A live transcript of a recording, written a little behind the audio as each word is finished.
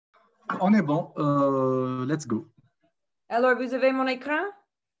On est bon. Let's go. Alors, vous avez mon écran?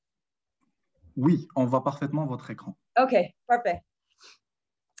 Oui, on voit parfaitement votre écran. OK, parfait.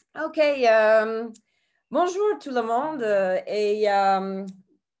 OK, bonjour tout le monde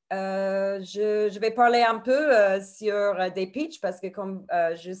je vais parler un peu sur des pitchs parce que comme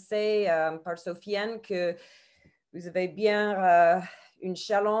je sais par Sofiane que vous avez bien une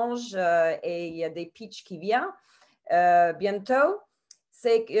challenge et il y a des pitchs qui viennent bientôt.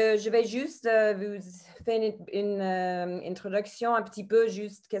 C'est que je vais juste vous faire une introduction un petit peu,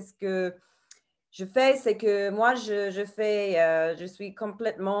 juste qu'est-ce que je fais, c'est que moi, je suis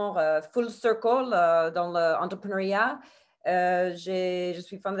complètement full circle dans l'entrepreneuriat. Je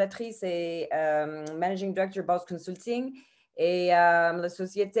suis fondatrice et managing director Boss Consulting. Et la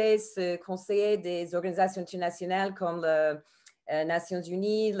société se conseille des organisations internationales comme les Nations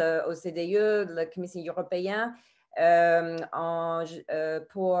Unies, l'OCDE, la Commission européenne,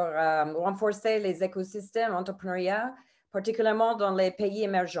 pour renforcer les écosystèmes entrepreneuriaux, particulièrement dans les pays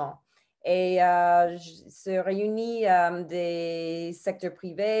émergents. Et se réunit des secteurs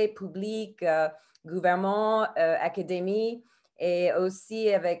privés, publics, gouvernements, académies, et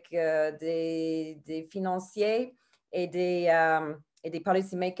aussi avec des financiers et des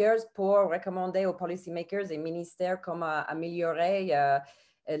policy makers pour recommander aux policy makers et ministères comment améliorer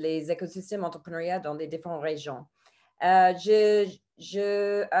les écosystèmes entrepreneuriaux dans les différentes régions. Quand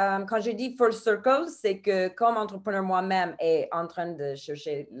je dis full circle, c'est que comme entrepreneur moi-même est en train de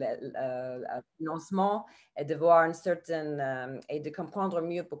chercher le financement et de voir une certaine et de comprendre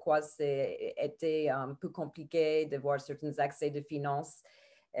mieux pourquoi c'était un peu compliqué de voir certains accès de finances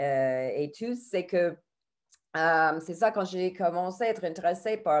et tout, c'est que c'est ça quand j'ai commencé à être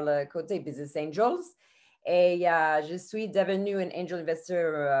intéressée par le côté Business Angels et je suis devenue un angel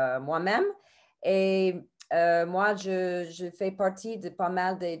investor moi-même et moi, je fais partie de pas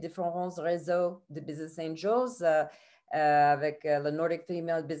mal des différents réseaux de Business Angels avec le Nordic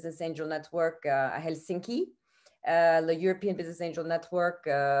Female Business Angel Network à Helsinki, le European Business Angel Network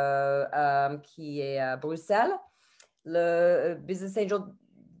qui est à Bruxelles, le Business Angel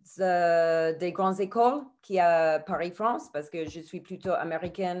des grandes écoles qui est à Paris, France, parce que je suis plutôt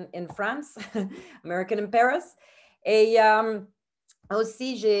American in France, American in Paris. Et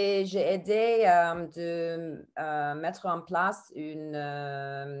aussi, j'ai aidé de mettre en place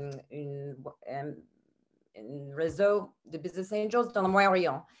un réseau de Business Angels dans le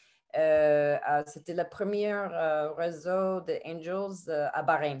Moyen-Orient. C'était le premier réseau de Angels à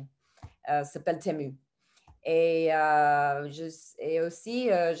Bahreïn. S'appelle Temu. Et aussi,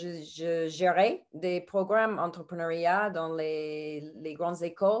 je gérais des programmes entrepreneuriaux dans les grandes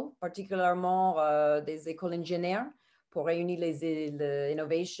écoles, particulièrement des écoles ingénieurs, pour réunir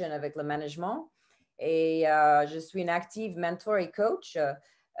l'innovation avec le management. Et je suis une active mentor et coach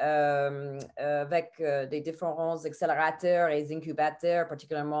avec des différents accélérateurs et incubateurs,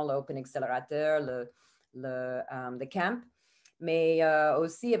 particulièrement l'Open Accelerator, le Camp. Mais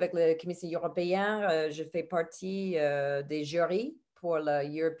aussi avec la Commission européenne, je fais partie des jurys pour le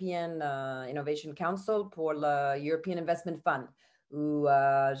European Innovation Council, pour le European Investment Fund, où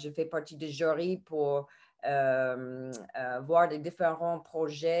je fais partie des jurys pour voir des différents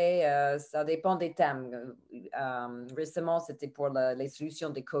projets. Ça dépend des thèmes. Récemment, c'était pour les solutions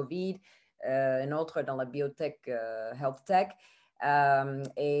de COVID, un autre dans la biotech, health tech.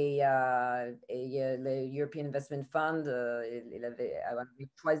 Et le European Investment Fund, il avait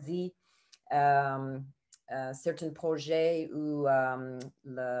choisi certains projets où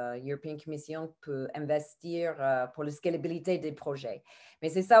la European Commission peut investir pour la scalabilité des projets. Mais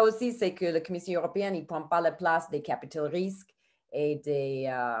c'est ça aussi, c'est que la Commission européenne, il ne prend pas la place des capital risques et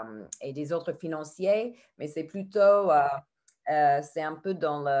des autres financiers, mais c'est plutôt, c'est un peu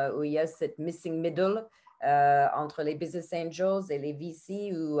où il y a cette missing middle entre les business angels et les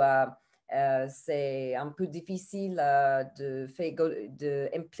VC où c'est un peu difficile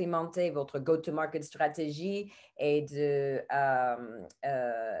d'implémenter votre go-to-market stratégie et de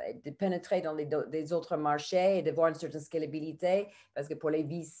pénétrer dans les autres marchés et de voir une certaine scalabilité parce que pour les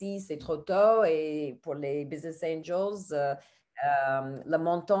VC, c'est trop tôt et pour les business angels, le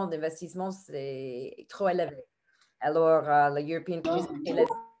montant d'investissement, c'est trop élevé. Alors, la European Commission,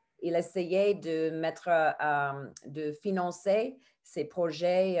 il essayait de financer ces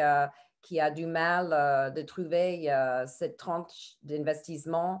projets qui a du mal de trouver cette tranche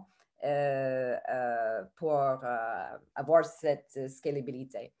d'investissement pour avoir cette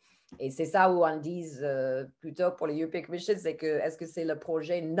scalabilité. Et c'est ça où on dit plutôt pour les European Commission, c'est que est-ce que c'est le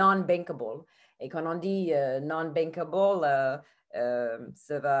projet non-bankable? Et quand on dit non-bankable,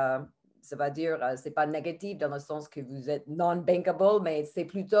 ça va ça va dire, c'est pas négatif dans le sens que vous êtes non-bankable, mais c'est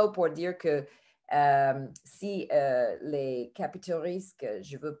plutôt pour dire que si les capitaux risques,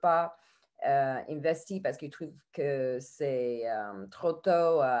 je veux pas investir parce qu'ils trouvent que c'est trop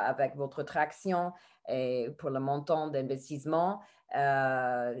tôt avec votre traction et pour le montant d'investissement,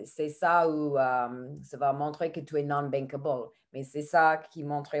 c'est ça où ça va montrer que tu es non-bankable. Mais c'est ça qui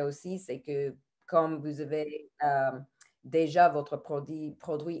montrait aussi, c'est que comme vous avez déjà votre produit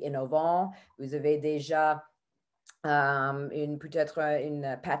innovant, vous avez déjà peut-être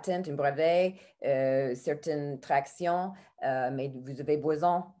une patent, un brevet, certaines tractions, mais vous avez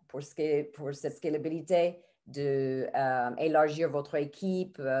besoin pour cette scalabilité d'élargir votre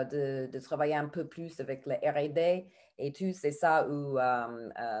équipe, de travailler un peu plus avec le R&D et tout. C'est ça où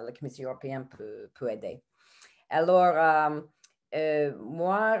la Commission européenne peut aider. Alors,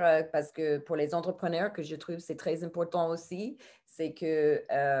 moi, parce que pour les entrepreneurs, que je trouve c'est très important aussi, c'est que,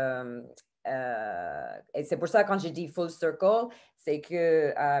 et c'est pour ça quand j'ai dit full circle, c'est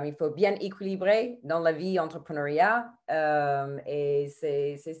que il faut bien équilibrer dans la vie entrepreneuriale. Et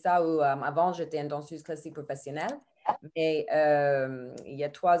c'est ça où, avant, j'étais une danseuse classique professionnelle. Mais il y a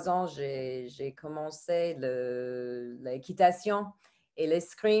 3 ans, j'ai commencé l'équitation et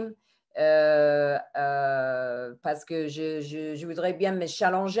l'escrime. Parce que je voudrais bien me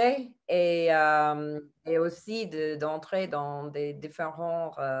challenger et aussi d'entrer dans des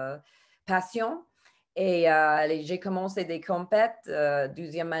différentes passions. Et j'ai commencé des compètes,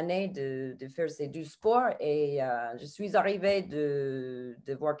 12e année de faire ces 12 sports et je suis arrivée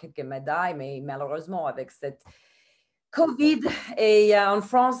de voir quelques médailles, mais malheureusement avec cette COVID et en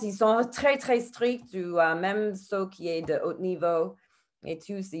France, ils sont très, très stricts, même ceux qui sont de haut niveau et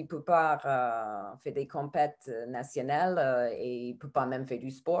tous, ils ne peuvent pas faire des compètes nationales et ils ne peuvent pas même faire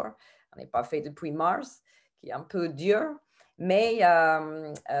du sport. On n'est pas fait depuis mars, qui est un peu dur. Mais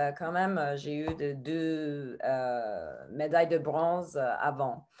quand même, j'ai eu 2 médailles de bronze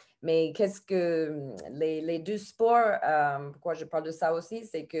avant. Mais qu'est-ce que les 2 sports, pourquoi je parle de ça aussi,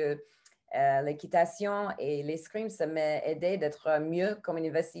 c'est que l'équitation et l'escrime, ça m'a aidé d'être mieux comme un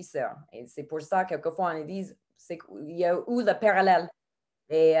investisseur. Et c'est pour ça, quelquefois, on dit, il y a où le parallèle?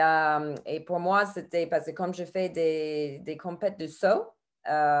 Et pour moi, c'était parce que comme je fais des compètes de saut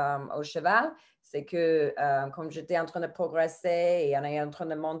au cheval, c'est que comme j'étais en train de progresser et on est en train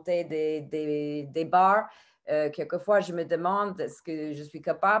de monter des barres, quelquefois, je me demande est-ce que je suis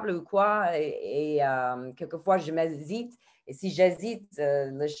capable ou quoi. Et quelquefois, je m'hésite. Et si j'hésite,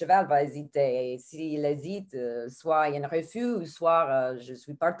 le cheval va hésiter. Et s'il hésite, soit il y a un refus, ou soit je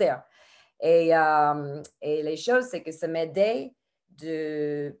suis par terre. Et les choses, c'est que ça m'aidait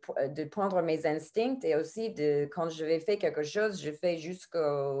de prendre mes instincts et aussi quand je vais faire quelque chose, je fais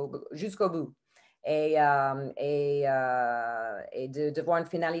jusqu'au bout. Et de voir une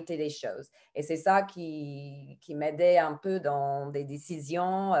finalité des choses. Et c'est ça qui m'aidait un peu dans des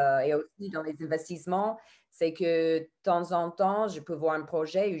décisions et aussi dans les investissements. C'est que de temps en temps, je peux voir un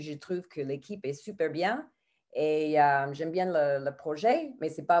projet où je trouve que l'équipe est super bien et j'aime bien le projet, mais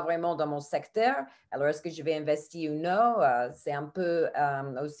ce n'est pas vraiment dans mon secteur. Alors, est-ce que je vais investir ou non? C'est un peu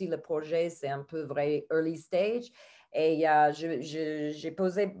aussi le projet, c'est un peu vrai early stage. Et j'ai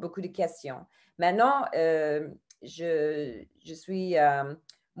posé beaucoup de questions. Maintenant, je suis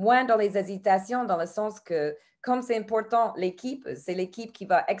moins dans les hésitations dans le sens que, comme c'est important, c'est l'équipe qui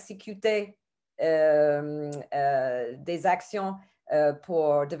va exécuter des actions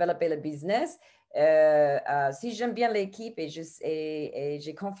pour développer le business. Si j'aime bien l'équipe et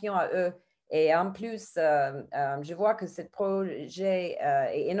j'ai confiance à eux, et en plus, je vois que ce projet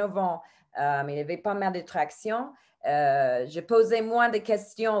est innovant, il y avait pas mal de traction. Je posais moins de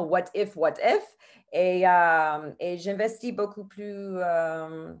questions what if, et j'investis beaucoup plus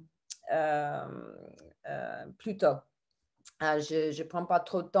tôt. Je ne prends pas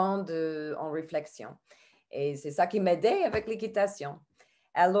trop de temps en réflexion. Et c'est ça qui m'aidait avec l'équitation.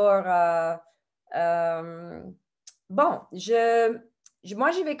 Alors, bon,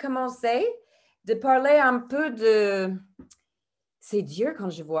 moi, je vais commencer de parler un peu de... C'est dur quand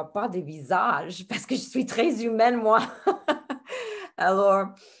je ne vois pas des visages parce que je suis très humaine, moi. Alors,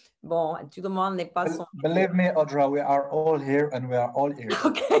 bon, tout le monde n'est pas son... Believe me, Audra, we are all here and we are all ears.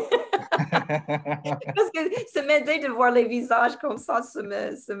 OK. Parce que ça m'aidait de voir les visages comme ça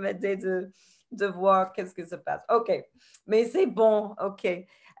m'aidait de voir qu'est-ce que se passe. OK, mais c'est bon, OK.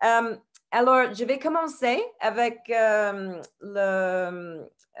 Alors, je vais commencer avec de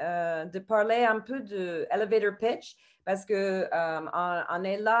parler un peu de elevator pitch parce que on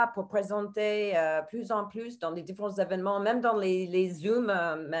est là pour présenter plus en plus dans les différents événements, même dans les Zooms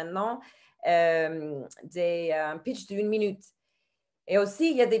maintenant, des pitchs d'1 minute. Et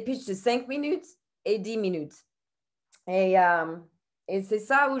aussi, il y a des pitchs de 5 minutes et 10 minutes. Et c'est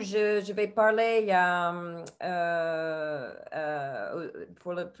ça où je vais parler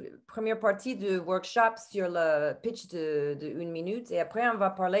pour la première partie du workshop sur le pitch de 1 minute. Et après, on va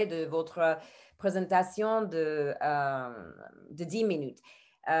parler de votre présentation de 10 minutes.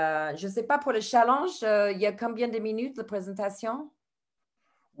 Je ne sais pas pour le challenge, il y a combien de minutes la présentation?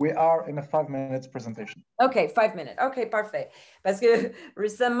 We are in a 5 minutes presentation. OK, 5 minutes. OK, parfait. Parce que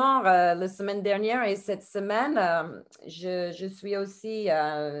récemment, la semaine dernière et cette semaine, je suis aussi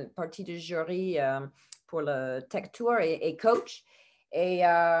partie du jury pour le Tech Tour et coach. Et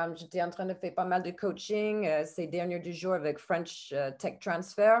j'étais en train de faire pas mal de coaching ces derniers 2 jours avec French Tech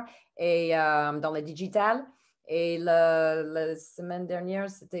Transfer et dans le digital. Et la semaine dernière,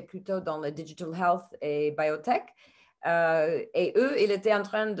 c'était plutôt dans le digital health et biotech. Et eux, il était en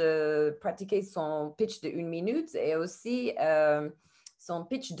train de pratiquer son pitch de 1 minute et aussi son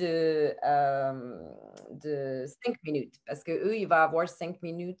pitch de 5 minutes parce qu'eux, il va avoir 5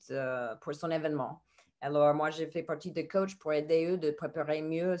 minutes pour son événement. Alors, moi, j'ai fait partie de coach pour aider eux de préparer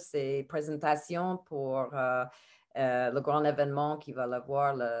mieux ces présentations pour le grand événement qui va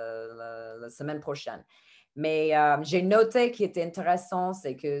l'avoir la semaine prochaine. Mais j'ai noté qui était intéressant,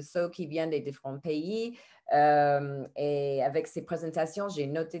 c'est que ceux qui viennent des différents pays, et avec ces présentations, j'ai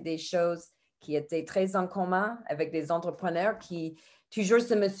noté des choses qui étaient très en commun avec des entrepreneurs qui toujours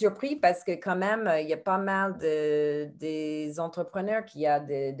ça me surpris parce que quand même, il y a pas mal des entrepreneurs qui ont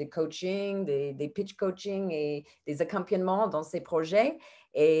des coaching, des pitch coaching et des accompagnements dans ces projets.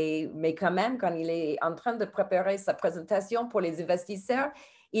 Mais quand même, quand il est en train de préparer sa présentation pour les investisseurs,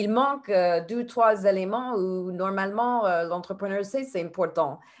 il manque 2 ou 3 éléments où normalement l'entrepreneur sait c'est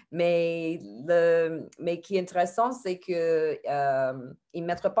important. Mais qui est intéressant, c'est qu'il ne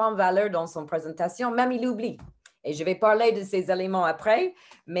mettra pas en valeur dans son présentation, même il oublie. Et je vais parler de ces éléments après,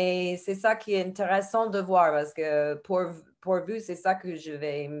 mais c'est ça qui est intéressant de voir parce que pour vous, c'est ça que je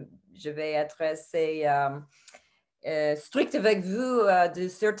vais être assez strict avec vous de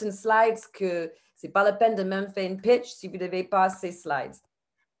certains slides que ce n'est pas la peine de même faire une pitch si vous n'avez pas ces slides.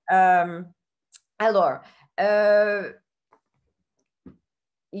 Alors,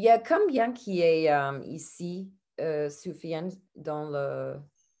 il y a combien qui est ici, Soufiane, dans le...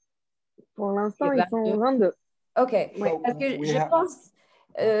 Pour l'instant, ils sont 22. OK. Ouais. Parce que je pense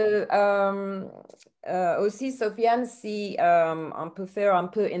aussi, Sofiane, si on peut faire un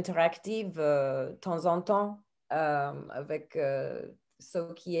peu interactive de temps en temps avec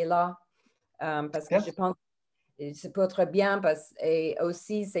ceux qui est là. Parce que je pense que c'est pas très bien. Et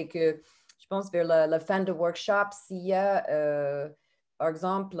aussi, c'est que je pense vers la fin du workshop, s'il y a... par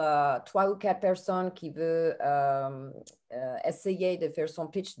exemple, 3 ou 4 personnes qui veulent essayer de faire son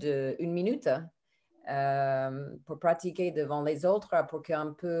pitch de 1 minute pour pratiquer devant les autres, pour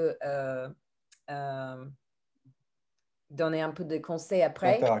qu'on peut donner un peu de conseils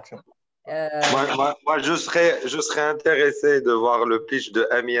après. Moi, je serais intéressé de voir le pitch de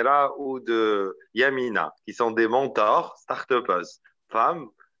Amira ou de Yamina, qui sont des mentors, start-upers, femmes,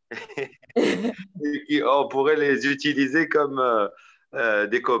 et on pourrait les utiliser comme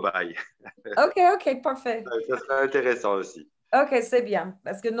des cobayes. OK, parfait. Ça serait intéressant aussi. OK, c'est bien.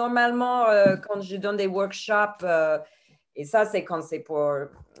 Parce que normalement, quand je donne des workshops, et ça, c'est quand c'est pour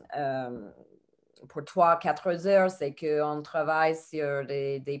 3-4 heures, c'est qu'on travaille sur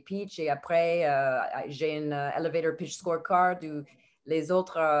des pitchs et après, j'ai une elevator pitch scorecard où les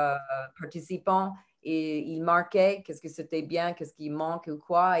autres participants, ils marquaient qu'est-ce que c'était bien, qu'est-ce qui manque ou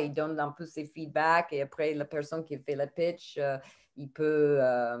quoi, ils donnent un peu ses feedbacks et après, la personne qui fait le pitch, il peut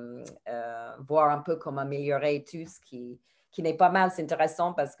voir un peu comment améliorer tout ce qui n'est pas mal. C'est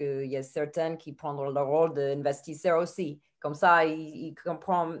intéressant parce qu'il y a certaines qui prendront le rôle d'investisseurs aussi. Comme ça, ils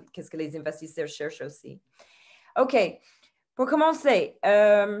comprennent qu'est-ce que les investisseurs cherchent aussi. OK. Pour commencer,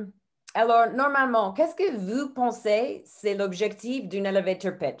 alors, normalement, qu'est-ce que vous pensez c'est l'objectif d'une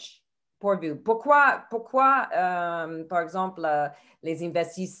elevator pitch pour vous? Pourquoi par exemple, les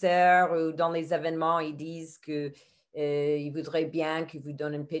investisseurs ou dans les événements, ils disent qu'ils voudraient bien que vous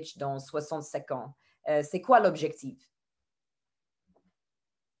donniez une pitch dans 60 secondes? C'est quoi l'objectif?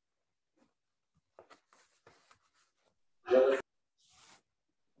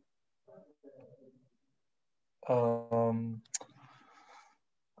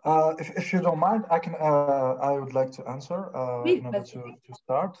 If you don't mind, I would like to answer in order to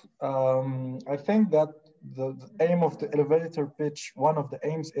start. I think that the aim of the elevator pitch, one of the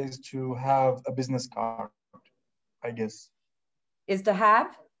aims is to have a business card, I guess. Is to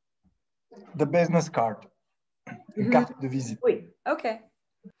have? The business card, une carte de visite. Oui, OK.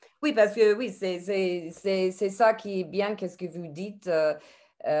 Oui, parce que oui, c'est ça qui est bien, qu'est-ce que vous dites.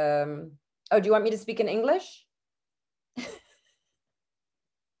 Oh, do you want me to speak in English?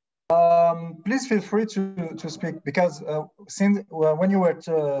 Please feel free to speak, because since when you were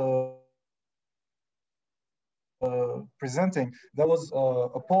presenting, there was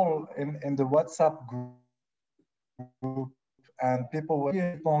a poll in the WhatsApp group, and people were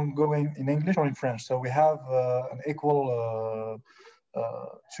keep on going in English or in French. So we have an equal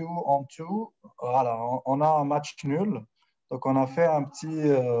 2-2. Voilà, on a un match nul. Donc on a fait un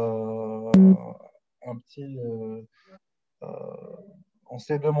petit on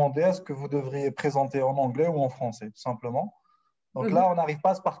s'est demandé est-ce que vous devriez présenter en anglais ou en français, tout simplement. Donc là, on n'arrive pas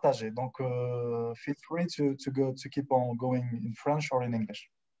à se partager. Donc, feel free to keep on going in French or in English.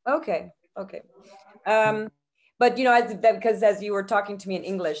 Okay. But you know, because as you were talking to me in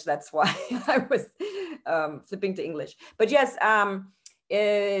English, that's why I was flipping to English. But yes,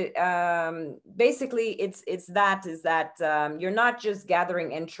 basically, it's that you're not just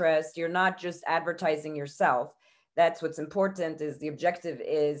gathering interest, you're not just advertising yourself. That's what's important. Is the objective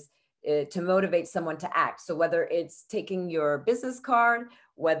is to motivate someone to act. So whether it's taking your business card,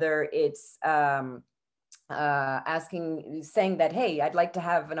 whether it's saying that, hey, I'd like to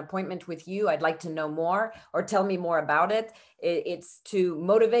have an appointment with you, I'd like to know more, or tell me more about it. It's to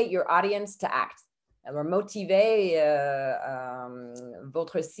motivate your audience to act. Alors, motiver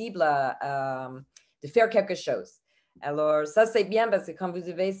votre cible de faire quelque chose. Alors, ça, c'est bien parce que quand vous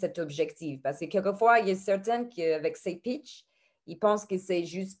avez cet objectif, parce que quelquefois, il y a certains qui, avec ces pitchs, ils pensent que c'est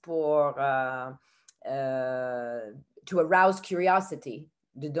juste pour to arouse curiosity,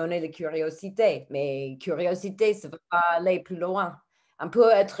 de donner de curiosité. Mais curiosité, ça ne veut pas aller plus loin. On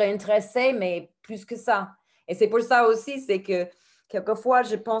peut être intéressé, mais plus que ça. Et c'est pour ça aussi, c'est que quelquefois,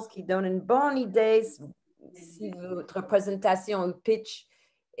 je pense qu'il donne une bonne idée si votre présentation ou pitch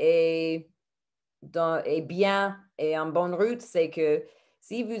est bien et en bonne route, c'est que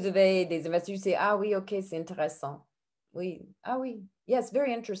si vous avez des investisseurs, c'est ah oui, ok, c'est intéressant. Oui, ah oui, yes,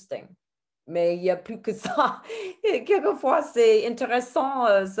 very interesting. Mais il n'y a plus que ça. Et quelquefois, c'est intéressant,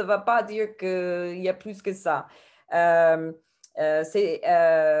 ça ne va pas dire qu'il y a plus que ça. C'est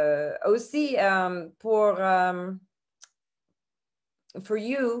aussi for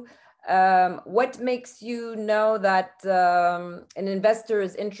you, what makes you know that an investor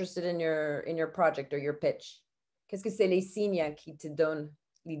is interested in your project or your pitch? Qu'est-ce que c'est les signes qui te donnent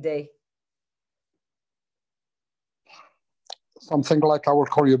l'idée? Something like I will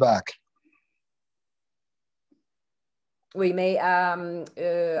call you back. Oui, mais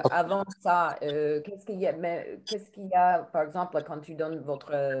avant ça, qu'est-ce qu'il y a, par exemple, quand tu donnes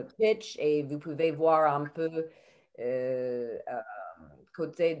votre pitch et vous pouvez voir un peu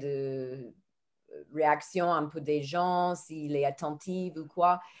côté de réaction un peu des gens, s'il est attentif ou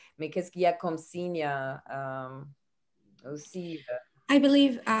quoi, mais qu'est-ce qu'il y a comme signe aussi? I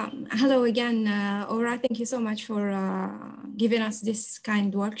believe, hello again, Audra, thank you so much for giving us this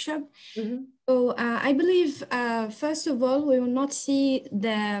kind workshop. Mm-hmm. So I believe, first of all, we will not see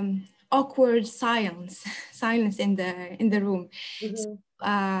the awkward silence in the room. Mm-hmm. So,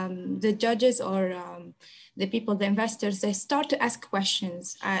 the judges or the people, the investors, they start to ask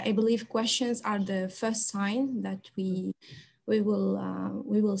questions. I believe questions are the first sign that we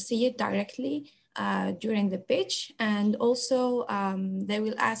will see it directly during the pitch, and also they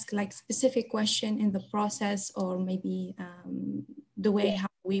will ask like specific question in the process, or maybe the way how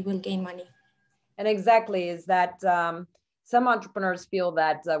we will gain money. And exactly is that some entrepreneurs feel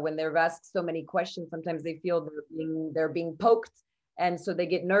that when they're asked so many questions, sometimes they feel they're being poked, and so they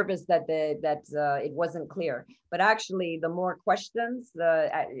get nervous that it wasn't clear. But actually, the more questions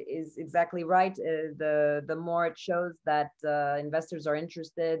is exactly right. The more it shows that investors are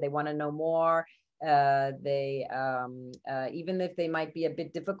interested, they want to know more. They even if they might be a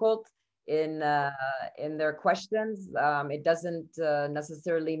bit difficult in their questions, it doesn't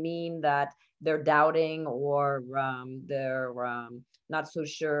necessarily mean that they're doubting or they're not so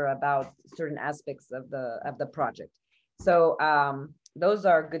sure about certain aspects of the project. So those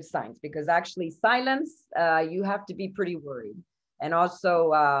are good signs, because actually silence, you have to be pretty worried. And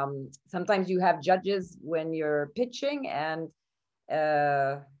also sometimes you have judges when you're pitching, and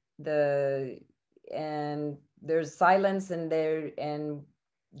there's silence, and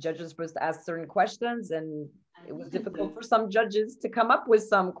judges are supposed to ask certain questions, and it was difficult for some judges to come up with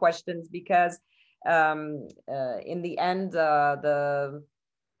some questions, because in the end the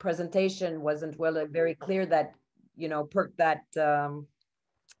presentation wasn't very clear that perked that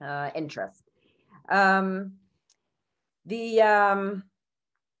interest.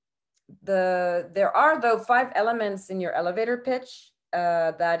 There are though 5 elements in your elevator pitch.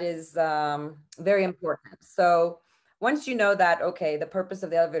 that is very important. So once you know that, okay, the purpose of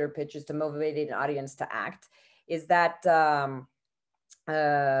the elevator pitch is to motivate an audience to act, is that what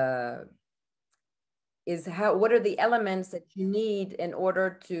are the elements that you need in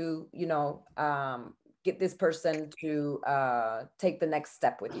order to, you know, get this person to take the next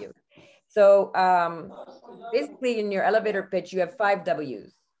step with you. So basically in your elevator pitch, you have 5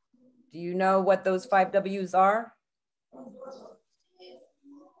 W's. Do you know what those 5 W's are?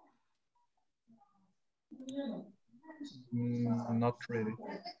 Not really.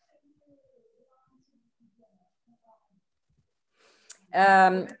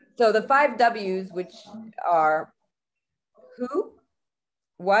 So the 5 W's, which are who,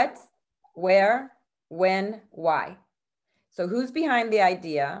 what, where, when, why. So who's behind the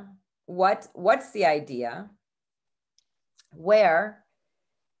idea? What's the idea? Where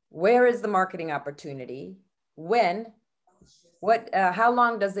is the marketing opportunity? When, how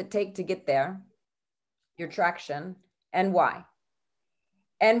long does it take to get there? Your traction, and why.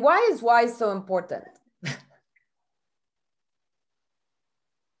 And why is so important?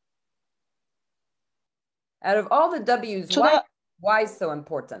 Out of all the W's, why is so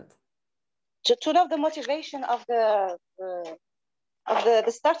important? To know the motivation of the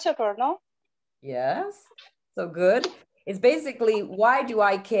startup, or no? Yes, so good. It's basically, why do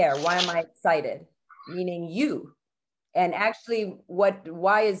I care? Why am I excited? Meaning you. And actually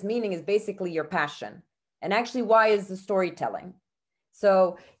why is meaning is basically your passion. And actually, why is the storytelling?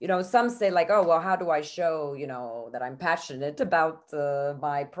 So, you know, some say like, oh, well, how do I show, you know, that I'm passionate about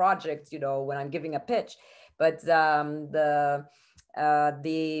my project, you know, when I'm giving a pitch? But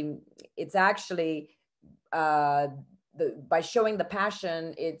it's actually, by showing the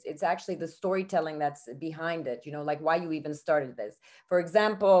passion, it's actually the storytelling that's behind it, you know, like why you even started this. For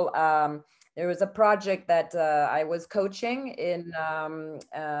example, there was a project that I was coaching in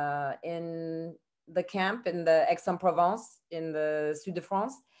the camp in the Aix-en-Provence in the Sud de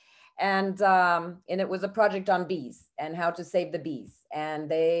France. And it was a project on bees and how to save the bees. And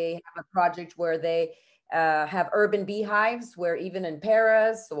they have a project where they have urban beehives, where even in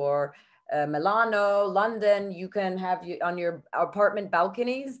Paris or Milano, London, you can have on your apartment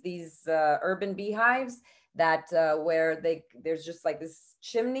balconies these urban beehives that where there's just like this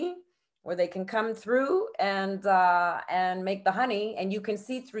chimney where they can come through and make the honey, and you can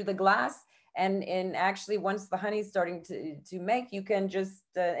see through the glass. And actually, once the honey is starting to make, you can just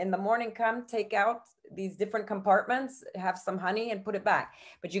in the morning come take out these different compartments, have some honey and put it back.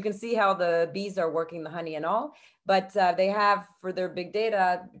 But you can see how the bees are working the honey and all. But they have, for their big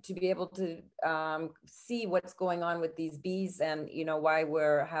data, to be able to see what's going on with these bees, and you know why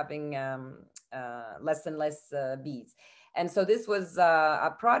we're having less and less bees. And so this was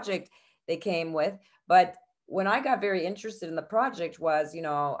a project they came with. But when I got very interested in the project was, you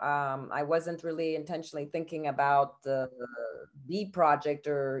know, I wasn't really intentionally thinking about the bee project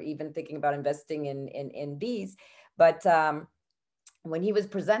or even thinking about investing in bees. But when he was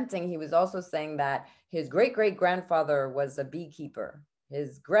presenting, he was also saying that his great-great-grandfather was a beekeeper.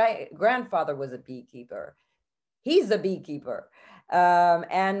 His grandfather was a beekeeper. He's a beekeeper.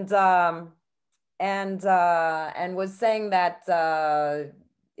 And was saying that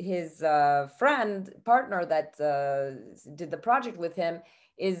his partner that did the project with him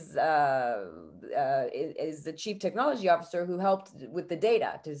is the chief technology officer who helped with the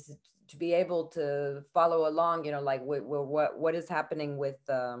data to be able to follow along, you know, like what is happening with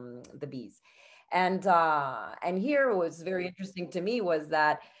the bees. And here was very interesting to me was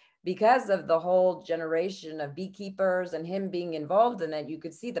that because of the whole generation of beekeepers and him being involved in it, you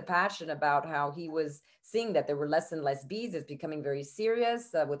could see the passion about how he was seeing that there were less and less bees. It's becoming very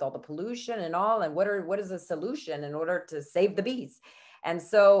serious with all the pollution and all. And what is the solution in order to save the bees? And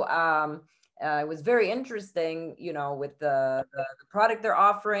so it was very interesting, you know, with the product they're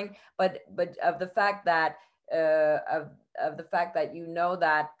offering, but of the fact that of the fact that, you know,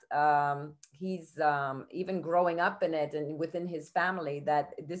 that he's even growing up in it and within his family,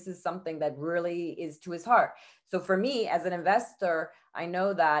 that this is something that really is to his heart. So for me as an investor, I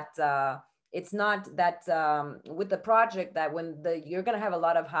know that it's not that with the project that you're going to have a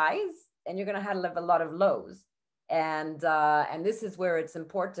lot of highs and you're going to have a lot of lows. And this is where it's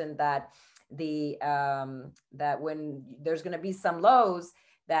important that that when there's going to be some lows,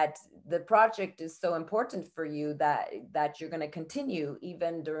 that the project is so important for you that you're going to continue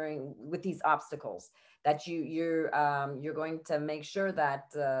even with these obstacles, that you're going to make sure that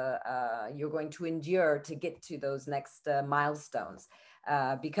you're going to endure to get to those next milestones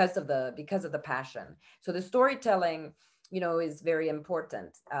because of the passion. So the storytelling, you know, is very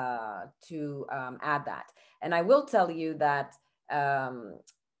important to add that. And I will tell you that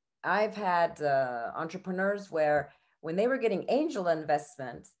I've had entrepreneurs where when they were getting angel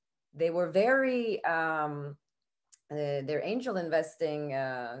investment, they were very, their angel investing,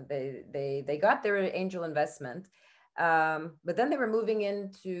 they got their angel investment, but then they were moving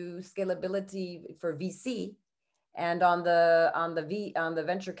into scalability for VC, and on the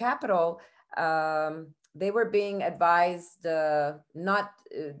venture capital, they were being advised not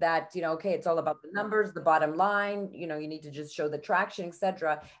that, okay, it's all about the numbers, the bottom line, you need to just show the traction,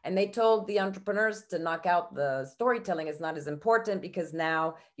 etc. And they told the entrepreneurs to knock out the storytelling is not as important, because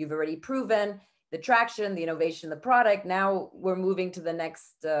now you've already proven the traction, the innovation, the product. Now we're moving to the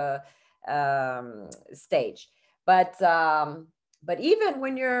next stage. But even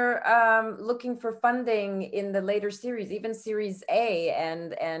when you're looking for funding in the later series, even Series A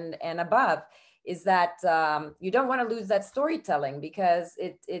and above, is that you don't want to lose that storytelling, because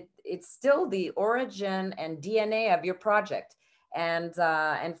it's still the origin and DNA of your project. And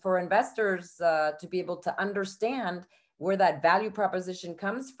for investors to be able to understand where that value proposition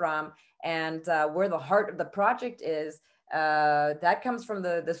comes from, and where the heart of the project is, that comes from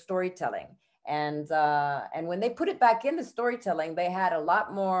the storytelling. And when they put it back in the storytelling, they had a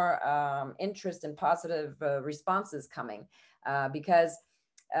lot more interest and positive responses coming, because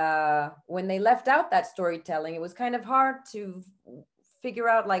when they left out that storytelling, it was kind of hard to figure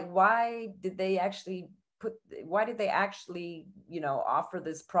out, like, why did they actually offer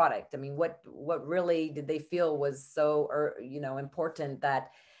this product? I mean, what really did they feel was so important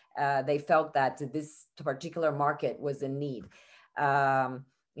that they felt that this particular market was in need?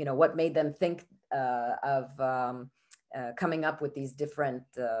 What made them think of coming up with these different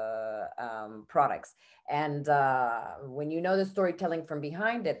products? And when you know the storytelling from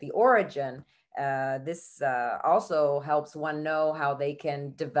behind it, the origin, this also helps one know how they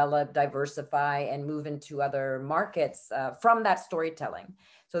can develop, diversify, and move into other markets from that storytelling.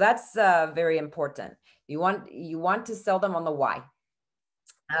 So that's very important. You want to sell them on the why.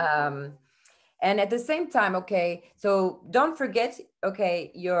 And at the same time, okay, so don't forget,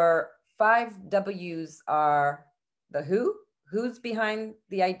 okay, your 5 W's are the who's behind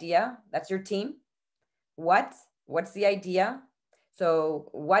the idea, that's your team. What's the idea? So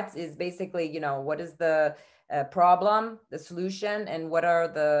what is basically, what is the problem, the solution, and what are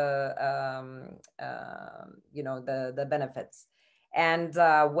the, the benefits? And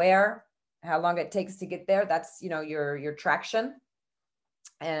where, how long it takes to get there, that's, your traction.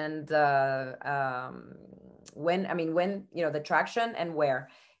 And when, the traction, and where,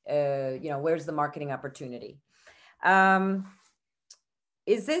 where's the marketing opportunity?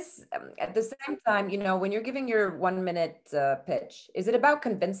 Is this at the same time, when you're giving your 1-minute pitch, is it about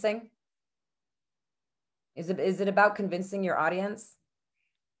convincing? Is it about convincing your audience?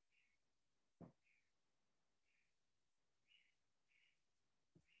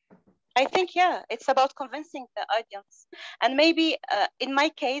 I think, yeah, it's about convincing the audience. And maybe in my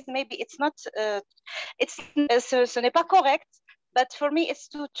case, maybe it's not, ce n'est pas correct, but for me, it's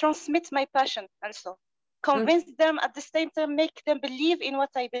to transmit my passion also. Convince them at the same time, make them believe in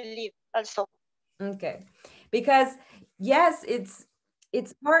what I believe also. Okay, because yes, it's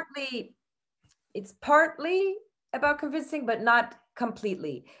partly about convincing, but not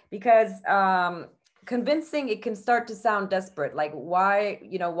completely, because convincing, it can start to sound desperate. Like, why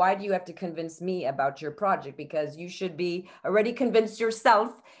do you have to convince me about your project? Because you should be already convinced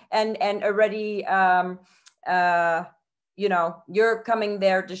yourself, and already you're coming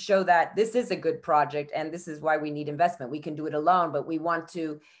there to show that this is a good project, and this is why we need investment. We can do it alone, but we want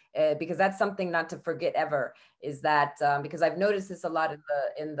to, because that's something not to forget ever, is that because I've noticed this a lot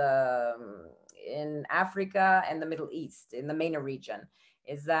in Africa and the Middle East, in the MENA region,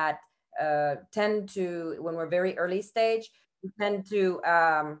 is that tend to, when we're very early stage, we tend to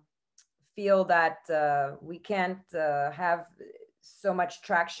feel that we can't have so much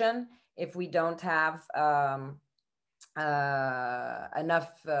traction if we don't have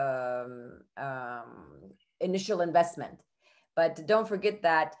enough initial investment. But don't forget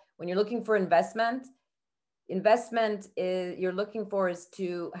that when you're looking for investment is, you're looking for is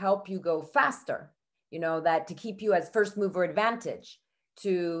to help you go faster, that to keep you as first mover advantage,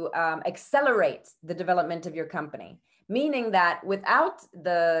 to accelerate the development of your company. Meaning that without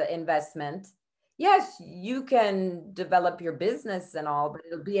the investment, yes, you can develop your business and all, but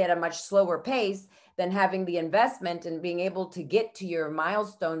it'll be at a much slower pace than having the investment and being able to get to your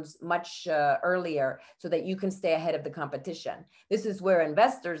milestones much earlier, so that you can stay ahead of the competition. This is where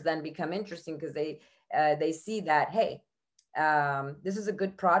investors then become interesting, because they see that, hey, this is a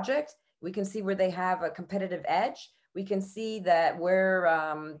good project. We can see where they have a competitive edge. We can see that where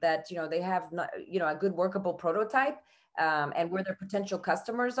they have a good workable prototype. and where their potential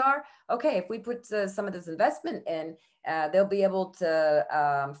customers are. Okay, if we put some of this investment in, they'll be able to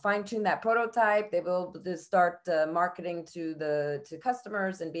fine tune that prototype. They'll be able to start marketing to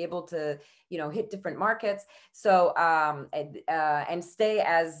customers and be able to, you know, hit different markets. So and stay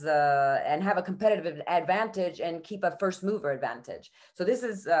as and have a competitive advantage and keep a first mover advantage. So this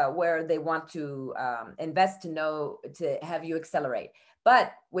is where they want to invest to have you accelerate.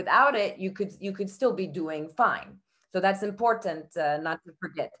 But without it, you could still be doing fine. So that's important not to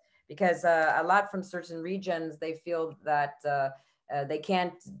forget, because a lot from certain regions, they feel that they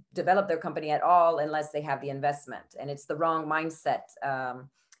can't develop their company at all unless they have the investment. And it's the wrong mindset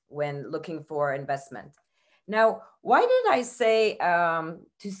when looking for investment. Now, why did I say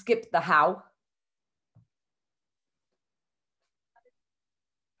to skip the how?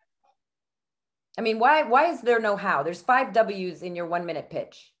 I mean, why is there no how? There's 5 W's in your 1-minute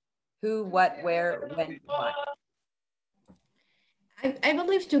pitch. Who, what, where, when, why. I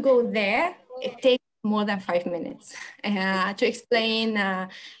believe to go there, it takes more than 5 minutes to explain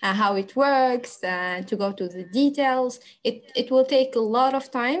how it works, to go to the details. It will take a lot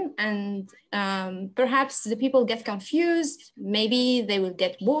of time, and perhaps the people get confused. Maybe they will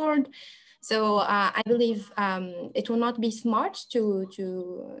get bored. So I believe it will not be smart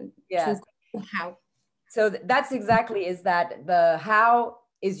to how. So that's exactly, is that the how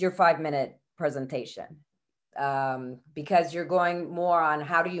is your 5-minute presentation. Because you're going more on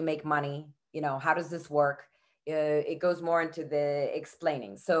how do you make money, you know, how does this work? It goes more into the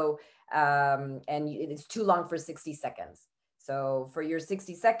explaining. So, and it's too long for 60 seconds. So for your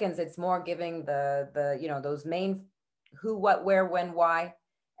 60 seconds, it's more giving the you know, those main who, what, where, when, why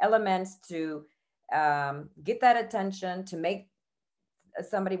elements to get that attention, to make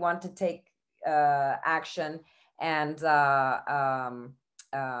somebody want to take action, and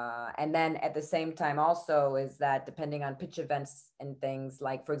then at the same time also is that depending on pitch events and things,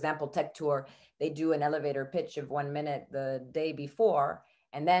 like for example, Tech Tour, they do an elevator pitch of 1 minute the day before,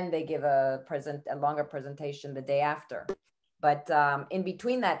 and then they give a longer presentation the day after. But in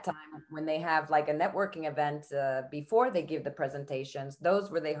between that time, when they have like a networking event before they give the presentations, those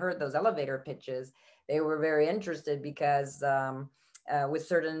where they heard those elevator pitches, they were very interested because with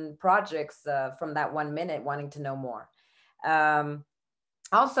certain projects from that 1 minute wanting to know more.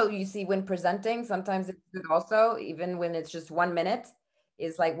 Also, you see, when presenting, sometimes it's good also, even when it's just 1 minute,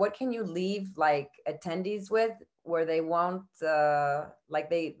 is like, what can you leave like attendees with where they won't, where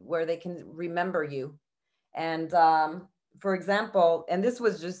they can remember you. And for example, and this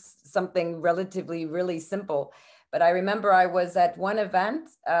was just something relatively really simple, but I remember I was at one event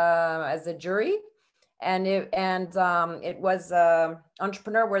as a jury, and it was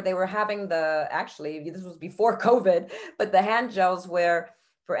entrepreneur where they were having actually, this was before COVID, but the hand gels were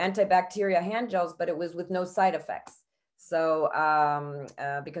for antibacterial hand gels, but it was with no side effects. So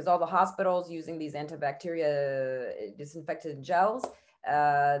because all the hospitals using these antibacterial disinfectant gels,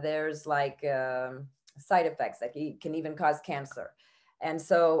 there's like side effects that can even cause cancer. And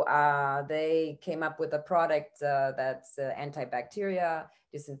so they came up with a product that's antibacterial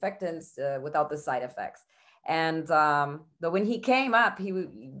disinfectants without the side effects. And but when he came up,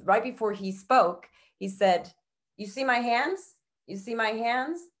 right before he spoke, he said, "You see my hands? You see my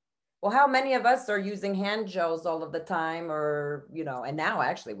hands? Well, how many of us are using hand gels all of the time?" Or, you know, and now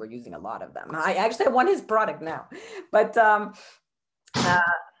actually we're using a lot of them. I actually want his product now, but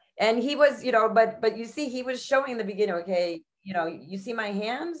and he was, you know, but you see, he was showing in the beginning, okay, you know, you see my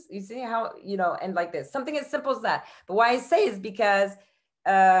hands, you see how, you know, and like this, something as simple as that. But why I say is because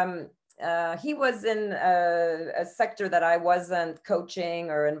he was in a sector that I wasn't coaching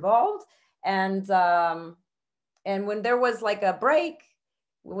or involved. And when there was like a break,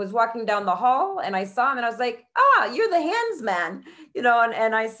 was walking down the hall and I saw him and I was like, "Ah, you're the hands man," you know,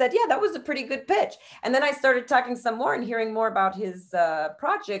 and I said, "Yeah, that was a pretty good pitch." And then I started talking some more and hearing more about his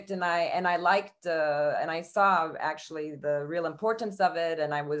project, and I liked and I saw actually the real importance of it,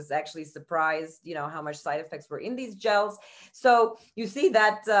 and I was actually surprised, you know, how much side effects were in these gels. So you see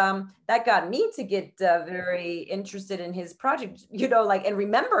that that got me to get very interested in his project, you know, like, and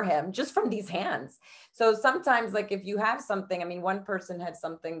remember him just from these hands. So sometimes, like, if you have something, I mean, one person had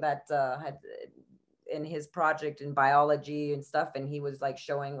something that had in his project in biology and stuff, and he was like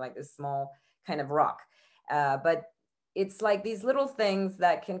showing like this small kind of rock. But it's like these little things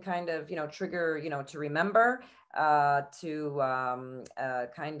that can kind of, you know, trigger, you know, to remember, to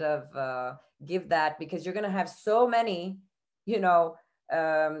kind of give that, because you're going to have so many, you know,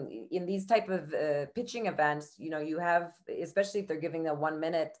 in these type of pitching events, you know, you have, especially if they're giving a 1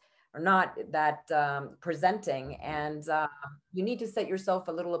 minute, not that presenting, and you need to set yourself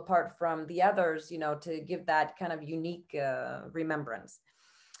a little apart from the others, you know, to give that kind of unique remembrance.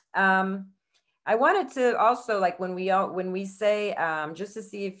 I wanted to also, like, when we say, just to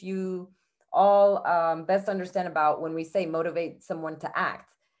see if you all best understand about when we say motivate someone to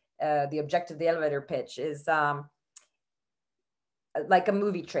act, the objective of the elevator pitch is like a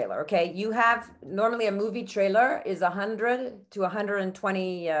movie trailer. Okay, you have normally a movie trailer is 100 to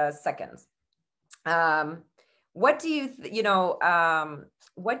 120 seconds. What do you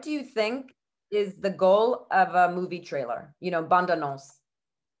what do you think is the goal of a movie trailer? You know, bande annonce.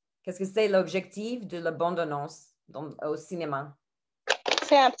 Qu'est-ce que c'est l'objectif de la bande annonce au cinéma?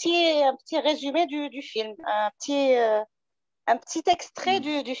 C'est un petit résumé du film, un petit extrait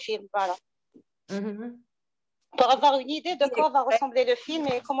du film, voilà. Mm-hmm. Pour avoir une idée de quoi va ressembler le film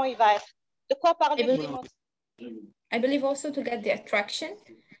et comment il va être. De quoi parler le film. I believe also to get the attraction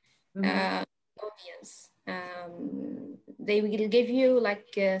audience. They will give you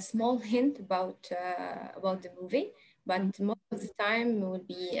like a small hint about the movie, but most of the time will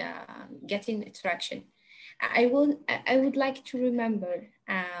be getting attraction. I would like to remember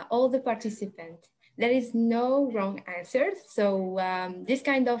all the participants. There is no wrong answer. So this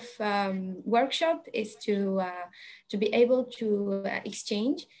kind of workshop is to be able to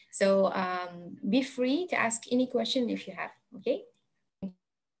exchange. So be free to ask any question if you have, okay?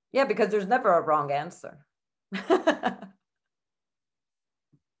 Yeah, because there's never a wrong answer.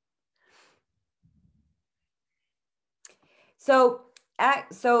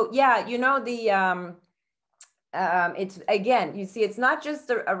 So yeah, you know, the it's, again, you see, it's not just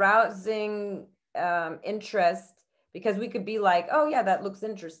arousing interest, because we could be like, oh yeah, that looks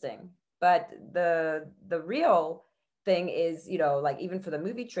interesting, but the real thing is, you know, like even for the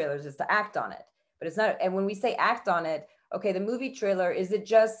movie trailers, is to act on it. But it's not, and when we say act on it, okay, the movie trailer, is it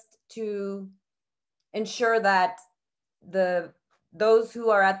just to ensure that those who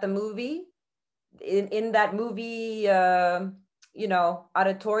are at the movie in that movie you know,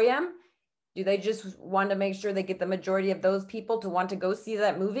 auditorium, do they just want to make sure they get the majority of those people to want to go see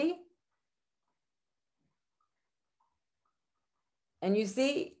that movie? And you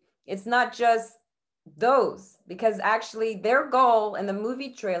see, it's not just those, because actually their goal in the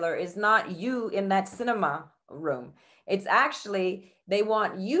movie trailer is not you in that cinema room. It's actually, they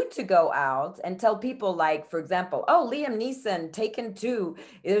want you to go out and tell people, like, for example, oh, Liam Neeson, Taken 2,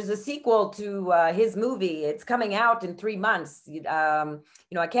 there's a sequel to his movie. It's coming out in 3 months. You know,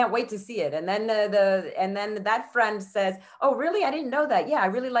 I can't wait to see it. And then then that friend says, oh, really? I didn't know that. Yeah, I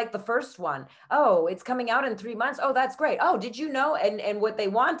really like the first one. Oh, it's coming out in 3 months. Oh, that's great. Oh, did you know? And what they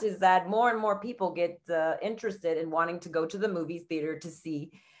want is that more and more people get interested in wanting to go to the movie theater to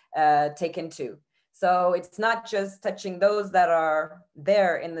see Taken 2. So it's not just touching those that are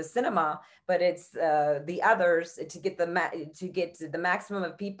there in the cinema, but it's the others, to get the maximum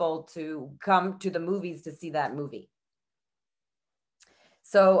of people to come to the movies to see that movie.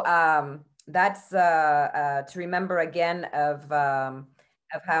 So that's to remember again of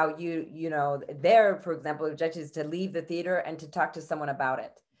how you know, there, for example, the objective is to leave the theater and to talk to someone about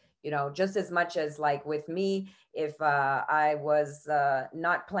it. You know, just as much as, like with me, if I was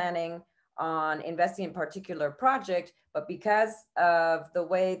not planning on investing in a particular project, but because of the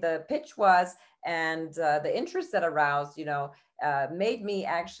way the pitch was and the interest that aroused, you know, made me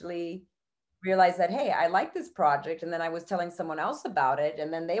actually realize that, hey, I like this project. And then I was telling someone else about it,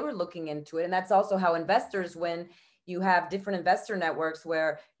 and then they were looking into it. And that's also how investors, when you have different investor networks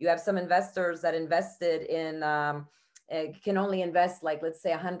where you have some investors that invested in can only invest, like, let's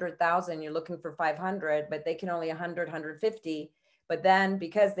say 100,000, you're looking for 500, but they can only 100, 150. But then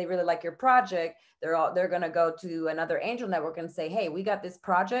because they really like your project, they're going to go to another angel network and say, hey, we got this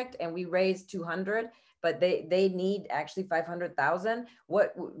project and we raised 200, but they need actually 500,000.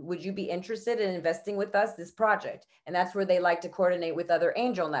 What would you be interested in investing with us, this project? And that's where they like to coordinate with other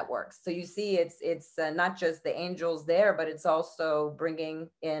angel networks. So you see, it's not just the angels there, but it's also bringing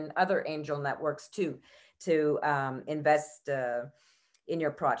in other angel networks too, to invest in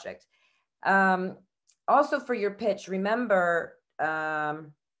your project. Also for your pitch, remember,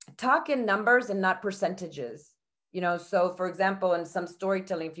 talk in numbers and not percentages. You know, so for example, in some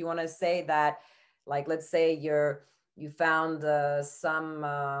storytelling, if you want to say that, like, let's say you found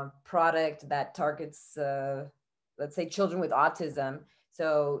some product that targets, let's say, children with autism.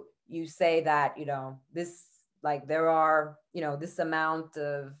 So you say that, you know, this, like, there are, you know, this amount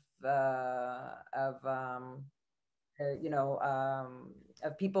of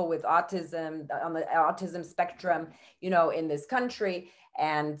people with autism, on the autism spectrum, you know, in this country,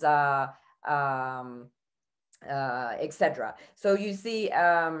 and etc. So you see,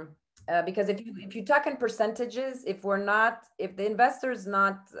 because if you talk in percentages, if the investor's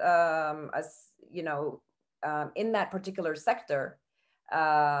not, in that particular sector,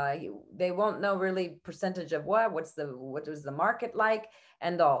 they won't know really percentage of what is the market like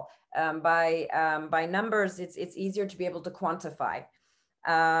and all. By numbers, it's easier to be able to quantify.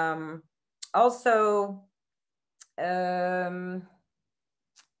 Also, at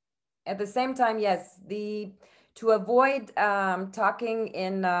the same time, yes, to avoid talking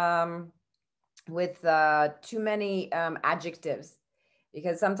in with too many adjectives,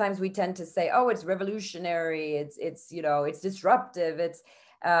 because sometimes we tend to say, oh, it's revolutionary, it's disruptive, it's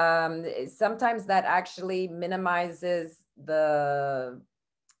sometimes that actually minimizes the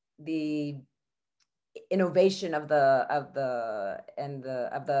innovation of the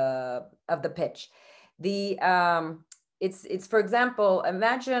pitch. It's for example,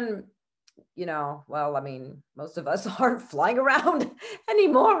 imagine, well, I mean, most of us aren't flying around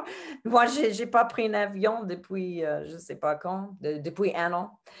anymore. Moi, j'ai pas pris un avion depuis, je sais pas quand, depuis un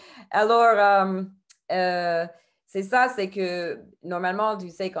an. Alors, c'est ça, c'est que normalement, tu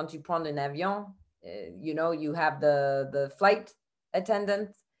sais, quand tu prends un avion, you have the flight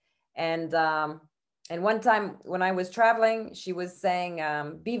attendant. And one time when I was traveling, she was saying,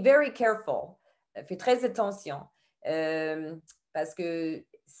 be very careful, fais très attention, parce que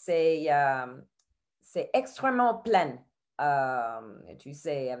c'est extrêmement plein, tu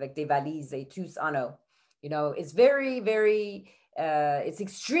sais, avec des valises et tous en eau. It's very, very, it's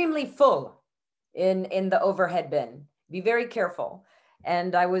extremely full in the overhead bin. Be very careful.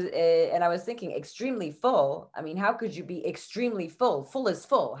 And I was thinking, extremely full. I mean, how could you be extremely full? Full is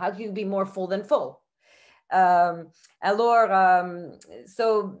full. How can you be more full than full? Alors,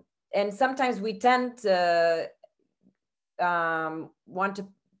 so, and sometimes we tend to want to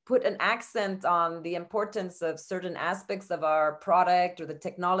put an accent on the importance of certain aspects of our product or the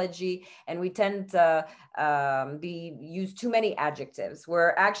technology, and we tend to use too many adjectives,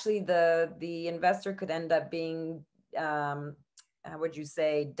 where actually the investor could end up being how would you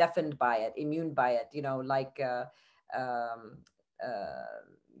say, deafened by it, immune by it, like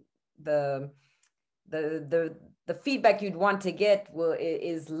the feedback you'd want to get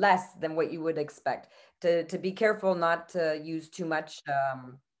is less than what you would expect. To be careful not to use too much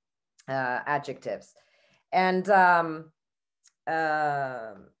adjectives, and to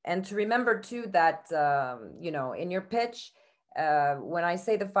remember too that in your pitch, when I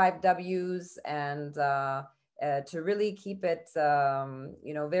say the 5 W's, and to really keep it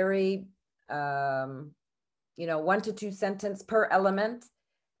very 1 to 2 sentences per element,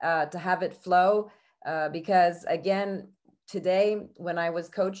 to have it flow, because again, today when I was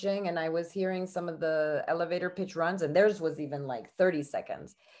coaching and I was hearing some of the elevator pitch runs, and theirs was even like 30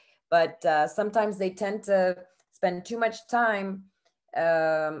 seconds, but sometimes they tend to spend too much time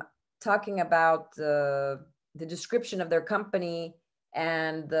talking about the description of their company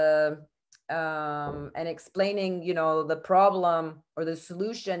and and explaining, the problem or the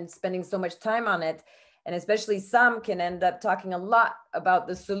solution, spending so much time on it. And especially some can end up talking a lot about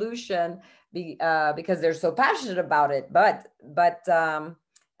the solution because they're so passionate about it. But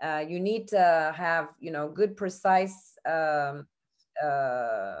you need to have, good, precise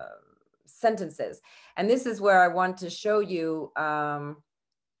sentences. And this is where I want to show you on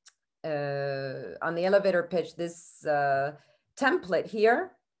the elevator pitch, this template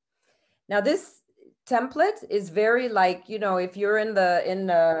here. Now this template is very like, if you're in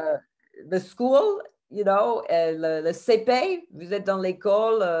the school, le CP, vous êtes dans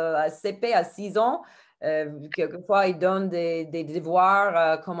l'école à CP à 6 ans, quelquefois ils donnent des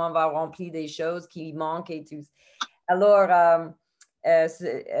devoirs, comment on va remplir des choses qui manquent et tout. Alors,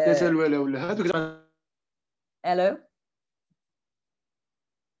 hello?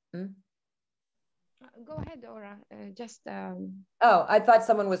 Go ahead, Aura. Oh, I thought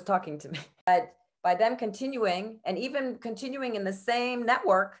someone was talking to me. But by them continuing, and even continuing in the same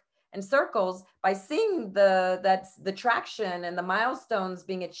network and circles, by seeing the traction and the milestones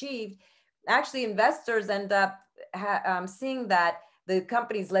being achieved, actually investors end up seeing that the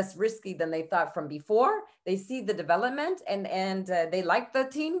company is less risky than they thought from before. They see the development and they like the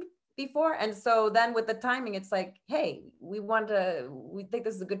team before. And so then with the timing, it's like, hey, we think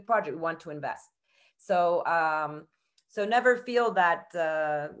this is a good project. We want to invest. So, so never feel that,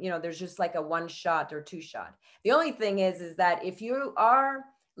 there's just like a 1 shot or 2 shot. The only thing is that if you are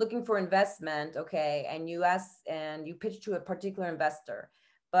looking for investment, okay, and you ask and you pitch to a particular investor,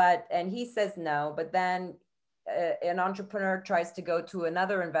 and he says no, but then an entrepreneur tries to go to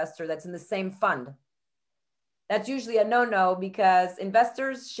another investor that's in the same fund. That's usually a no-no, because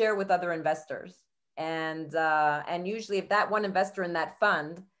investors share with other investors. And usually if that one investor in that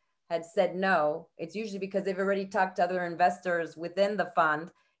fund had said no, it's usually because they've already talked to other investors within the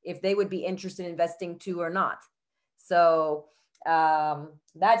fund if they would be interested in investing too or not. So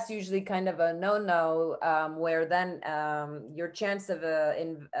that's usually kind of a no-no, where then your chance of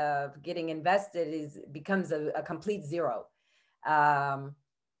getting invested becomes a complete zero.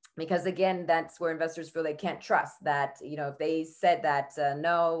 Because again, that's where investors feel they can't trust that, you know, if they said that,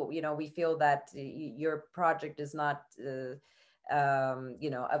 no, you know, we feel that your project is not, you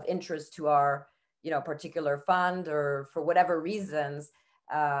know, of interest to our, you know, particular fund, or for whatever reasons,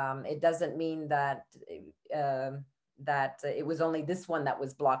 it doesn't mean that, that it was only this one that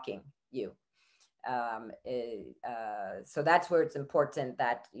was blocking you. So that's where it's important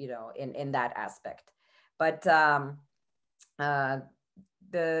that, you know, in that aspect. But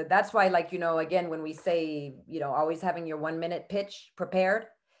that's why, like, you know, again, when we say, you know, always having your 1 minute pitch prepared,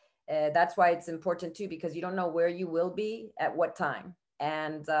 that's why it's important too, because you don't know where you will be at what time.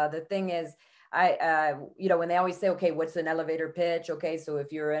 And the thing is, you know, when they always say, okay, what's an elevator pitch? Okay, so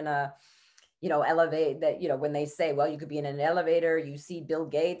if you're in a, you know, you know, when they say, well, you could be in an elevator, you see Bill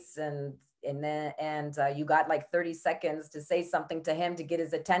Gates, and you got like 30 seconds to say something to him to get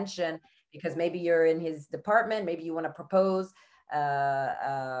his attention, because maybe you're in his department, maybe you want to propose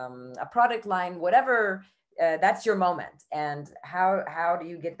a product line, whatever, that's your moment. And how do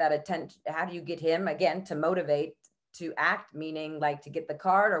you get that attention? How do you get him, again, to motivate to act, meaning like to get the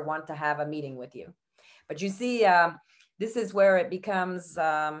card or want to have a meeting with you? But you see, this is where it becomes,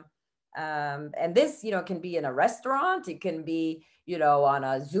 and this, you know, can be in a restaurant, it can be, you know, on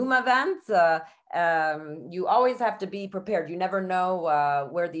a Zoom event. You always have to be prepared. You never know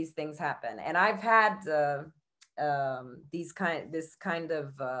where these things happen. And I've had this kind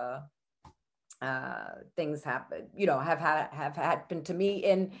of things happen, you know, have happened to me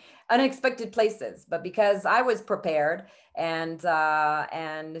in unexpected places. But because I was prepared and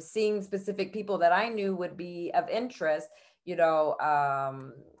seeing specific people that I knew would be of interest, you know,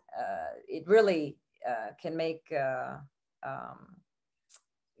 it really can make,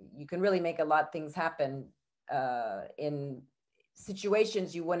 you can really make a lot of things happen in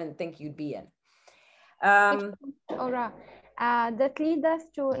situations you wouldn't think you'd be in. Aura, that leads us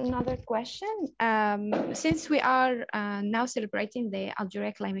to another question. Since we are now celebrating the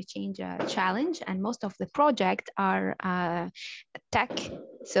Algeria Climate Change Challenge, and most of the projects are tech,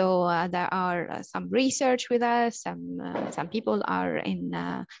 so there are some research with us, some people are in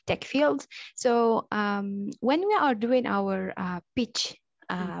tech fields. So when we are doing our pitch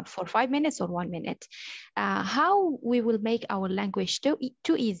for 5 minutes or 1 minute, how we will make our language too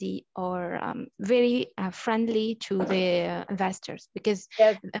easy or very friendly to the investors, because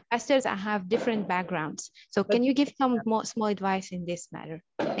yes, investors have different backgrounds. So can you give some more small advice in this matter?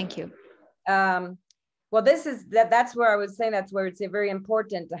 Thank you. Well, that's where I was saying, that's where it's very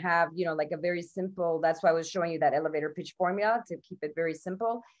important to have, you know, like a very simple, that's why I was showing you that elevator pitch formula to keep it very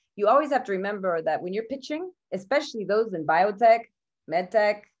simple. You always have to remember that when you're pitching, especially those in biotech,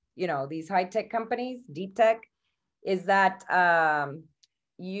 medtech, you know, these high-tech companies, deep tech, is that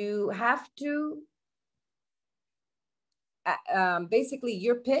you have to basically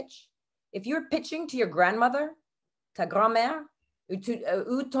your pitch, if you're pitching to your grandmother, ta grand-mère,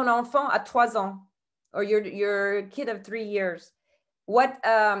 ou ton enfant à 3 ans, or your kid of 3 years,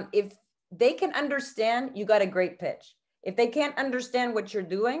 if they can understand, you got a great pitch. If they can't understand what you're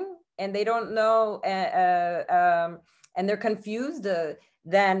doing and they don't know, and they're confused,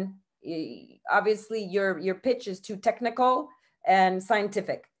 then obviously your pitch is too technical and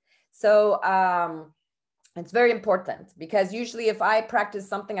scientific. So it's very important, because usually if I practice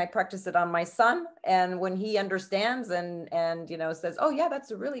something, I practice it on my son, and when he understands and you know, says, oh yeah,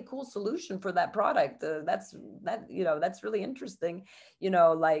 that's a really cool solution for that product, you know, that's really interesting, you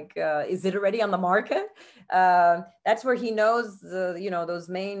know, like is it already on the market? That's where he knows you know, those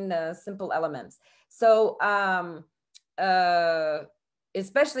main simple elements. So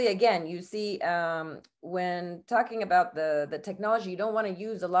especially, again, you see, when talking about the technology, you don't want to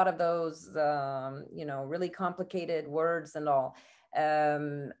use a lot of those, you know, really complicated words and all.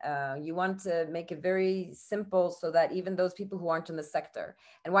 You want to make it very simple so that even those people who aren't in the sector.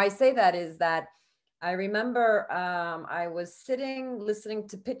 And why I say that is that I remember I was sitting listening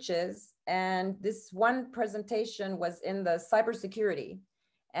to pitches, and this one presentation was in the cybersecurity,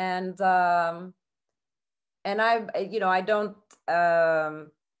 and I, you know, I don't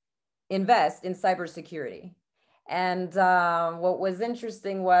invest in cybersecurity. And what was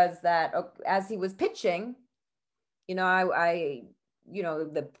interesting was that as he was pitching, you know, I you know,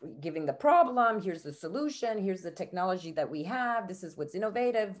 giving the problem, here's the solution, here's the technology that we have, this is what's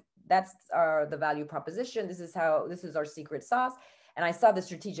innovative, that's the value proposition, this is our secret sauce. And I saw the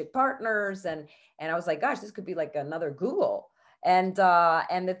strategic partners, and I was like, gosh, this could be like another Google. And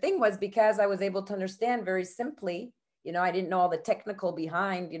the thing was, because I was able to understand very simply, you know, I didn't know all the technical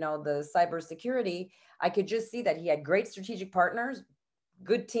behind, you know, the cybersecurity. I could just see that he had great strategic partners,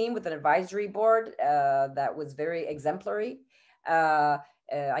 good team with an advisory board that was very exemplary.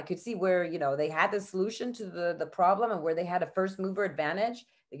 I could see where, you know, they had the solution to the problem and where they had a first mover advantage.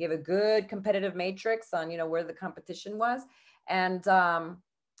 They gave a good competitive matrix on, you know, where the competition was. And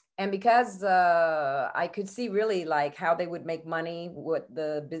because I could see really like how they would make money, what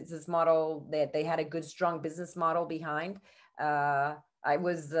the business model, that they had a good, strong business model behind, I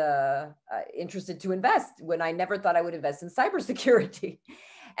was interested to invest when I never thought I would invest in cybersecurity.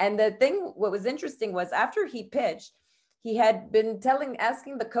 And the thing, what was interesting was after he pitched, he had been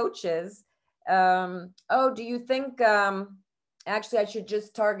asking the coaches, oh, do you think actually I should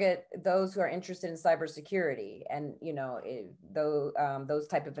just target those who are interested in cybersecurity and, you know, those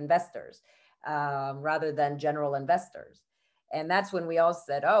type of investors rather than general investors. And that's when we all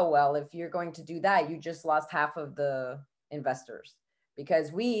said, oh, well, if you're going to do that, you just lost half of the investors,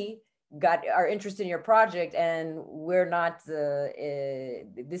 because we are interested in your project and we're not,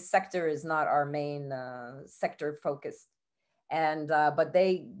 this sector is not our main sector focused. And, but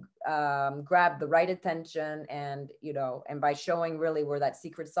they grabbed the right attention, and, you know, and by showing really where that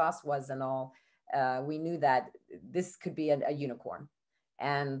secret sauce was and all, we knew that this could be a unicorn.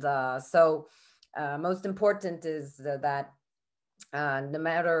 And so most important is that no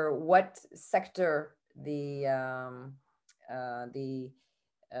matter what sector the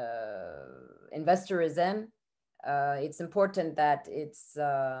investor is in, it's important that it's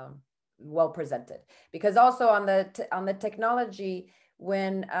well presented, because also on the technology,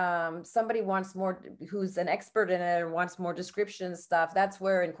 when somebody wants more, who's an expert in it and wants more description stuff, that's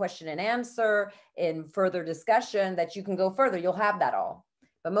where in question and answer, in further discussion, that you can go further, you'll have that all.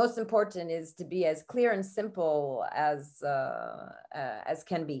 But most important is to be as clear and simple as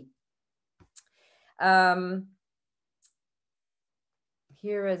can be.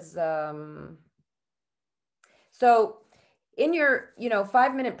 Here is, so in your, you know,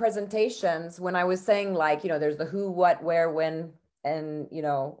 5-minute presentations, when I was saying like, you know, there's the who, what, where, when, and, you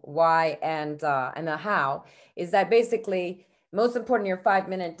know, why, and the how, is that basically most important in your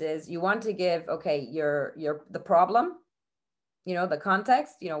 5-minute is you want to give, okay, the problem, you know, the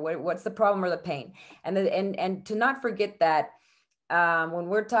context, you know, what's the problem or the pain, and to not forget that when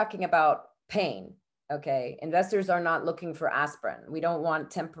we're talking about pain, okay, investors are not looking for aspirin. We don't want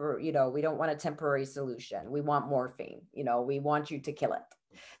temporary, you know, we don't want a temporary solution. We want morphine, you know, we want you to kill it.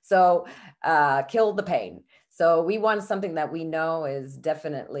 So kill the pain. So we want something that we know is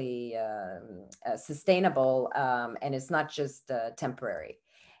definitely sustainable, and it's not just temporary.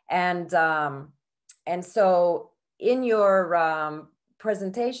 And so in your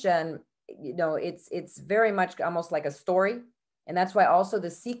presentation, you know, it's very much almost like a story. And that's why also the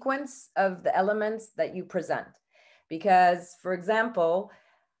sequence of the elements that you present. Because, for example,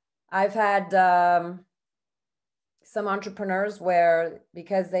 I've had some entrepreneurs where,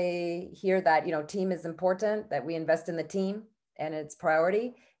 because they hear that, you know, team is important, that we invest in the team and it's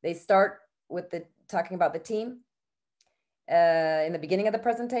priority, they start with talking about the team in the beginning of the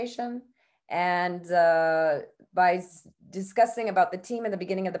presentation. And by discussing about the team in the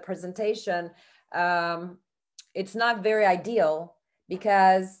beginning of the presentation, it's not very ideal,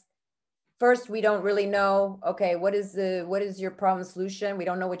 because first, we don't really know, okay, what is your problem solution? We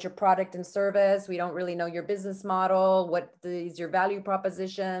don't know what your product and service, we don't really know your business model, what is your value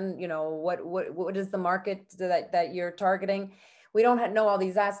proposition, you know, what is the market that you're targeting? We don't know all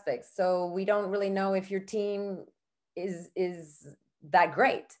these aspects. So we don't really know if your team is that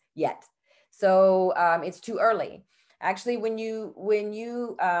great yet. So it's too early. Actually, when you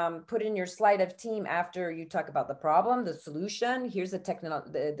put in your slide of team, after you talk about the problem, the solution, here's the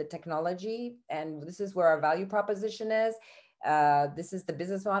technology, and this is where our value proposition is. This is the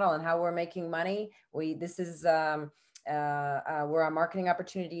business model and how we're making money. This is where our marketing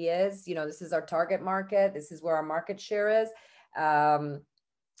opportunity is. You know, this is our target market. This is where our market share is.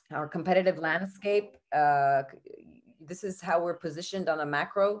 Our competitive landscape. This is how we're positioned on a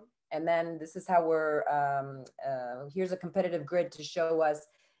macro. And then this is how we're, here's a competitive grid to show us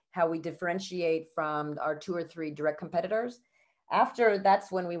how we differentiate from our 2 or 3 direct competitors. After,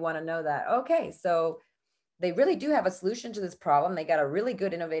 that's when we want to know that, okay, so they really do have a solution to this problem. They got a really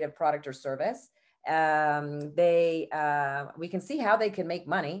good innovative product or service. We can see how they can make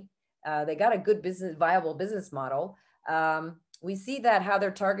money. They got a good viable business model. We see that how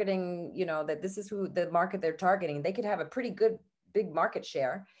they're targeting, you know, that this is who the market they're targeting. They could have a pretty good, big market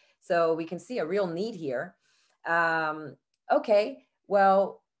share. So we can see a real need here. okay,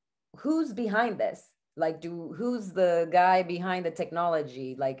 well, who's behind this? Like, who's the guy behind the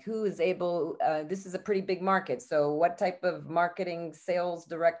technology? Like, who is able, this is a pretty big market. So what type of marketing, sales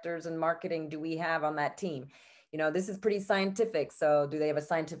directors and marketing do we have on that team? You know, this is pretty scientific. So do they have a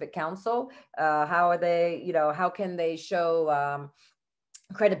scientific council? How are they, you know, how can they show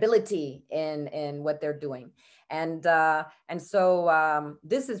credibility in what they're doing? And so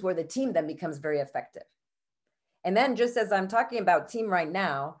this is where the team then becomes very effective. And then just as I'm talking about team right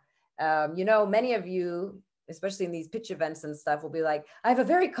now, you know, many of you, especially in these pitch events and stuff, will be like, I have a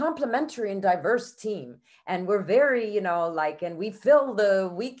very complementary and diverse team. And we're very, you know, like, and we fill the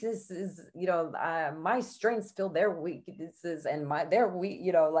weaknesses, you know, my strengths fill their weaknesses, and their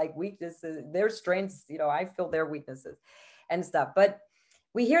weaknesses, their strengths, you know, I fill their weaknesses and stuff. But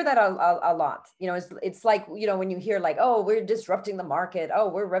we hear that a lot, you know, it's like, you know, when you hear like, oh, we're disrupting the market. Oh,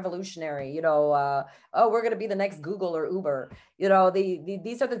 we're revolutionary, you know, oh, we're going to be the next Google or Uber, you know,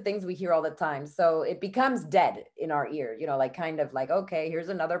 these are the things we hear all the time. So it becomes dead in our ear, you know, like kind of like, okay, here's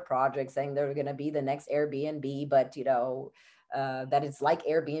another project saying they're going to be the next Airbnb, but you know, that it's like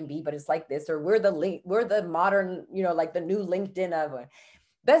Airbnb, but it's like this, or we're the modern, you know, like the new LinkedIn of.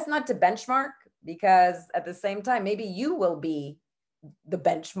 Best not to benchmark, because at the same time, maybe you will be the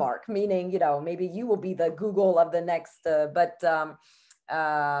benchmark, meaning, you know, maybe you will be the Google of the next, you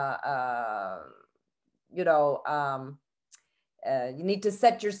know, you need to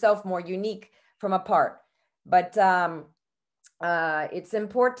set yourself more unique from apart. But it's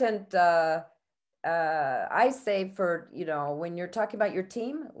important, I say, for, you know, when you're talking about your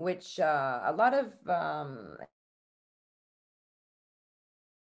team, which a lot of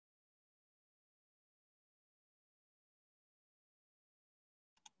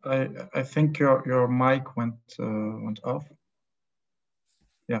I think your mic went off.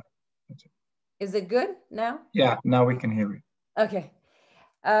 Yeah. That's it. Is it good now? Yeah, now we can hear you. Okay.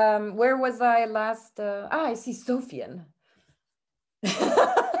 Where was I last? I see Sofian.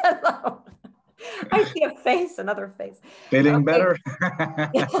 Hello. I see a face, another face. Feeling better?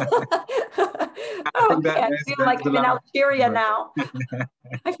 Okay, I feel like I'm in Algeria now.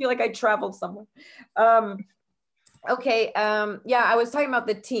 I feel like I traveled somewhere. Okay, yeah, I was talking about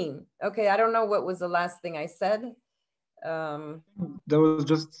the team. Okay, I don't know what was the last thing I said. There was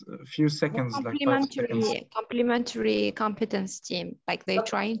just a few seconds, complementary competence team. Like they're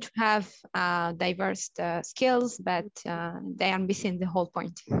trying to have diverse skills, but they are missing the whole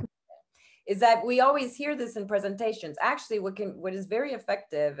point. Is that we always hear this in presentations. Actually, what is very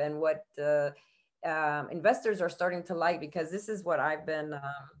effective and what investors are starting to like, because this is what I've been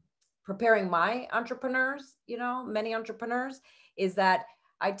preparing my entrepreneurs, you know, many entrepreneurs, is that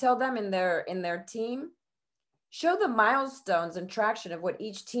I tell them in their team, show the milestones and traction of what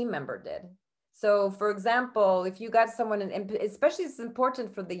each team member did. So for example, if you got someone, and especially it's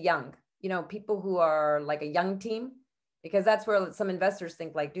important for the young, you know, people who are like a young team, because that's where some investors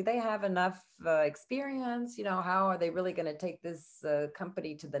think like, do they have enough experience? You know, how are they really going to take this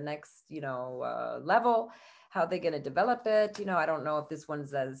company to the next, you know, level? How are they going to develop it? You know, I don't know if this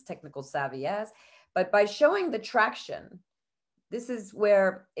one's as technical savvy as, but by showing the traction, this is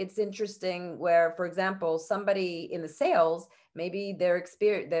where it's interesting, where, for example, somebody in the sales, maybe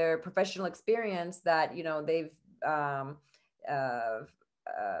their professional experience that, you know, they've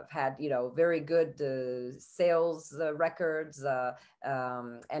had, you know, very good sales records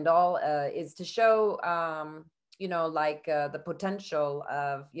and all, is to show, you know, like the potential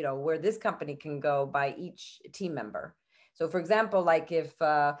of, you know, where this company can go by each team member. So for example, like if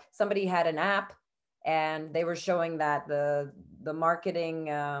somebody had an app and they were showing that the marketing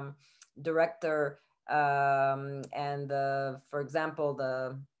director and for example,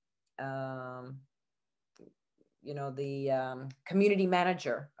 you know, the community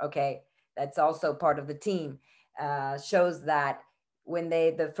manager, okay, that's also part of the team, shows that when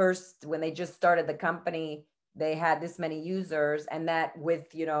they just started the company, they had this many users, and that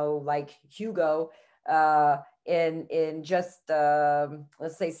with, you know, like Hugo, in just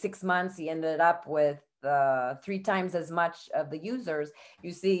let's say 6 months, he ended up with 3 times as much of the users.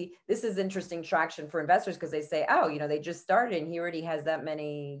 You see, this is interesting traction for investors, because they say, oh, you know, they just started and he already has that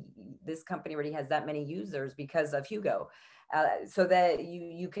many, this company already has that many users because of Hugo. So that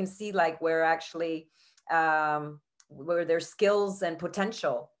you can see like where actually where their skills and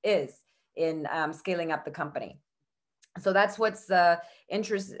potential is in scaling up the company. So that's what's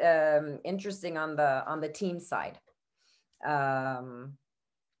interesting on the team side.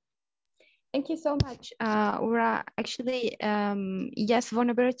 Thank you so much, Audra. Actually, yes,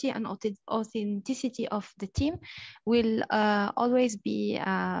 vulnerability and authenticity of the team will always be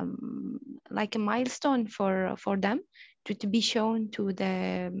like a milestone for them, to be shown to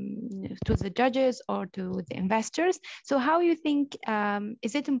the judges or to the investors. So how you think,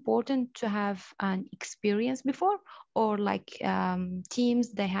 is it important to have an experience before, or like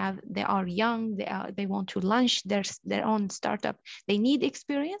teams, they are young, they want to launch their own startup, they need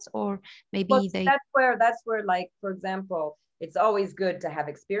experience, or maybe that's where like, for example, it's always good to have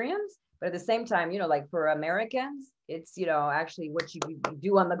experience, but at the same time, you know, like for Americans, it's, you know, actually what you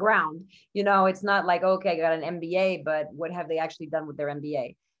do on the ground. You know, it's not like, okay, I got an MBA, but what have they actually done with their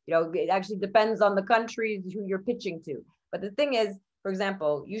MBA? You know, it actually depends on the countries who you're pitching to. But the thing is, for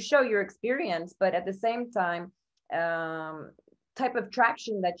example, you show your experience, but at the same time, type of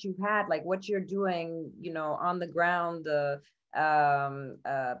traction that you've had, like what you're doing, you know, on the ground,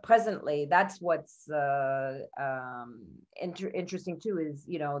 presently, that's what's interesting too, is,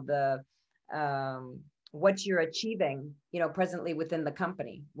 you know, the what you're achieving, you know, presently within the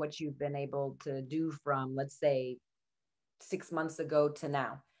company, what you've been able to do from, let's say, 6 months ago to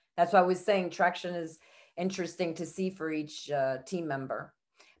now. That's why I was saying traction is interesting to see for each team member.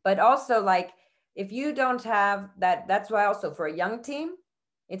 But also, like, if you don't have that, that's why also for a young team,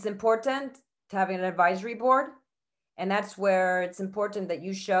 it's important to have an advisory board. And that's where it's important that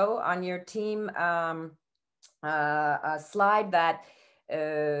you show on your team a slide that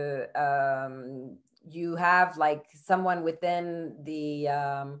you have like someone within the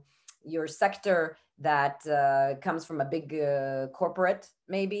your sector that comes from a big corporate,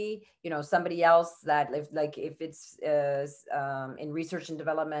 maybe, you know, somebody else that if it's in research and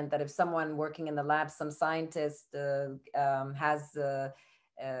development, that if someone working in the lab, some scientist has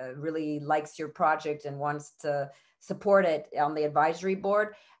really likes your project and wants to support it on the advisory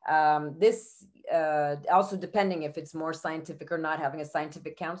board. This also depending if it's more scientific or not, having a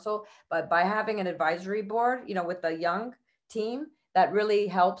scientific council, but by having an advisory board, you know, with a young team, that really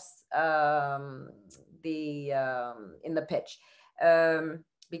helps in the pitch.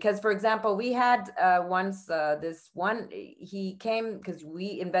 Because, for example, we had once this one, he came because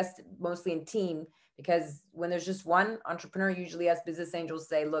we invest mostly in team, because when there's just one entrepreneur, usually as business angels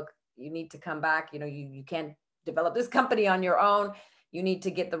say, look, you need to come back, you know, you can't develop this company on your own, you need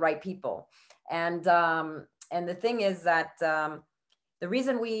to get the right people. And the thing is that the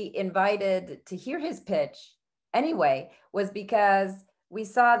reason we invited to hear his pitch anyway was because we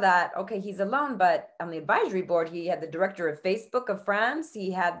saw that, okay, he's alone, but on the advisory board, he had the director of Facebook of France.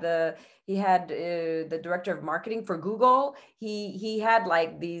 He had the director of marketing for Google. He had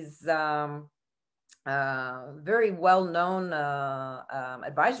like these very well-known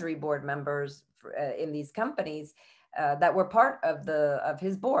advisory board members in these companies that were part of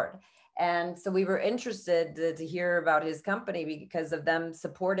his board. And so we were interested to hear about his company because of them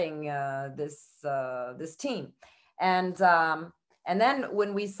supporting this team. And then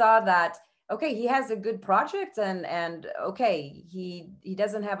when we saw that, okay, he has a good project and okay, he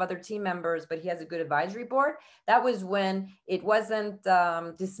doesn't have other team members, but he has a good advisory board. That was when it wasn't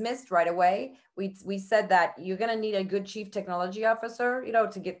dismissed right away. We said that you're going to need a good chief technology officer, you know,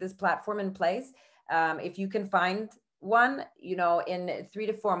 to get this platform in place. If you can find one, you know, in 3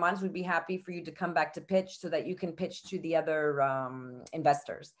 to 4 months, we'd be happy for you to come back to pitch so that you can pitch to the other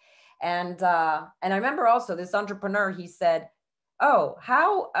investors. And I remember also this entrepreneur, he said, oh,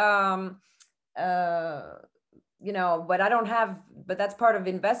 how, you know, but I don't have, but that's part of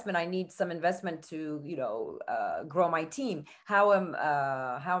investment. I need some investment to, you know, grow my team. How am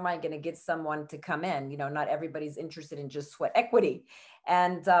I going to get someone to come in? You know, not everybody's interested in just sweat equity.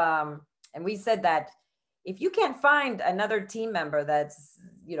 And we said that if you can't find another team member that's,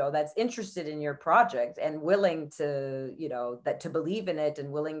 you know, that's interested in your project and willing to, you know, that to believe in it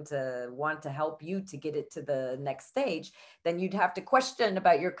and willing to want to help you to get it to the next stage, then you'd have to question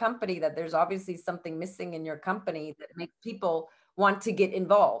about your company, that there's obviously something missing in your company that makes people want to get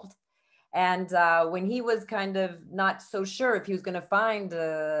involved. And when he was kind of not so sure if he was going to find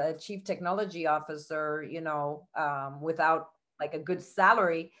a chief technology officer, you know, without like a good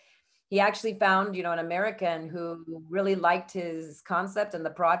salary, he actually found, you know, an American who really liked his concept and the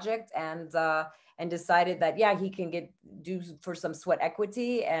project, and decided that, yeah, he can do for some sweat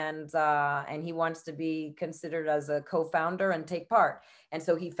equity, and he wants to be considered as a co-founder and take part. And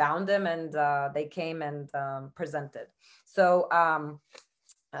so he found him, and they came and presented. So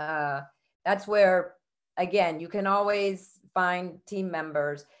that's where, again, you can always find team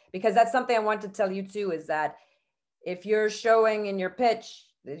members, because that's something I want to tell you too, is that if you're showing in your pitch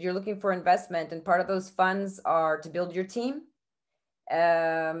you're looking for investment and part of those funds are to build your team,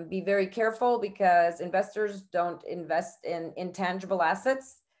 be very careful, because investors don't invest in intangible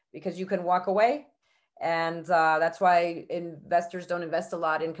assets, because you can walk away. And that's why investors don't invest a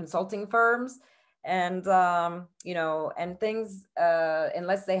lot in consulting firms. and you know, and things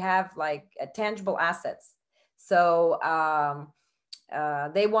unless they have like tangible assets. So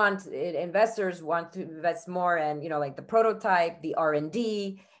they want, investors want to invest more in, you know, like the prototype, the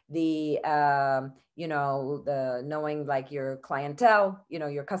R&D, the you know, the knowing like your clientele, you know,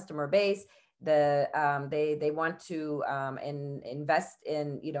 your customer base. The they want to invest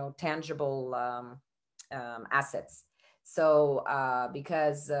in, you know, tangible assets. So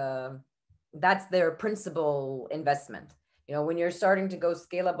because that's their principal investment. You know, when you're starting to go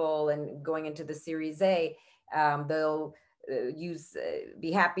scalable and going into the Series A, they'll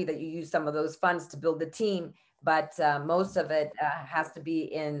be happy that you use some of those funds to build the team, but most of it has to be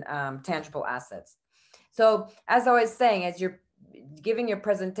in tangible assets. So as I was saying, as you're giving your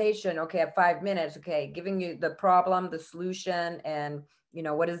presentation, okay, at 5 minutes, okay, giving you the problem, the solution, and you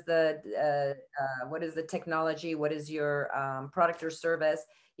know, what is the technology, what is your product or service,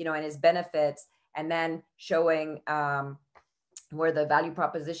 you know, and its benefits, and then showing where the value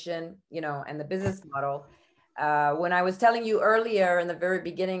proposition, you know, and the business model. When I was telling you earlier in the very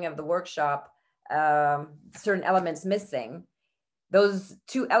beginning of the workshop, certain elements missing, those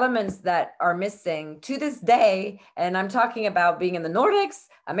two elements that are missing to this day, and I'm talking about being in the Nordics,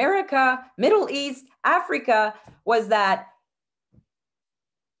 America, Middle East, Africa, was that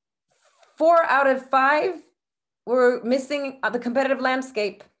 4 out of 5 were missing the competitive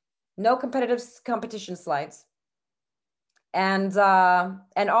landscape, no competition slides. And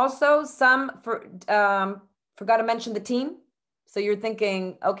also some forgot to mention the team. So you're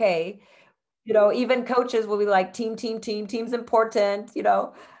thinking, okay, you know, even coaches will be like team's important, you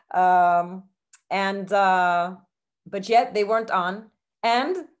know, but yet they weren't on.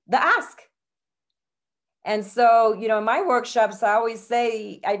 And the ask. And so, you know, in my workshops, I always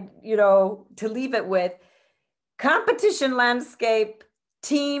say, you know, to leave it with competition landscape,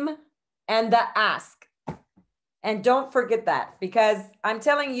 team, and the ask. And don't forget that, because I'm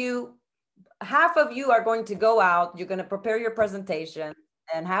telling you, half of you are going to go out, you're going to prepare your presentation,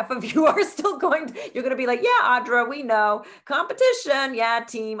 and half of you are still you're going to be like, yeah, Audra, we know. Competition, yeah,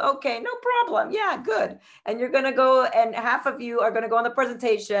 team, okay, no problem, yeah, good. And you're going to go, and half of you are going to go on the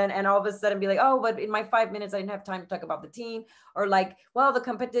presentation and all of a sudden be like, oh, but in my 5 minutes, I didn't have time to talk about the team. Or like, well, the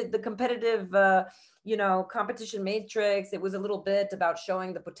competitive, you know, competition matrix, it was a little bit about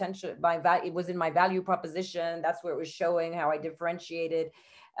showing the potential, it was in my value proposition. That's where it was showing how I differentiated.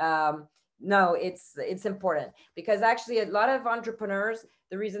 No, it's important, because actually a lot of entrepreneurs,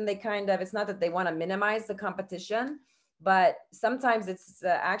 the reason they it's not that they want to minimize the competition, but sometimes it's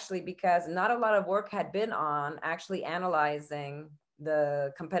actually because not a lot of work had been on actually analyzing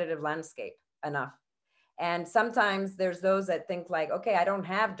the competitive landscape enough. And sometimes there's those that think like, okay, I don't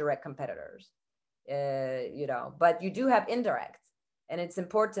have direct competitors, you know, but you do have indirect. And it's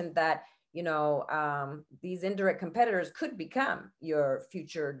important that, you know, these indirect competitors could become your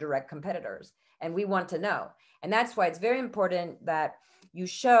future direct competitors. And we want to know. And that's why it's very important that you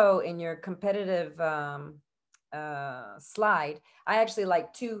show in your competitive slide. I actually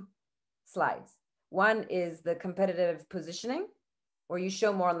like 2 slides. One is the competitive positioning, where you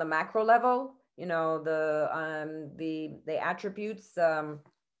show more on the macro level, you know, the attributes of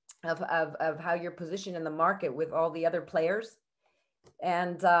how you're positioned in the market with all the other players.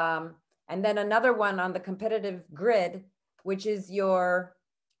 And then another one on the competitive grid, which is your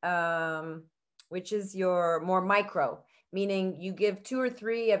more micro, meaning you give 2 or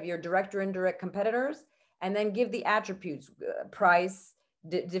 3 of your direct or indirect competitors, and then give the attributes, price,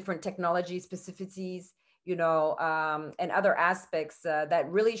 different technology specificities, you know, and other aspects that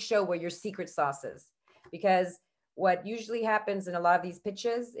really show where your secret sauce is. Because what usually happens in a lot of these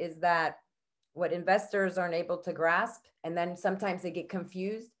pitches is that what investors aren't able to grasp, and then sometimes they get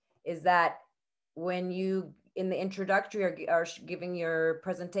confused, is that when you in the introductory are giving your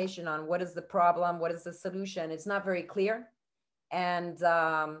presentation on what is the problem, what is the solution, it's not very clear. And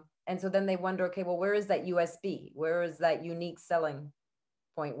so then they wonder, okay, well, where is that USP? Where is that unique selling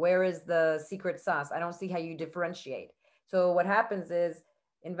point? Where is the secret sauce? I don't see how you differentiate. So what happens is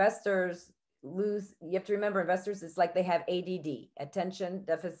investors lose, you have to remember, investors, it's like they have ADD, attention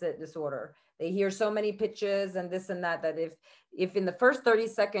deficit disorder. They hear so many pitches and this and that, that if in the first 30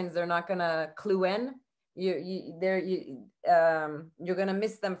 seconds, they're not going to clue in, you're going to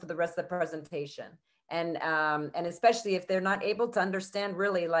miss them for the rest of the presentation. And especially if they're not able to understand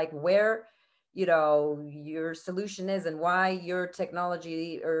really like where, you know, your solution is and why your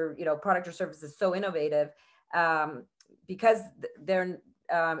technology or, you know, product or service is so innovative, because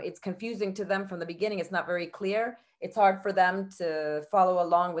it's confusing to them from the beginning. It's not very clear. It's hard for them to follow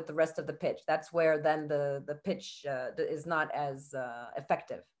along with the rest of the pitch. That's where then the pitch is not as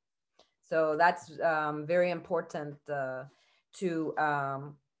effective. So that's very important to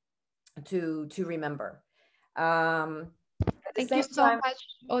remember. Thank you so much,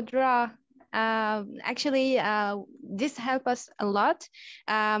 Audra. Actually, this helped us a lot.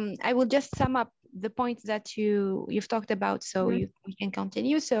 I will just sum up the points that you've talked about, so you can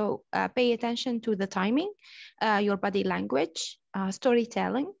continue. So pay attention to the timing, your body language,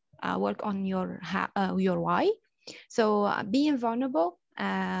 storytelling, work on your why. So being vulnerable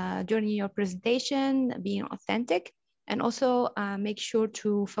during your presentation, being authentic, and also make sure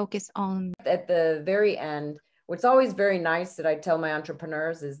to focus on. At the very end, what's always very nice that I tell my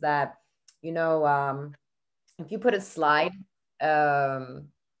entrepreneurs is that, you know, if you put a slide that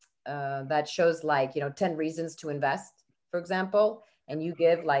shows like, you know, 10 reasons to invest, for example, and you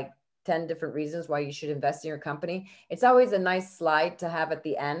give like 10 different reasons why you should invest in your company, it's always a nice slide to have at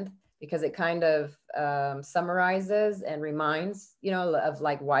the end, because it kind of summarizes and reminds, you know, of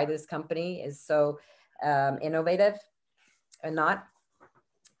like why this company is so innovative and not.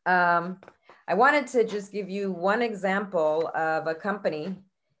 I wanted to just give you one example of a company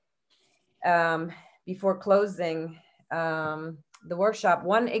before closing the workshop.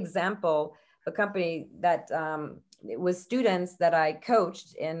 One example, a company that it was students that I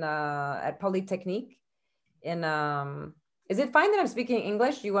coached in at Polytechnique. In is it fine that I'm speaking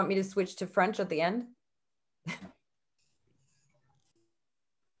English? Do you want me to switch to French at the end?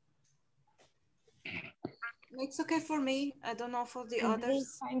 It's okay for me. I don't know for the others.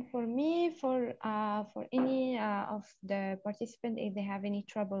 It's fine for me. For any of the participants, if they have any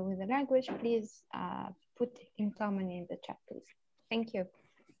trouble with the language, please put in comment in the chat, please. Thank you.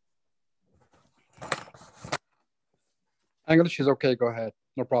 English is okay. Go ahead.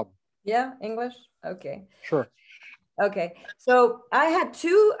 No problem. Yeah, English. Okay. Sure. Okay. So I had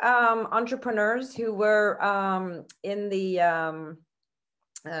two entrepreneurs who were in the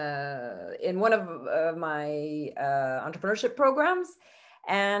in one of my entrepreneurship programs,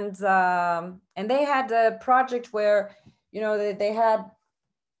 and they had a project where, you know, they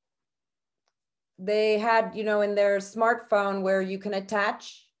had, you know, in their smartphone where you can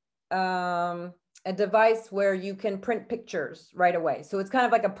attach a device where you can print pictures right away. So it's kind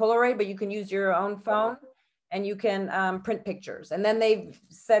of like a Polaroid, but you can use your own phone and you can print pictures. And then they've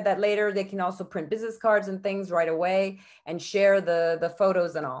said that later they can also print business cards and things right away and share the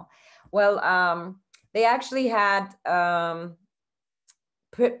photos and all. Well, they actually had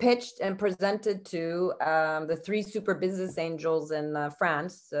pitched and presented to the 3 super business angels in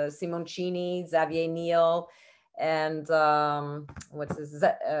France, Simoncini, Xavier Niel, and what's this?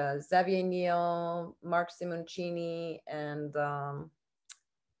 Xavier Niel, Marc Simoncini, and oh,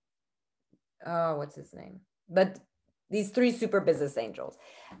 what's his name? But these 3 super business angels,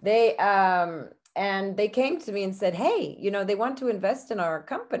 they and they came to me and said, hey, you know, they want to invest in our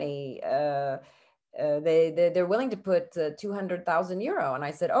company. They're willing to put 200,000 euro. And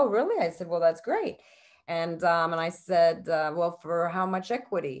I said, oh, really? I said, well, that's great. And I said, well, for how much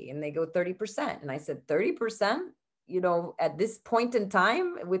equity? And they go 30%. And I said, 30%, you know, at this point in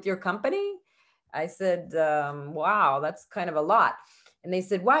time with your company? I said, wow, that's kind of a lot. And they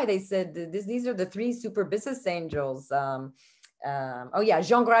said, why? They said, these are the 3 super business angels. Oh yeah,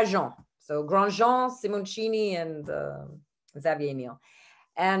 Jean Grandjean. So Grandjean, Simoncini, and Xavier Niel.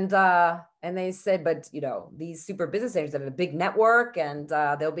 And they said, but, you know, these super business angels have a big network, and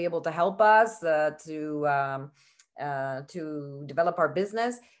they'll be able to help us to develop our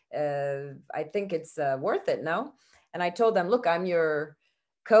business. I think it's worth it, no? And I told them, look, I'm your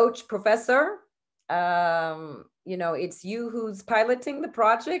coach, professor. You know, it's you who's piloting the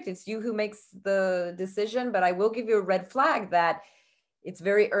project. It's you who makes the decision, but I will give you a red flag that it's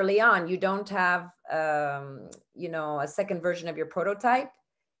very early on. You don't have, you know, a second version of your prototype.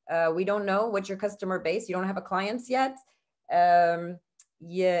 We don't know what your customer base, you don't have a clients yet.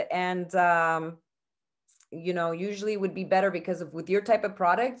 Yeah, and you know, usually would be better because with your type of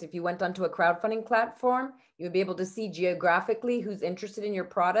product, if you went onto a crowdfunding platform, you would be able to see geographically who's interested in your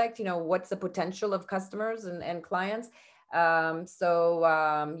product, you know, what's the potential of customers and clients.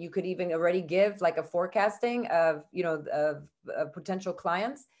 So you could even already give like a forecasting of, you know, of potential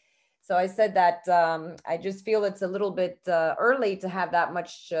clients. So I said that I just feel it's a little bit early to have that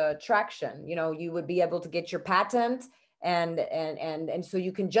much traction. You know, you would be able to get your patent and so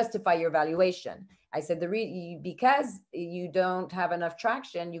you can justify your valuation. I said because you don't have enough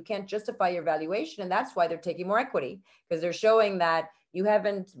traction, you can't justify your valuation, and that's why they're taking more equity, because they're showing that you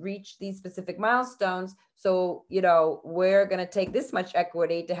haven't reached these specific milestones. So, you know, we're going to take this much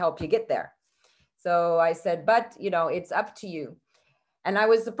equity to help you get there. So I said, but, you know, it's up to you. And I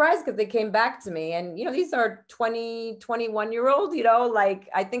was surprised because they came back to me, and, you know, these are 20, 21-year-old, you know, like,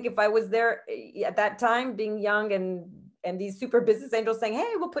 I think if I was there at that time being young and these super business angels saying,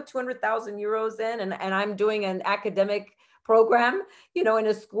 hey, we'll put 200,000 euros in, and I'm doing an academic program, you know, in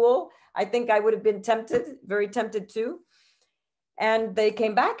a school, I think I would have been tempted, very tempted too. And they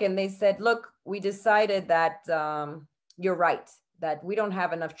came back and they said, look, we decided that you're right, that we don't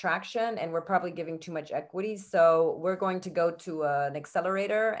have enough traction and we're probably giving too much equity. So we're going to go to an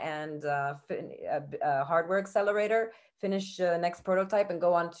accelerator and a hardware accelerator, finish next prototype and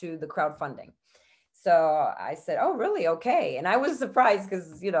go on to the crowdfunding. So I said, oh, really? Okay. And I was surprised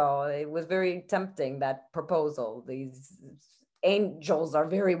because, you know, it was very tempting, that proposal. These angels are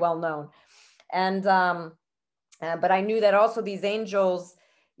very well known. And, but I knew that also these angels,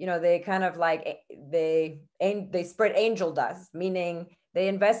 you know, they kind of like, they spread angel dust, meaning they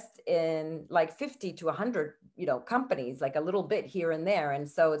invest in like 50 to 100, you know, companies, like a little bit here and there. And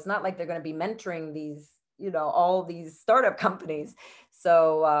so it's not like they're going to be mentoring these, you know, all these startup companies.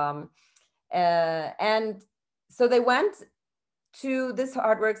 So, and so they went to this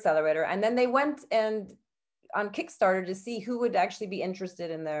hardware accelerator, and then they went and on Kickstarter to see who would actually be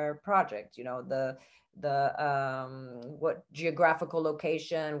interested in their project, you know, what geographical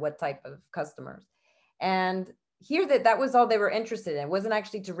location, what type of customers. And here that was all they were interested in. It wasn't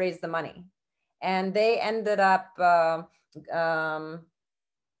actually to raise the money. And they ended up and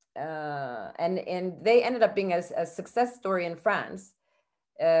they ended up being a success story in France.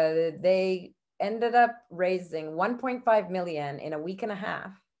 They ended up raising 1.5 million in a week and a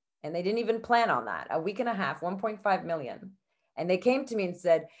half. And they didn't even plan on that. A week and a half, 1.5 million. And they came to me and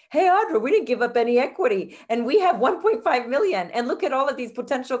said, hey, Audra, we didn't give up any equity and we have 1.5 million. And look at all of these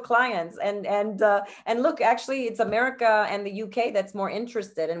potential clients. And look, actually, it's America and the UK that's more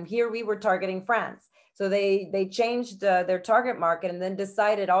interested. And here we were targeting France. So they changed their target market, and then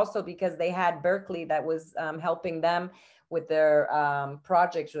decided also, because they had Berkeley that was helping them with their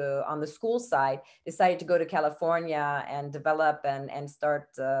project on the school side, decided to go to California and develop and start,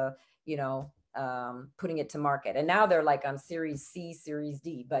 you know, putting it to market. And now they're like on Series C, Series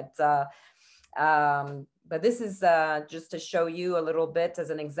D. But this is just to show you a little bit as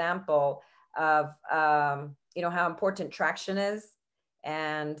an example of, you know, how important traction is.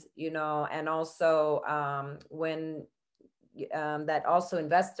 And, you know, and also when that also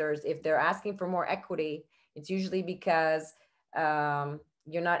investors, if they're asking for more equity, it's usually because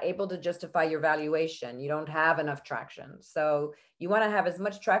you're not able to justify your valuation. You don't have enough traction. So you want to have as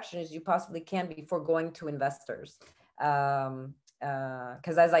much traction as you possibly can before going to investors.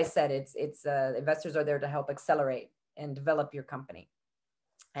 Because as I said, it's investors are there to help accelerate and develop your company.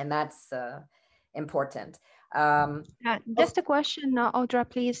 And that's important. Just a question, Audra,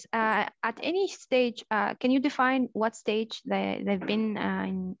 please. At any stage, can you define what stage they've been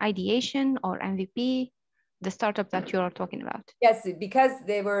in ideation or MVP? The startup that you're talking about? Yes, because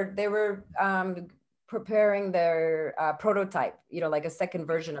they were preparing their prototype, you know, like a second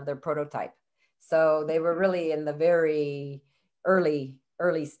version of their prototype. So they were really in the very early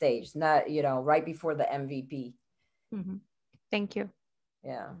stage, not, you know, right before the MVP. Mm-hmm. Thank you.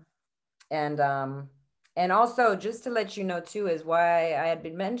 Yeah, and also just to let you know too, is why I had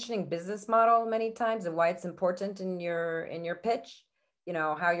been mentioning business model many times and why it's important in your pitch. You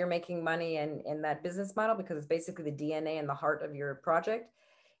know, how you're making money and in that business model, because it's basically the DNA and the heart of your project,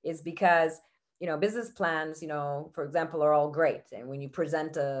 is because, you know, business plans, you know, for example, are all great. And when you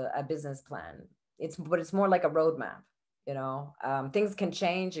present a business plan, but it's more like a roadmap, you know, things can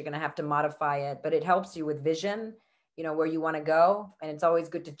change. You're going to have to modify it, but it helps you with vision, you know, where you want to go. And it's always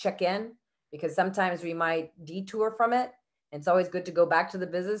good to check in, because sometimes we might detour from it. And it's always good to go back to the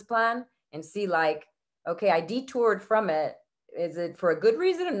business plan and see, like, okay, I detoured from it. Is it for a good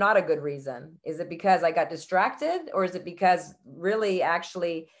reason or not a good reason? Is it because I got distracted, or is it because really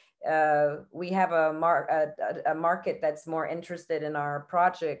actually we have a market that's more interested in our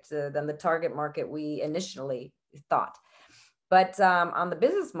project than the target market we initially thought? But on the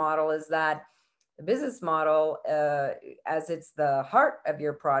business model, is that the business model, as it's the heart of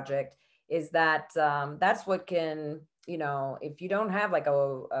your project, is that that's what can, you know, if you don't have like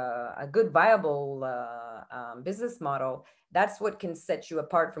a good viable business model, that's what can set you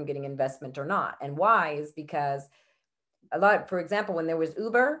apart from getting investment or not. And why is because for example, when there was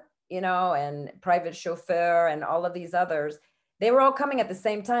Uber, you know, and private chauffeur and all of these others, they were all coming at the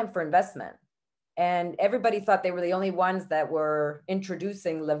same time for investment. And everybody thought they were the only ones that were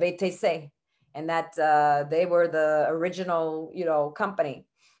introducing le VTC, and that they were the original, you know, company.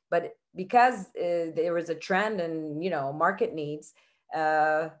 But because there was a trend and, you know, market needs,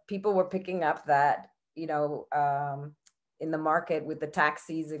 people were picking up that, you know, in the market with the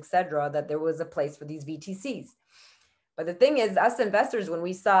taxis, etc., that there was a place for these VTCs. But the thing is, us investors, when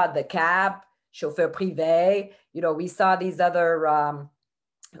we saw the cab, chauffeur privé, you know, we saw these other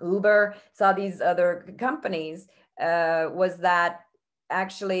Uber, saw these other companies, was that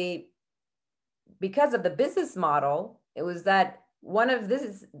actually because of the business model, it was that one of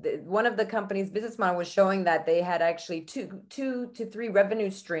the company's business model was showing that they had actually two to three revenue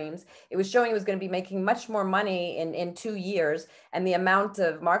streams. It was showing it was going to be making much more money in 2 years, and the amount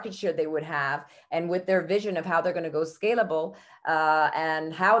of market share they would have, and with their vision of how they're going to go scalable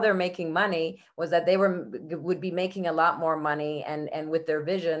and how they're making money, was that they would be making a lot more money and with their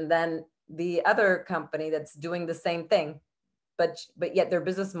vision than the other company that's doing the same thing, but yet their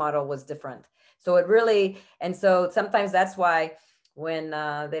business model was different. So it really, and so sometimes that's why when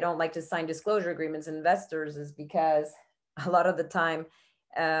they don't like to sign disclosure agreements, investors, is because a lot of the time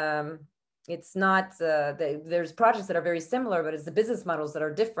it's not, there's projects that are very similar, but it's the business models that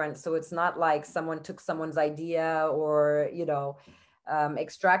are different. So it's not like someone took someone's idea or, you know,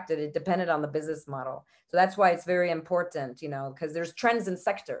 extracted it, depended on the business model. So that's why it's very important, you know, because there's trends in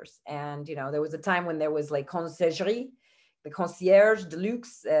sectors. And, you know, there was a time when there was like conciergerie, the concierge, de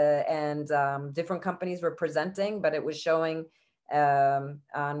luxe, and different companies were presenting, but it was showing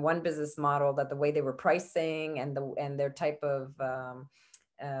on one business model that the way they were pricing and their type of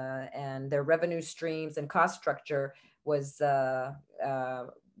and their revenue streams and cost structure was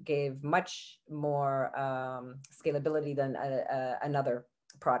gave much more scalability than another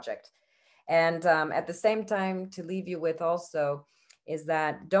project. And at the same time, to leave you with also is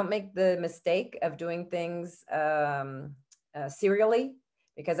that don't make the mistake of doing things serially.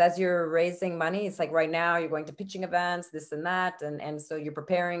 Because as you're raising money, it's like right now you're going to pitching events, this and that. And so you're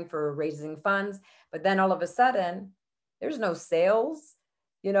preparing for raising funds. But then all of a sudden, there's no sales,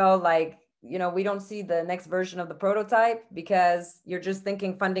 you know, like, you know, we don't see the next version of the prototype because you're just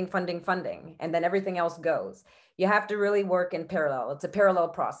thinking funding. And then everything else goes. You have to really work in parallel. It's a parallel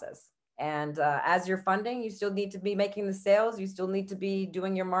process. And as you're funding, you still need to be making the sales. You still need to be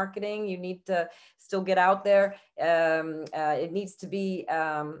doing your marketing. You need to still get out there. It needs to be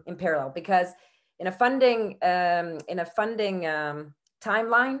in parallel, because in a funding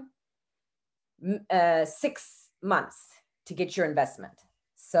timeline, 6 months to get your investment.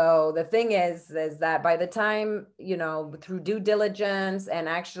 So the thing is that by the time, you know, through due diligence and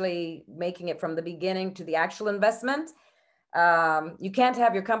actually making it from the beginning to the actual investment, you can't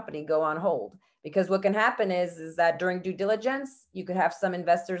have your company go on hold, because what can happen is that during due diligence, you could have some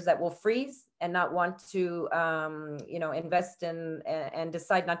investors that will freeze and not want to, you know, invest in and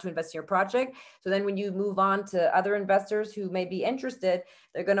decide not to invest in your project. So then when you move on to other investors who may be interested,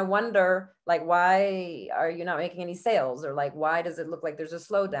 they're going to wonder, like, why are you not making any sales? Or like, why does it look like there's a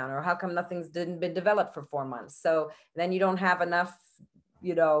slowdown? Or how come nothing's been developed for 4 months? So then you don't have enough,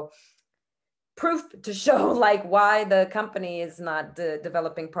 you know, proof to show like why the company is not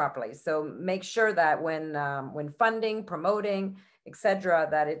developing properly. So make sure that when funding, promoting, etc.,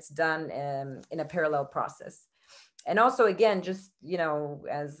 that it's done in a parallel process. And also, again, just, you know,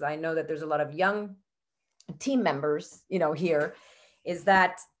 as I know that there's a lot of young team members, you know, here, is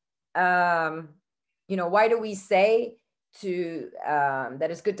that, you know, why do we say to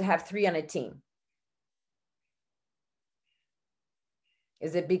that it's good to have 3 on a team?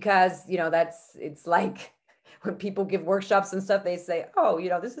 Is it because, you know, it's like when people give workshops and stuff, they say, oh, you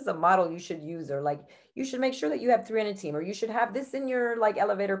know, this is a model you should use, or like, you should make sure that you have 3 on a team, or you should have this in your like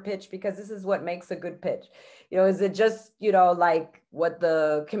elevator pitch because this is what makes a good pitch. You know, is it just, you know, like what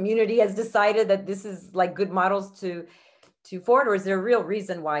the community has decided that this is like good models to forward, or is there a real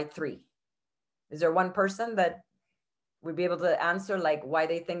reason why 3? Is there one person that would be able to answer like why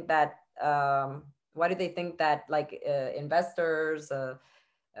they think that, why do they think that like investors,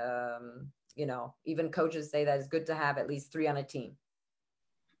 you know, even coaches say that it's good to have at least 3 on a team?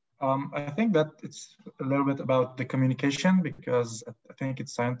 I think that it's a little bit about the communication, because I think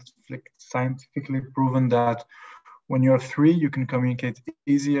it's scientifically proven that when you're 3, you can communicate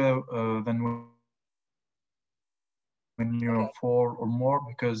easier than when you're 4 or more,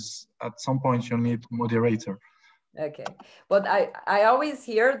 because at some point you'll need a moderator. Okay. Well, I always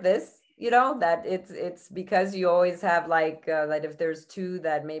hear this, you know, that it's because you always have like that if there's 2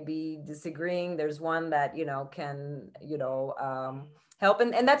 that may be disagreeing, there's one that, you know, can, you know, help.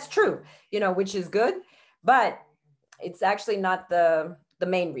 And that's true, you know, which is good, but it's actually not the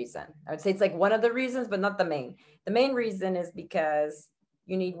main reason. I would say it's like one of the reasons, but not the main. The main reason is because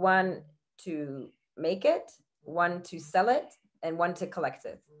you need 1 to make it, 1 to sell it, and 1 to collect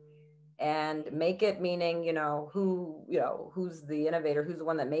it. And make it meaning, you know, who's the innovator, who's the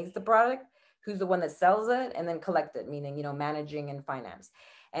one that makes the product. who's the one that sells it, and then collect it, meaning, you know, managing and finance.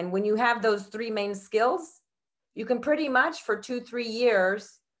 And when you have those three main skills, you can pretty much for 2-3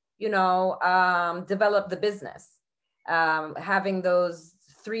 years, you know, develop the business, having those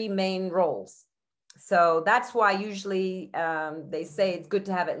three main roles. So that's why usually they say it's good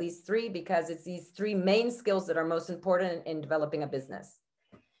to have at least three, because it's these three main skills that are most important in developing a business.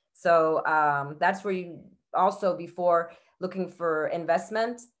 So that's where you also, before looking for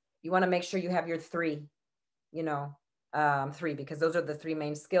investment, you want to make sure you have your three, you know, three, because those are the three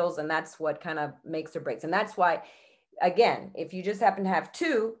main skills, and that's what kind of makes or breaks. And that's why, again, if you just happen to have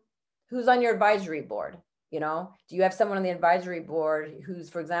two, who's on your advisory board? You know, do you have someone on the advisory board who's,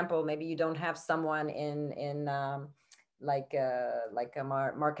 for example, maybe you don't have someone in like a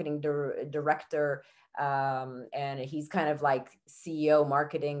marketing director, and he's kind of like CEO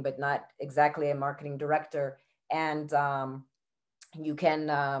marketing, but not exactly a marketing director. And you can,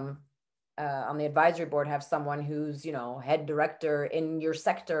 on the advisory board, have someone who's, you know, head director in your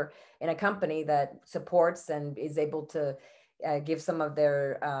sector in a company that supports and is able to give some of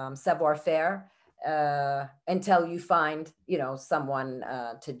their savoir-faire until you find, you know, someone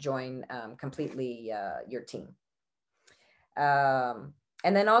to join completely your team.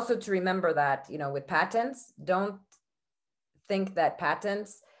 And then also to remember that, you know, with patents, don't think that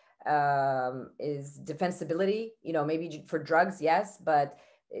patents is defensibility. You know, maybe for drugs, yes, but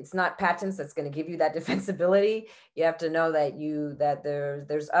it's not patents that's going to give you that defensibility. You have to know that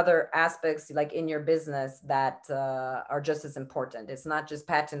there's other aspects like in your business that are just as important. It's not just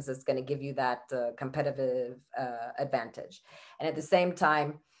patents that's going to give you that competitive advantage. And at the same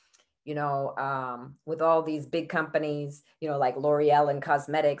time, you know, with all these big companies, you know, like L'Oreal and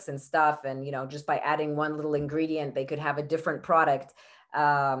cosmetics and stuff, and, you know, just by adding one little ingredient, they could have a different product.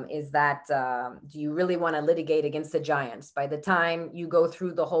 Is that, do you really want to litigate against the giants? By the time you go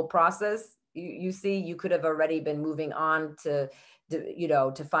through the whole process, you see, you could have already been moving on to, you know,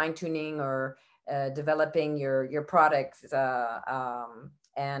 to fine tuning or developing your products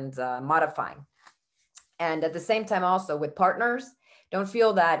and modifying. And at the same time, also with partners, don't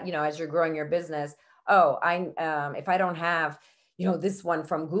feel that, you know, as you're growing your business, oh, if I don't have, you know, this one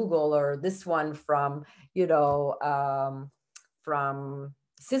from Google or this one from, you know, from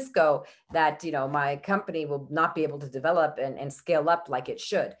Cisco, that, you know, my company will not be able to develop and scale up like it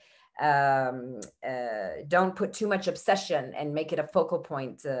should. Don't put too much obsession and make it a focal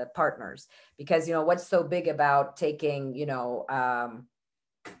point to partners, because, you know, what's so big about taking, you know,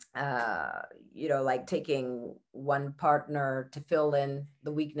 like taking one partner to fill in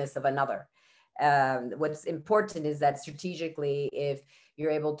the weakness of another. What's important is that strategically, if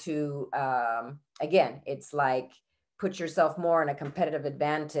you're able to, again, it's like put yourself more in a competitive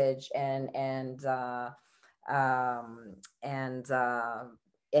advantage and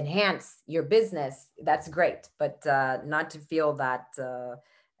enhance your business, that's great, but not to feel that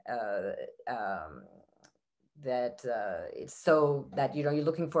it's so that, you know, you're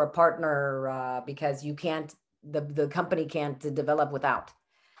looking for a partner because you can't, the company can't develop without.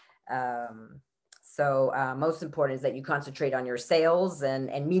 So most important is that you concentrate on your sales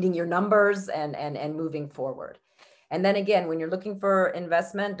and meeting your numbers and moving forward. And then again, when you're looking for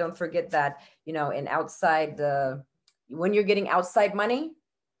investment, don't forget that, you know, when you're getting outside money,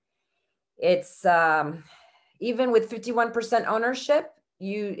 it's even with 51% ownership,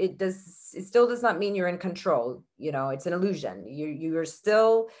 it still does not mean you're in control. You know, it's an illusion. You're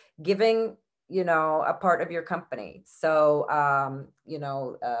still giving, you know, a part of your company. So, you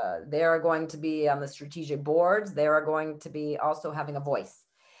know, they are going to be on the strategic boards. They are going to be also having a voice.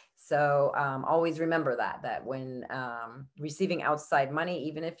 So always remember that when receiving outside money,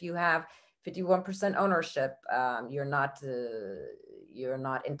 even if you have 51% ownership, you're not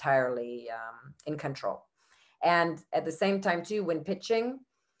entirely in control. And at the same time too, when pitching,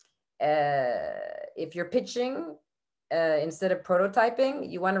 if you're pitching instead of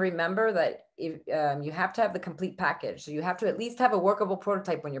prototyping, you want to remember that if you have to have the complete package. So you have to at least have a workable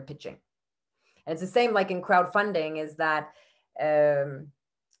prototype when you're pitching. And it's the same like in crowdfunding, is that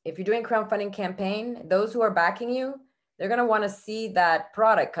if you're doing crowdfunding campaign, those who are backing you, they're going to want to see that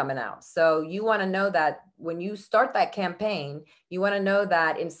product coming out. So you want to know that when you start that campaign, you want to know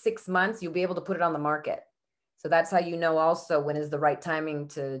that in 6 months, you'll be able to put it on the market. So that's how you know also when is the right timing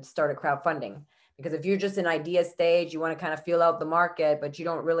to start a crowdfunding. Because if you're just in idea stage, you want to kind of feel out the market, but you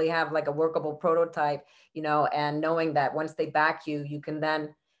don't really have like a workable prototype, you know, and knowing that once they back you, you can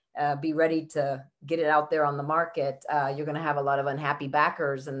then be ready to get it out there on the market. You're going to have a lot of unhappy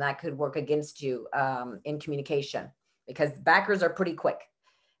backers, and that could work against you in communication, because backers are pretty quick.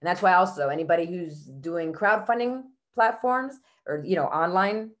 And that's why also anybody who's doing crowdfunding platforms or, you know,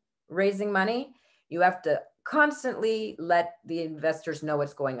 online raising money, you have to constantly let the investors know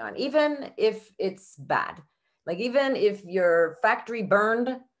what's going on, even if it's bad. Like even if your factory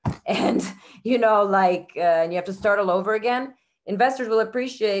burned and, you know, like, and you have to start all over again, investors will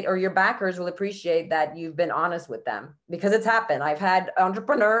appreciate, or your backers will appreciate that you've been honest with them, because it's happened. I've had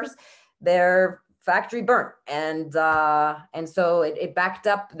entrepreneurs, their factory burnt, and so it backed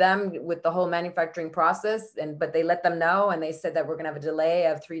up them with the whole manufacturing process, but they let them know, and they said that we're gonna have a delay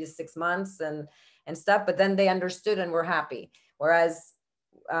of 3 to 6 months and stuff, but then they understood and were happy. Whereas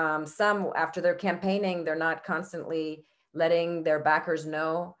some, after they're campaigning, they're not constantly letting their backers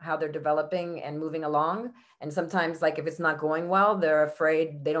know how they're developing and moving along. And sometimes, like if it's not going well, they're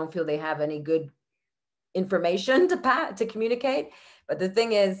afraid, they don't feel they have any good information to communicate. But the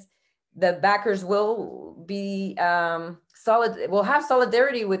thing is, the backers will be will have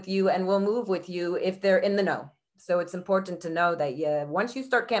solidarity with you and will move with you if they're in the know. So it's important to know that once you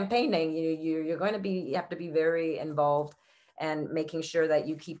start campaigning, you're going to be, you have to be very involved and making sure that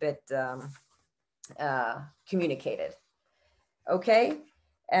you keep it communicated. Okay,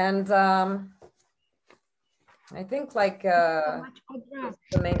 and I think like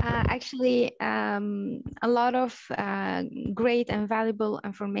actually a lot of great and valuable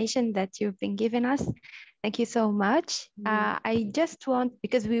information that you've been giving us. Thank you so much. I just want,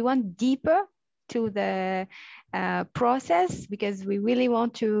 because we want deeper to the process, because we really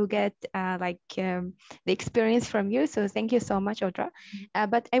want to get the experience from you. So thank you so much, Audra.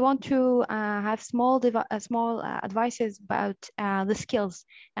 But I want to have small advices about the skills.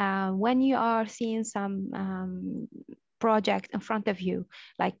 When you are seeing some project in front of you,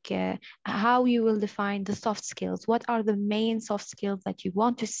 like how you will define the soft skills. What are the main soft skills that you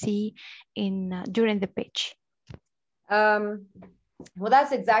want to see in during the pitch? Well,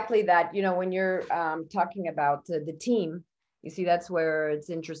 that's exactly that. You know, when you're talking about the team, you see, that's where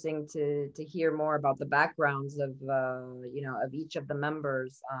it's interesting to hear more about the backgrounds of, you know, of each of the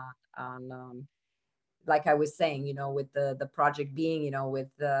members on like I was saying, you know, with the project being, you know, with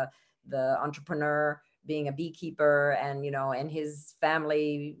the entrepreneur being a beekeeper, and, you know, and his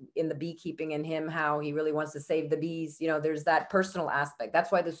family in the beekeeping, and him, how he really wants to save the bees. You know, there's that personal aspect.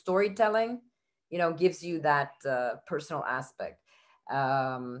 That's why the storytelling, you know, gives you that personal aspect.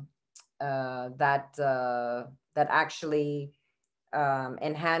 That actually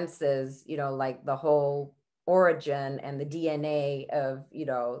enhances, you know, like the whole origin and the DNA of, you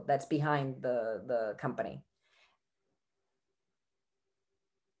know, that's behind the company.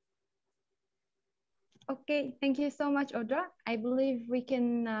 Okay, thank you so much, Audra. I believe we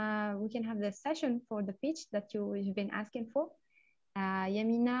can have the session for the pitch that you've been asking for.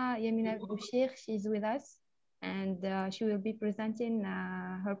 Yamina Bouchir, she's with us, and she will be presenting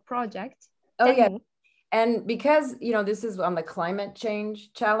her project. Oh, yeah. And because, you know, this is on the climate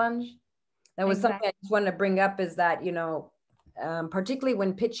change challenge, that was something I just wanted to bring up, is that, you know, particularly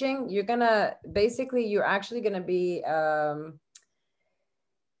when pitching, you're actually going to be,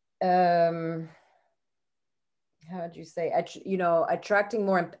 how would you say, you know, attracting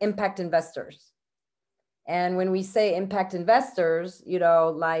more impact investors. And when we say impact investors, you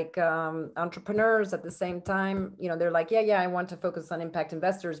know, like entrepreneurs at the same time, you know, they're like, yeah, I want to focus on impact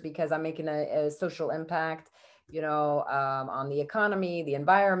investors because I'm making a social impact, you know, on the economy, the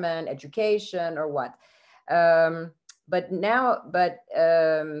environment, education, or what.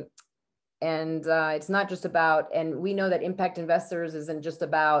 It's not just about, and we know that impact investors isn't just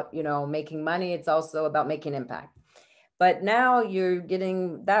about, you know, making money, it's also about making impact. But now you're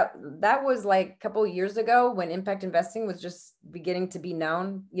getting that was like a couple of years ago when impact investing was just beginning to be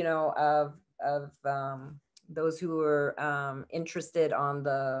known, you know, of those who were interested on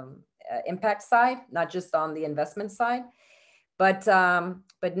the impact side, not just on the investment side. But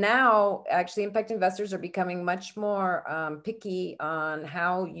now actually impact investors are becoming much more picky on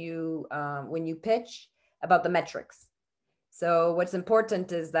how you, when you pitch, about the metrics. So what's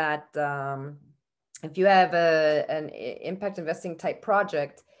important is that if you have an impact investing type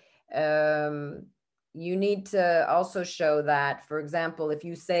project, you need to also show that, for example, if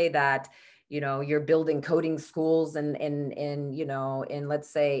you say that, you know, you're building coding schools in you know, in,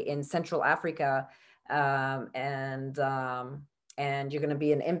 let's say, in Central Africa, and you're going to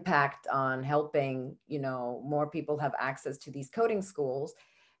be an impact on helping, you know, more people have access to these coding schools.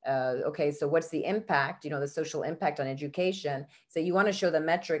 Okay, so what's the impact, you know, the social impact on education? So you want to show the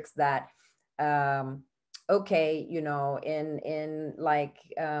metrics that okay, you know, in like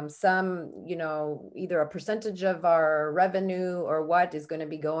some, you know, either a percentage of our revenue or what is going to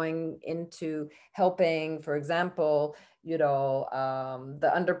be going into helping, for example, you know, the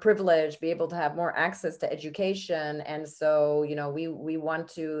underprivileged be able to have more access to education. And so, you know, we want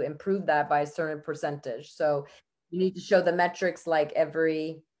to improve that by a certain percentage. So you need to show the metrics like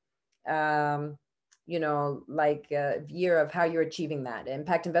every, you know, like a year of how you're achieving that.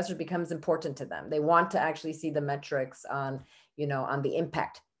 Impact investors becomes important to them. They want to actually see the metrics on, you know, on the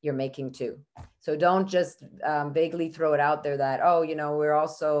impact you're making too. So don't just vaguely throw it out there that, oh, you know, we're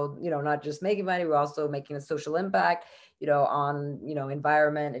also, you know, not just making money, we're also making a social impact, you know, on, you know,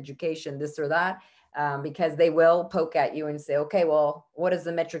 environment, education, this or that, because they will poke at you and say, okay, well, what is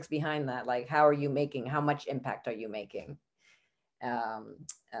the metrics behind that? Like, how are you making, how much impact are you making?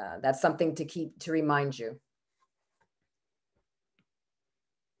 That's something to keep, to remind you.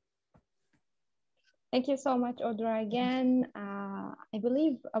 Thank you so much, Audra. Again, I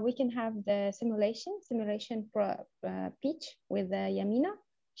believe we can have the simulation pitch with Yamina.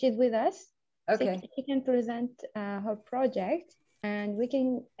 She's with us. Okay. So she can present her project, and we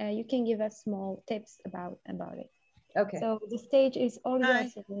can you can give us small tips about it. Okay. So the stage is all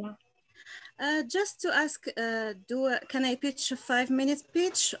yours, Yamina. Just to ask, can I pitch a 5-minute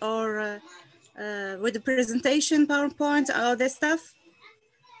pitch or with the presentation, PowerPoint, all this stuff?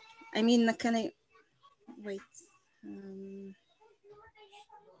 I mean, can I, wait.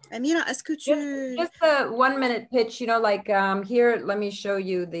 Amira, est-ce que tu... Just a 1-minute pitch, you know, like here, let me show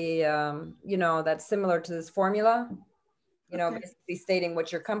you the, you know, that's similar to this formula. You know, basically stating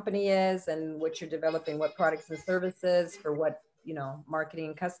what your company is and what you're developing, what products and services for what, you know,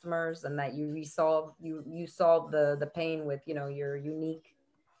 marketing customers, and that you solve the pain with, you know, your unique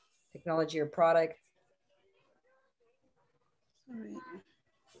technology or product. Sorry.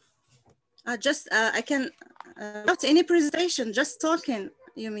 I can, without any presentation, just talking,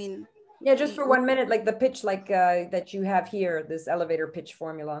 you mean? Yeah, just for 1 minute, like the pitch, like that you have here, this elevator pitch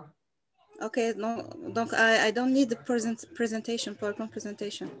formula. Okay, no, I don't need the presentation, PowerPoint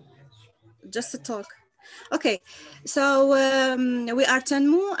presentation, just a talk. Okay, so we are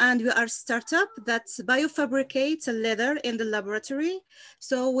Tenmu, and we are a startup that biofabricates leather in the laboratory.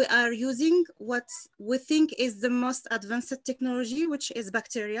 So we are using what we think is the most advanced technology, which is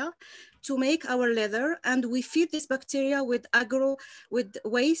bacteria, to make our leather, and we feed this bacteria with agro-food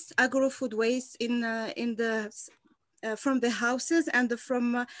waste from the houses and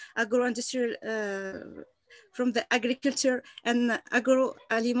from agro-industrial, from the agriculture and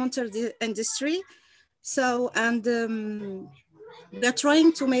agroalimentary industry. So, and we are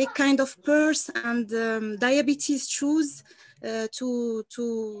trying to make kind of purse and diabetes shoes to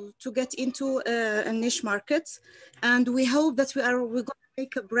get into a niche market. And we hope that we're going to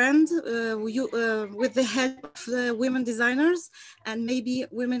make a brand with the help of women designers and maybe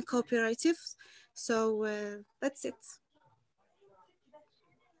women cooperatives. So that's it.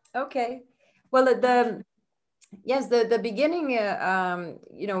 Okay. Well, yes, the beginning,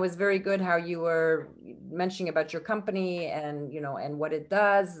 you know, was very good. How you were mentioning about your company and, you know, and what it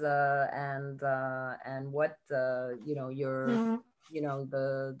does, and what, you know, your, you know,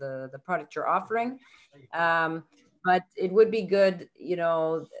 the product you're offering. But it would be good, you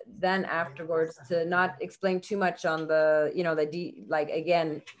know, then afterwards to not explain too much on the, you know, like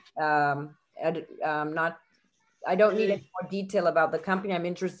again, I don't need any more detail about the company. I'm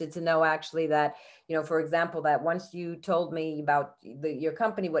interested to know actually that, you know, for example, that once you told me about your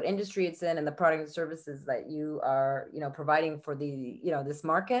company, what industry it's in and the product and services that you are, you know, providing for the, you know, this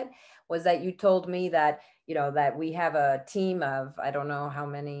market, was that you told me that, you know, that we have a team of, I don't know how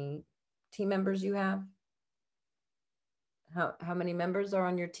many team members you have. How many members are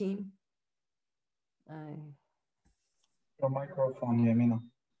on your team? Your microphone, Yamina.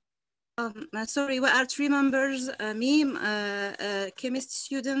 Sorry, we are 3 members, me, a chemist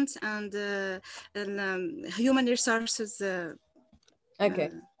student, and human resources. Okay,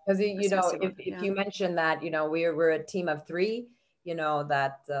 because you know, if you mention that, you know, we're a team of 3, you know,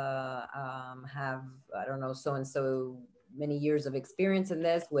 that have, I don't know, so and so many years of experience in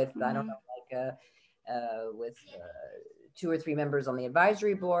this with, I don't know, like with 2 or 3 members on the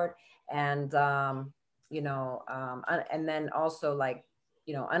advisory board, and you know, and then also like,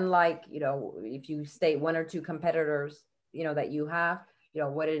 you know, unlike, you know, if you state 1 or 2 competitors, you know, that you have, you know,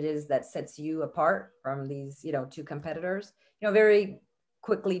 what it is that sets you apart from these, you know, 2 competitors, you know, very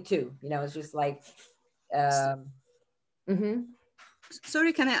quickly too, you know, it's just like,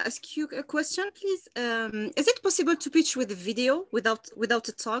 Sorry, can I ask you a question, please? Is it possible to pitch with a video without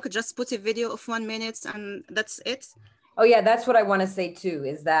a talk? Just put a video of 1 minute and that's it? Oh yeah, that's what I want to say too,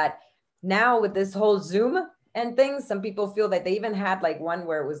 is that now with this whole Zoom and things, some people feel that they even had like one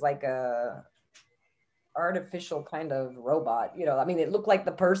where it was like a artificial kind of robot, you know, I mean, it looked like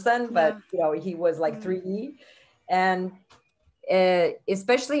the person, but you know, he was like 3D. And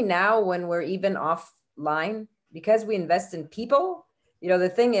especially now when we're even offline, because we invest in people, you know, the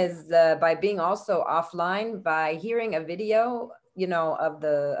thing is by being also offline, by hearing a video, you know, of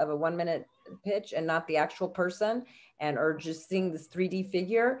a 1 minute pitch and not the actual person, and or just seeing this 3D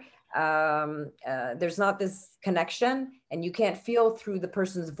figure, there's not this connection, and you can't feel through the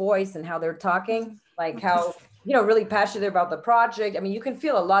person's voice and how they're talking, like how, you know, really passionate about the project. I mean, you can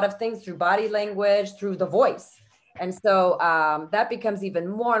feel a lot of things through body language, through the voice. And so that becomes even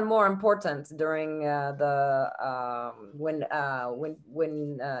more and more important during when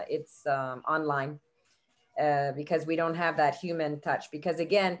it's online, because we don't have that human touch. Because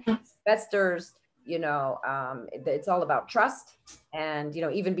again, investors, you know, it's all about trust, and you know,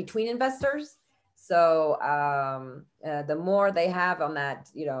 even between investors. So the more they have on that,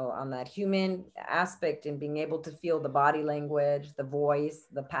 you know, on that human aspect, and being able to feel the body language, the voice,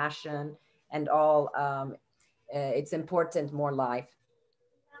 the passion, and all. It's important more live.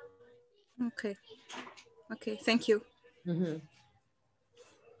 Okay. Okay, thank you. Mm-hmm.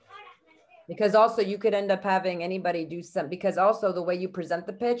 Because also you could end up having anybody do some, because also the way you present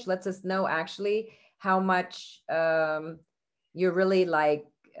the pitch lets us know actually how much you're really like,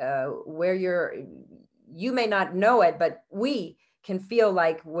 where you may not know it, but we can feel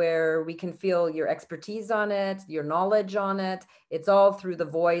like where we can feel your expertise on it, your knowledge on it. It's all through the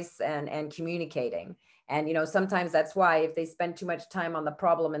voice and communicating. And, you know, sometimes that's why if they spend too much time on the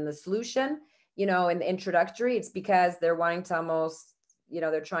problem and the solution, you know, in the introductory, it's because they're wanting to almost, you know,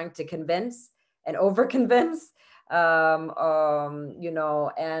 they're trying to convince and over convince, you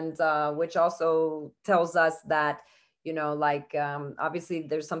know, and which also tells us that, you know, like, obviously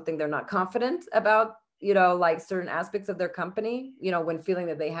there's something they're not confident about, you know, like certain aspects of their company, you know, when feeling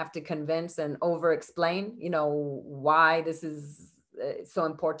that they have to convince and over explain, you know, why this is so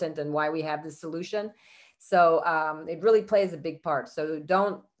important and why we have this solution. So it really plays a big part. So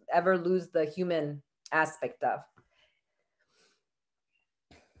don't ever lose the human aspect of.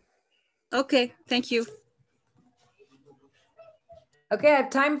 Okay, thank you. Okay, I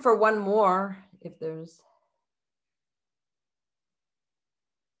have time for one more if there's.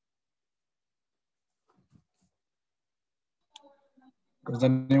 Does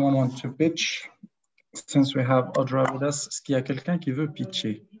anyone want to pitch? Since we have Audra with us, est-ce qu'il y a quelqu'un qui veut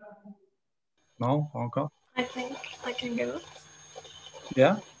pitcher? Non, pas encore? I think I can go.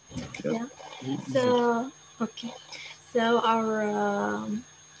 Yeah? Yeah. So, okay. So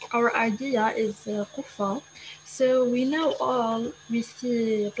our idea is Kufa. So we know all, we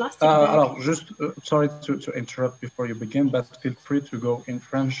see plastic bags. Alors, just, sorry to interrupt before you begin, but feel free to go in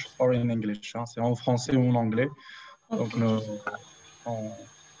French or in English. Hein. C'est en français ou en anglais. Okay. Donc,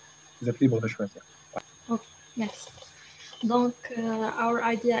 vous êtes libre de choisir. Okay, yes. Donc, our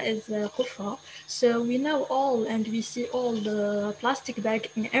idea is Kufa. So we know all and we see all the plastic bag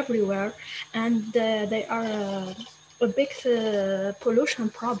in everywhere, and they are a big pollution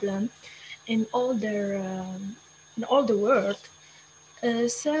problem in all the world.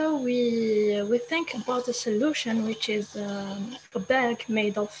 So we think about a solution which is a bag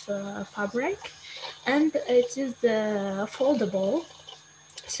made of fabric, and it is foldable,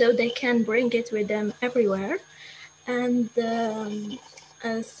 so they can bring it with them everywhere. And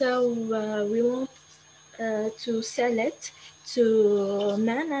so we want to sell it to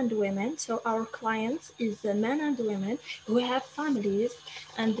men and women. So our clients is men and women who have families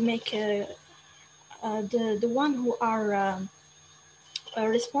and make the one who are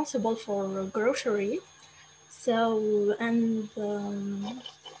responsible for grocery. So and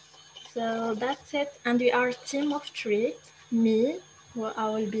so that's it. And we are a team of 3. Me, well, I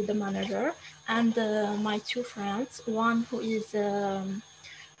will be the manager, and my 2 friends. One who is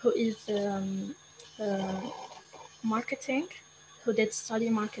marketing, who did study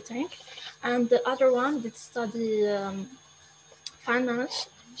marketing, and the other one did study finance.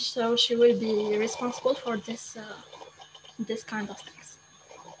 So she will be responsible for this kind of things.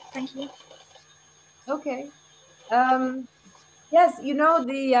 Thank you. Okay. Yes, you know,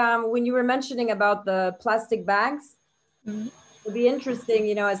 the when you were mentioning about the plastic bags, it'd be interesting,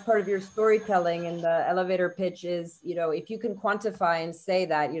 you know, as part of your storytelling in the elevator pitch is, you know, if you can quantify and say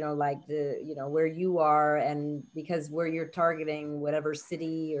that, you know, like the, you know, where you are, and because where you're targeting whatever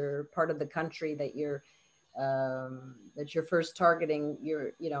city or part of the country that you're first targeting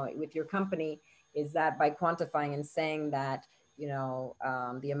your, you know, with your company, is that by quantifying and saying that, you know,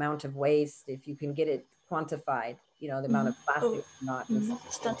 the amount of waste, if you can get it quantified, you know, the amount of plastic, not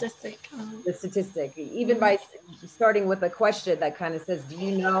statistic. The statistic, even by starting with a question that kind of says, do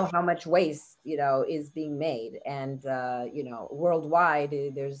you know how much waste, you know, is being made? And, you know, worldwide,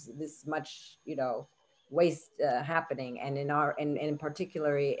 there's this much, you know, waste happening. And in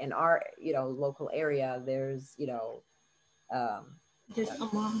particularly in our, you know, local area, there's, you know, this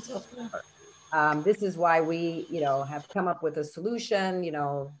amount of this is why we, you know, have come up with a solution, you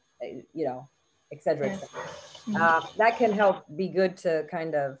know, et cetera, et cetera. That can help be good to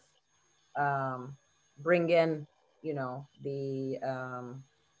kind of bring in, you know, the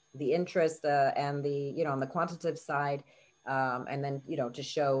interest and the, you know, on the quantitative side, and then, you know, to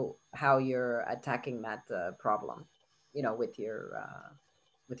show how you're attacking that problem, you know, with your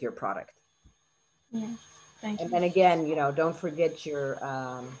product. Yeah, thank you. And then again, you know, don't forget your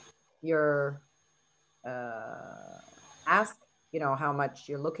ask, you know, how much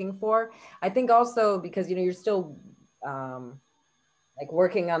you're looking for. I think also because, you know, you're still like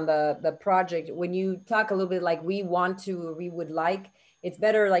working on the project, when you talk a little bit like we want to, or we would like, it's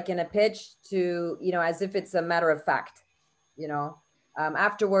better like in a pitch to, you know, as if it's a matter of fact, you know.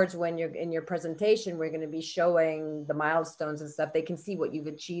 Afterwards, when you're in your presentation, we're going to be showing the milestones and stuff. They can see what you've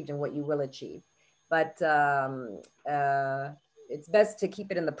achieved and what you will achieve. But it's best to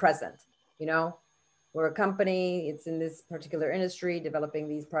keep it in the present, you know. We're a company, it's in this particular industry, developing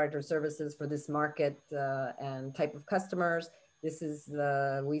these products or services for this market and type of customers. This is,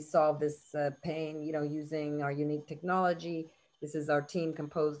 we solve this pain, you know, using our unique technology. This is our team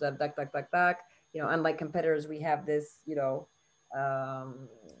composed of you know, unlike competitors, we have this, you know,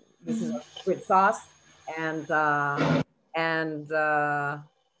 this is our secret sauce. And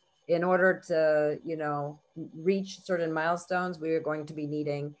in order to, you know, reach certain milestones, we are going to be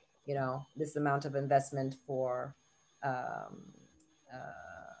needing, you know, this amount of investment for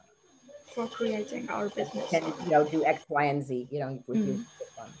creating our business. And, you know, do X, Y, and Z, you know.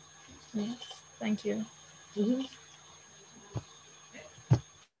 Yes, thank you.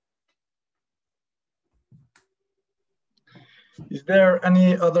 Is there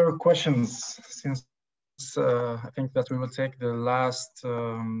any other questions? Since I think that we will take the last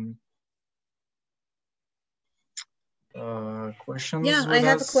questions. Yeah, I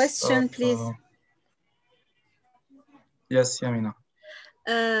have a question, please. Yes, Yamina.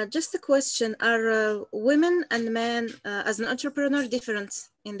 Just a question. Are women and men as an entrepreneur different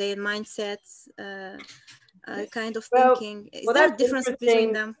in their mindsets, kind of thinking? Is there a difference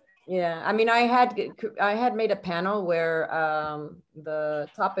between them? Yeah, I mean, I had made a panel where the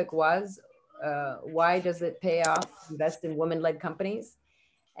topic was, why does it pay off to invest in women-led companies?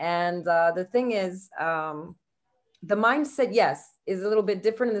 And the thing is, the mindset, yes, is a little bit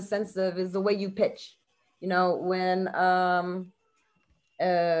different in the sense of is the way you pitch. You know, when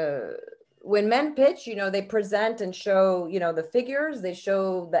men pitch, you know, they present and show, you know, the figures, they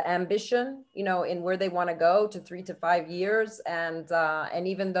show the ambition, you know, in where they want to go to 3 to 5 years. And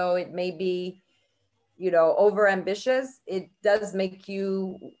even though it may be, you know, over ambitious, it does make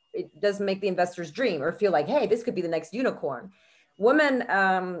the investors dream or feel like, hey, this could be the next unicorn. Women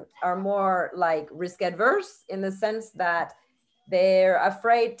are more like risk adverse in the sense that they're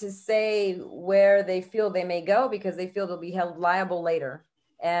afraid to say where they feel they may go because they feel they'll be held liable later.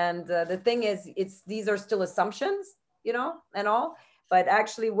 And the thing is, these are still assumptions, you know, and all. But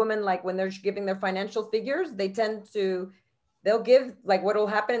actually, women, like when they're giving their financial figures, they'll give like what will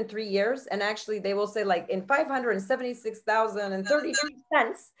happen in 3 years. And actually, they will say like in 576,033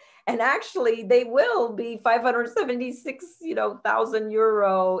 cents. And actually, they will be 576, you know, thousand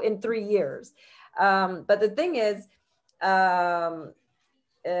euro in 3 years. But the thing is,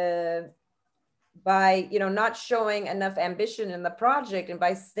 by, you know, not showing enough ambition in the project and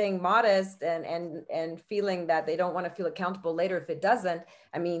by staying modest and feeling that they don't want to feel accountable later if it doesn't,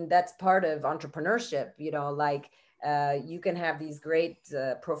 I mean, that's part of entrepreneurship, you know, like you can have these great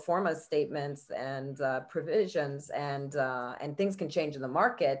pro forma statements and provisions and things can change in the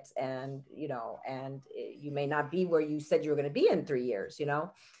market and, you know, and you may not be where you said you were going to be in 3 years, you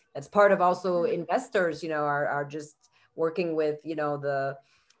know. That's part of also investors, you know, are just working with, you know, the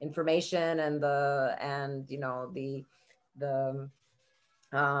information and you know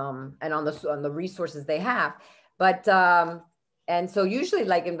and on the resources they have, but and so usually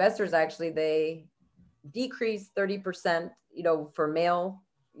like investors actually they decrease 30%, you know, for male,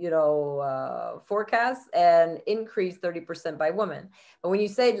 you know, forecasts and increase 30% by women. But when you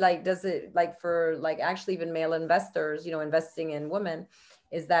say like, does it like for like actually even male investors, you know, investing in women,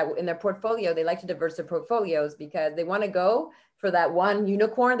 is that in their portfolio, they like to diversify portfolios because they want to go for that one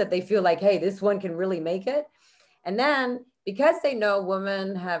unicorn that they feel like, hey, this one can really make it. And then because they know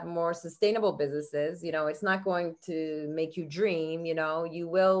women have more sustainable businesses, you know, it's not going to make you dream, you know, you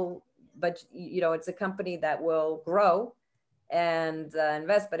will, but you know, it's a company that will grow and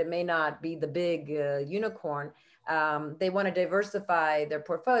invest, but it may not be the big unicorn. They want to diversify their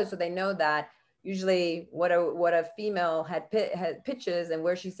portfolio, so they know that usually what a female had pitches and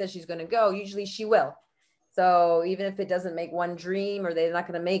where she says she's going to go, usually she will. So even if it doesn't make one dream, or they're not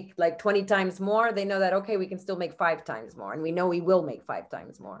going to make like 20 times more, they know that, okay, we can still make 5 times more, and we know we will make 5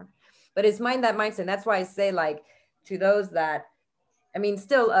 times more. But it's that mindset. That's why I say, like, to those that, I mean,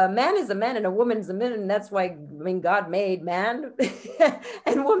 still, a man is a man and a woman's a man. And that's why, I mean, God made man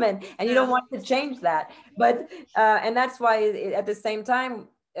and woman, and you don't want to change that. But, and that's why at the same time,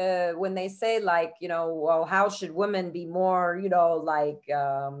 when they say, like, you know, well, how should women be more, you know, like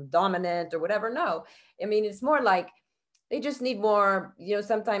dominant or whatever? No, I mean, it's more like they just need more, you know,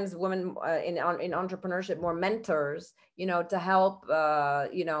 sometimes women in entrepreneurship, more mentors, you know, to help,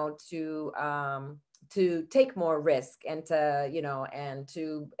 you know, to take more risk, and to, you know, and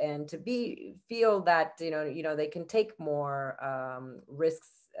to feel that, you know, they can take more risks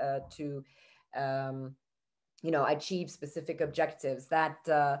to, you know, achieve specific objectives. That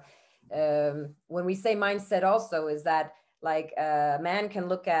when we say mindset also is that, like, a man can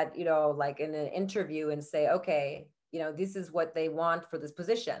look at, you know, like in an interview and say, okay, you know, this is what they want for this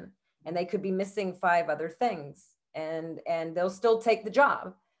position, and they could be missing 5 other things, and they'll still take the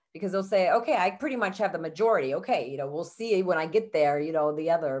job, because they'll say, okay, I pretty much have the majority. Okay, you know, we'll see when I get there, you know, the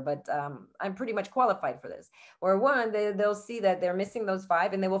other, but I'm pretty much qualified for this. Or one, they'll see that they're missing those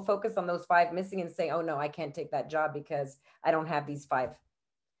 5, and they will focus on those 5 missing and say, oh no, I can't take that job because I don't have these 5.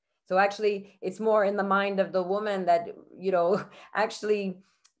 So actually, it's more in the mind of the woman that, you know, actually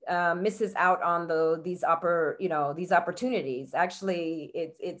misses out on these opportunities. Actually,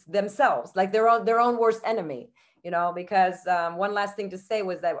 it's themselves, like their own worst enemy. You know, because one last thing to say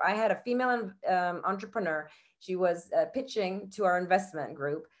was that I had a female entrepreneur. She was pitching to our investment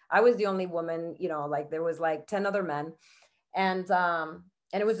group. I was the only woman, you know, like there was like 10 other men, and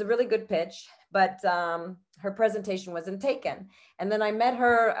it was a really good pitch, but her presentation wasn't taken. And then I met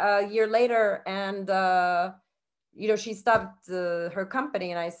her a year later, and you know, she stopped her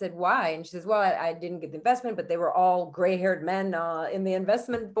company, and I said, why? And she says, well, I didn't get the investment, but they were all gray-haired men in the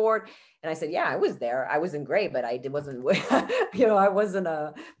investment board. And I said, yeah, I was there. I wasn't gray, but I wasn't, you know, I wasn't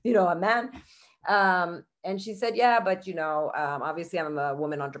a man. And she said, yeah, but, you know, obviously I'm a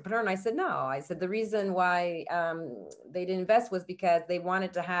woman entrepreneur. And I said, no. I said, the reason why they didn't invest was because they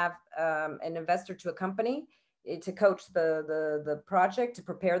wanted to have an investor to a company to coach the project, to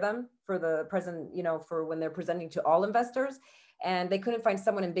prepare them for the present, you know, for when they're presenting to all investors. And they couldn't find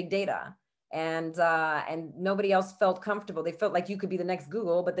someone in big data. And nobody else felt comfortable. They felt like you could be the next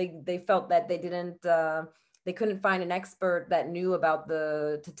Google, but they felt that they couldn't find an expert that knew about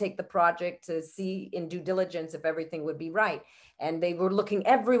to take the project, to see in due diligence if everything would be right. And they were looking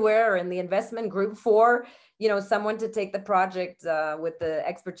everywhere in the investment group for, you know, someone to take the project with the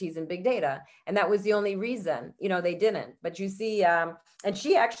expertise in big data. And that was the only reason, you know, they didn't. But you see, and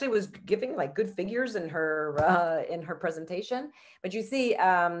she actually was giving like good figures in her presentation. But you see,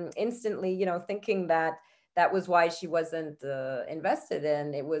 instantly, you know, thinking that was why she wasn't invested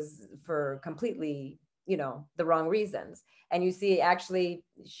in. It was for completely, you know, the wrong reasons. And you see, actually,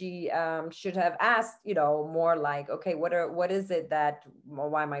 she should have asked, you know, more like, okay, what is it that,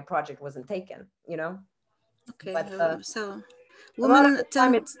 why my project wasn't taken, you know? Okay, but, so women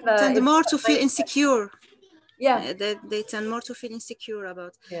tend more to feel insecure. Yeah, they tend more to feel insecure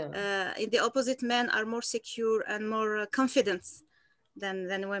about. Yeah. In the opposite, men are more secure and more confident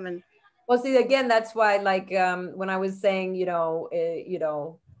than women. Well, see, again, that's why, like, when I was saying, you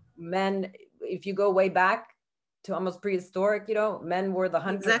know, men, if you go way back to almost prehistoric, you know, men were the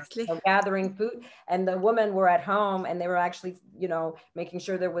hunters, exactly, you know, gathering food, and the women were at home, and they were actually, you know, making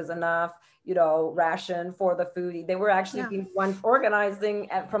sure there was enough, you know, ration for the food. They were actually being ones organizing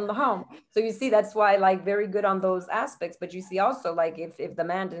from the home. So you see, that's why, like, very good on those aspects. But you see also, like, if the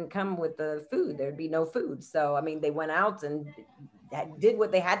man didn't come with the food, there'd be no food. So, I mean, they went out and did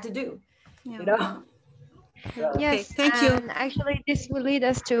what they had to do, you know? Yes, okay, thank you. And actually, this will lead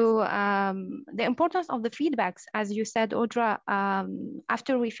us to the importance of the feedbacks. As you said, Audra,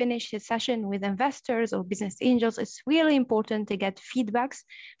 after we finish a session with investors or business angels, it's really important to get feedbacks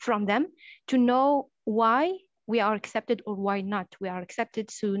from them to know why we are accepted or why not we are accepted,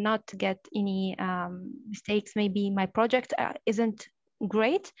 to not get any mistakes. Maybe my project isn't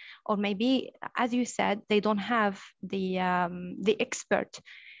great, or maybe, as you said, they don't have the expert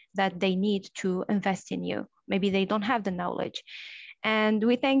that they need to invest in you. Maybe they don't have the knowledge. And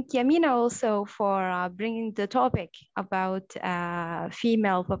we thank Yamina also for bringing the topic about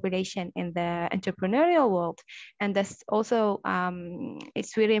female population in the entrepreneurial world. And that's also,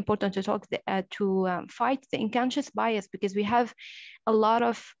 it's really important to talk to fight the unconscious bias, because we have a lot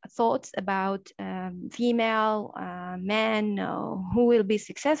of thoughts about female, men, who will be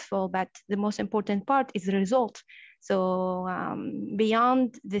successful, but the most important part is the result. So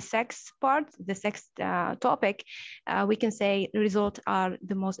beyond the sex part, the sex topic, we can say the results are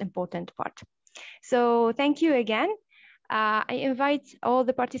the most important part. So thank you again. I invite all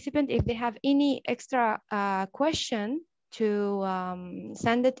the participants, if they have any extra question, to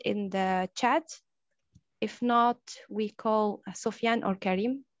send it in the chat. If not, we call Sofiane or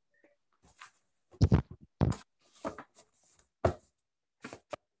Karim.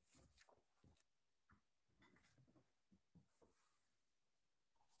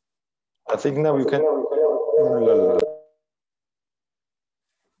 I think now you can.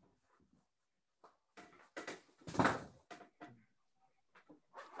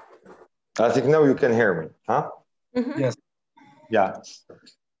 I think now you can hear me, huh? Mm-hmm. Yes. Yeah.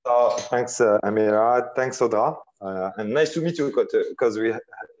 Thanks, Amira. Thanks, Audra. And nice to meet you, because we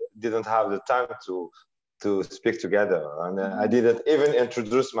didn't have the time to speak together. And I didn't even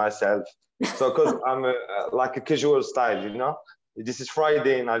introduce myself. So, because I'm like a casual style, you know? This is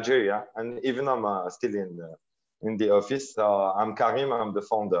Friday in Algeria, and even I'm still in the office. So I'm Karim. I'm the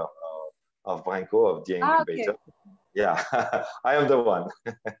founder of Brenco, of the incubator. Okay. Yeah, I am the one.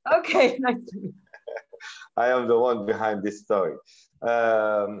 Okay, nice to meet you. I am the one behind this story.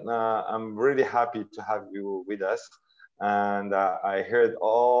 I'm really happy to have you with us. And I heard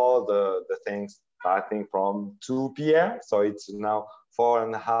all the things starting from 2 p.m. So it's now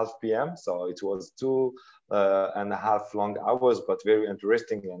 4.5 p.m. So it was 2.5 long hours, but very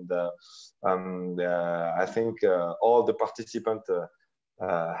interesting. And I think all the participants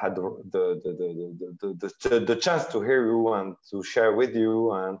had the chance to hear you and to share with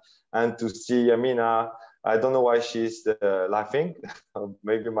you and to see Yamina. I don't know why she's laughing.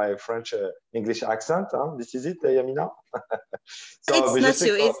 Maybe my French English accent. Huh? This is it, Yamina? So, it's not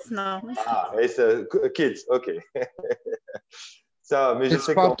you, it's no. It's kids, okay. So,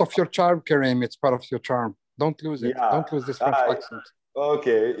 it's part of your charm, Karim. It's part of your charm. Don't lose it. Yeah. Don't lose this French accent.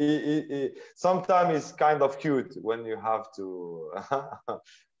 Okay. Sometimes it's kind of cute when you have to. But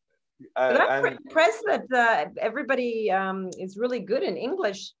I'm pretty impressed that everybody is really good in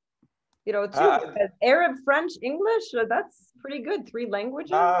English. You know, too. Arab, French, English. That's pretty good. 3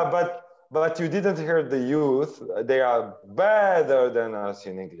 languages. But you didn't hear the youth. They are better than us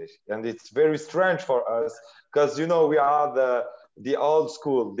in English, and it's very strange for us because you know we are the old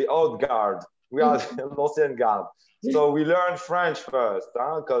school, the old guard. We are the l'ancienne garde. So we learned French first,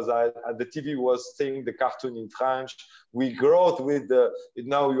 because the TV was seeing the cartoon in French. We grew with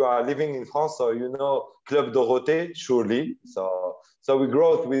now you are living in France, so you know Club Dorothée, surely. So we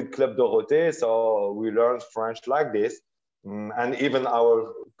grew with Club Dorothée, so we learned French like this. And even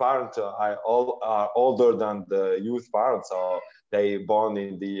our parents are older than the youth parents, so they born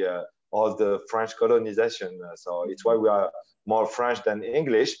in all the French colonization. So it's why we are more French than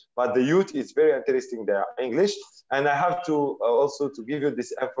English, but the youth is very interesting. They are English. And I have to also to give you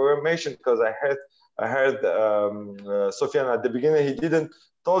this information because I heard Sofiane at the beginning. He didn't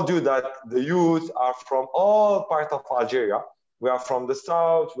told you that the youth are from all parts of Algeria. We are from the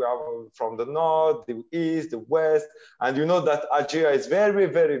south, we are from the north, the east, the west, and you know that Algeria is very,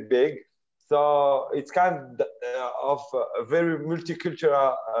 very big. So it's kind of a very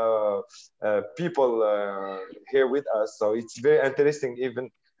multicultural people here with us. So it's very interesting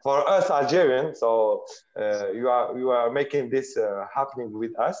even for us Algerians. So you are making this happening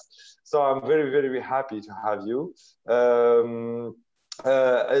with us. So I'm very, very happy to have you.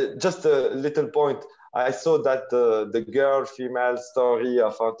 Just a little point. I saw that the girl-female story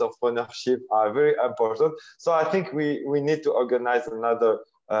of entrepreneurship are very important. So I think we need to organize another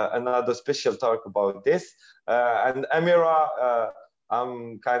special talk about this. And Amira,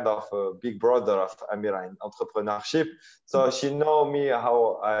 I'm kind of a big brother of Amira in entrepreneurship. So she knows me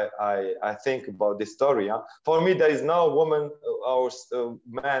how I think about this story. Huh? For me, there is no woman or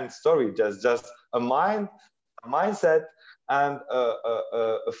man story, just a mindset, and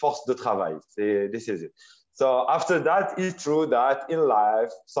a force de travail. This is it. So after that, it's true that in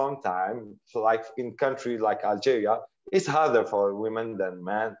life, sometimes, like in countries like Algeria, it's harder for women than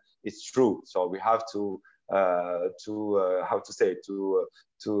men. It's true. So we have to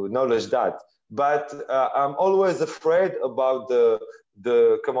acknowledge that. But I'm always afraid about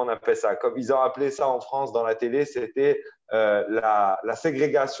comment on appelle ça? Comme ils ont appelé ça en France dans la télé, c'était la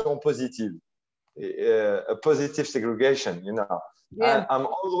ségrégation positive. A positive segregation, you know. Yeah. I'm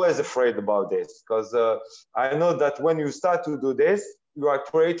always afraid about this because I know that when you start to do this, you are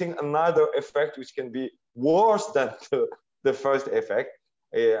creating another effect which can be worse than the first effect.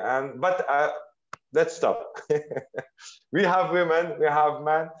 But let's stop. We have women, we have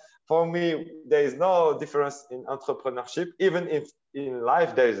men. For me, there is no difference in entrepreneurship. Even if in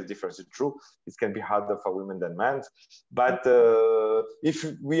life there is a difference, it's true. It can be harder for women than men. But if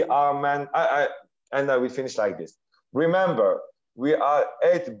we are men, and I will finish like this. Remember, we are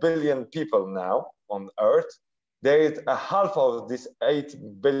 8 billion people now on Earth. There is a half of these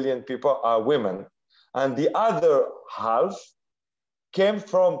 8 billion people are women. And the other half came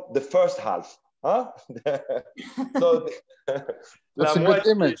from the first half. Huh? So that's a good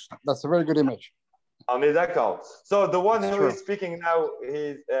image. That's a very good image. On est d'accord. So the one who is speaking now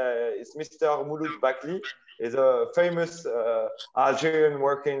is Mr. Mouloud Bakli. He's a famous Algerian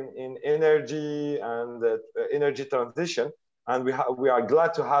working in energy and energy transition. And we are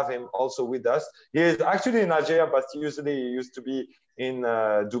glad to have him also with us. He is actually in Algeria, but usually he used to be in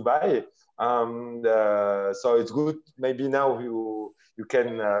Dubai. So it's good. Maybe now you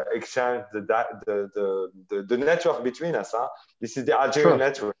can exchange the network between us. Huh? This is the Algerian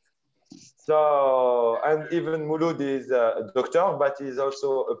network. So, and even Mouloud is a doctor, but he's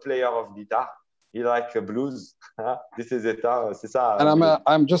also a player of guitar. He likes blues. This is it. C'est ça. And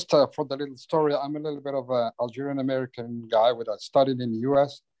I'm just, for the little story, I'm a little bit of an Algerian-American guy. I studied in the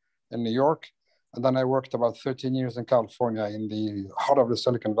US, in New York, and then I worked about 13 years in California in the heart of the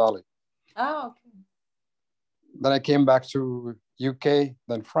Silicon Valley. Oh, okay. Then I came back to UK,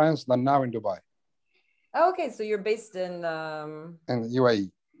 then France, then now in Dubai. Oh, okay, so you're based in UAE.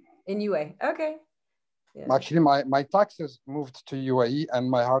 In UAE, okay. Yeah. Actually, my taxes moved to UAE and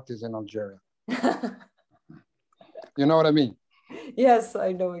my heart is in Algeria. You know what I mean? Yes,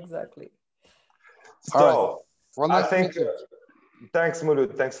 I know exactly. So, right. Well, I think, thanks,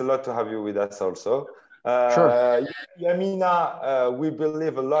 Mouloud. Thanks a lot to have you with us also. Sure. Yamina, we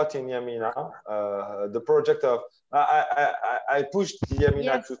believe a lot in Yamina. The project of, I pushed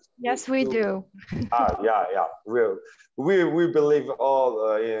Yamina to... Yes, we do. Yeah. We believe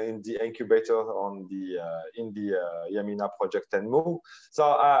all in the incubator on the in the Yamina project and move. So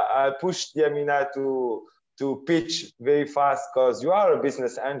I pushed Yamina to pitch very fast because you are a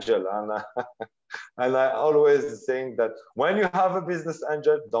business angel, and I always think that when you have a business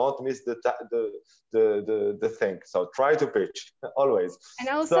angel, don't miss the thing. So try to pitch always. And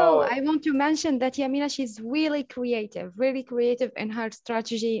also, I want to mention that Yamina, she's really creative in her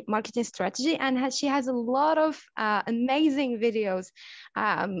strategy, marketing strategy, and she has a lot of amazing videos.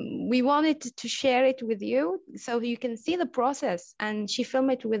 We wanted to share it with you so you can see the process. And she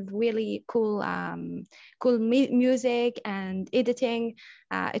filmed it with really cool, cool music and editing.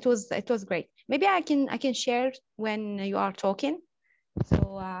 It was great. Maybe I can share when you are talking. So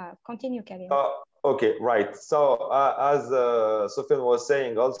continue, Karim. Okay, right. So as Sofiane was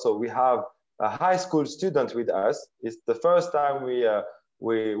saying, also we have a high school student with us. It's the first time we are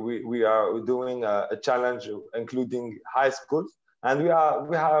doing a challenge including high school, and we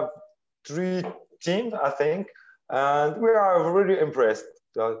have 3 teams, I think, and we are really impressed.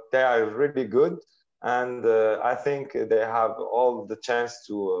 They are really good, and I think they have all the chance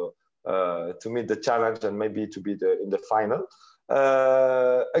to meet the challenge and maybe to be in the final.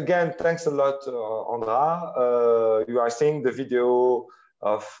 Again, thanks a lot, Audra. You are seeing the video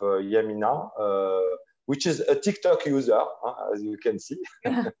of Yamina, which is a TikTok user, as you can see.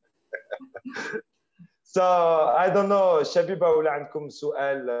 So I don't know, شبيبة ولا عندكم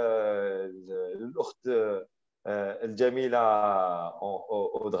سؤال الأخت الجميلة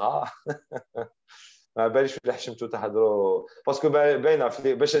أودرا؟ ما باليش ولا حشمتوا تهضروا باسكو باينه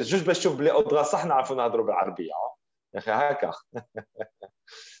باش تشوف بلي أودرا صح نعرفوا نهضروا بالعربية. يا أخي هكا.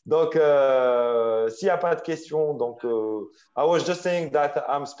 Donc, s'il n'y a pas de questions, donc, I was just saying that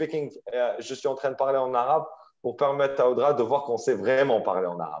I'm speaking, je suis en train de parler en arabe pour permettre à Audra de voir qu'on sait vraiment parler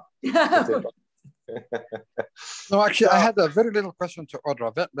en arabe. No, actually, I had a very little question to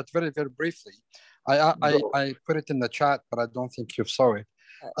Audra, but very, very briefly. I put it in the chat, but I don't think you saw it.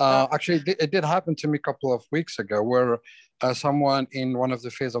 Actually, it did happen to me a couple of weeks ago where someone in one of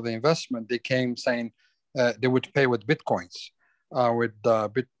the phases of the investment, they came saying they would pay with Bitcoins, with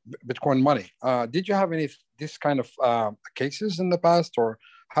Bitcoin money. Did you have any this kind of cases in the past, or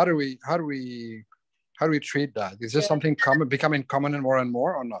how do we treat that? Is this something becoming common and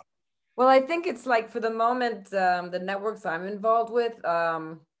more or not? Well, I think it's like for the moment, the networks I'm involved with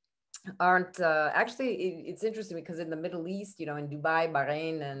aren't actually. It's interesting because in the Middle East, you know, in Dubai,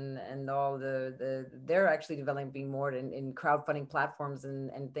 Bahrain, and all they're actually developing more in crowdfunding platforms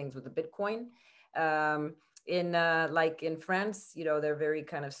and things with the Bitcoin. like in France, you know, they're very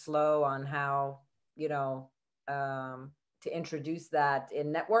kind of slow on how, you know, to introduce that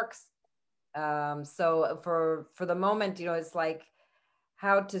in networks. So for the moment, you know, it's like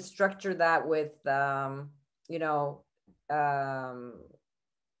how to structure that with, you know,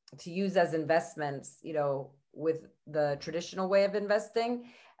 to use as investments, you know, with the traditional way of investing.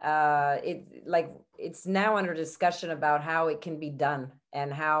 It's now under discussion about how it can be done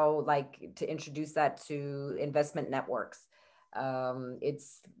and how, like, to introduce that to investment networks.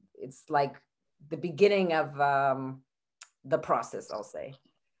 It's like the beginning of the process, I'll say.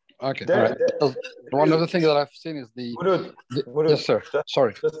 Okay. All right. One other thing that I've seen is yes, sir.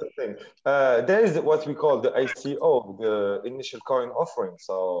 Sorry. Just a thing. There is what we call the ICO, the initial coin offering.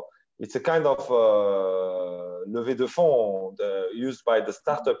 So it's a kind of levée de fonds used by the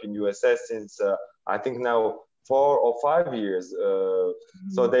startup in USA since I think now 4 or 5 years.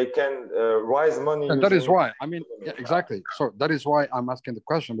 So they can raise money. And that is why, I mean, yeah, exactly. So that is why I'm asking the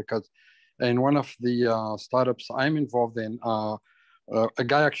question, because in one of the startups I'm involved in, a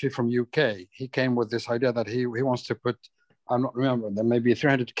guy actually from UK, he came with this idea that he wants to put, I'm not remembering, there may be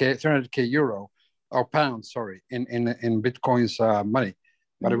 300k euro or pounds, sorry, in Bitcoin's money.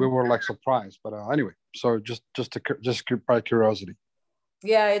 But we were like surprised. But anyway, so just by curiosity.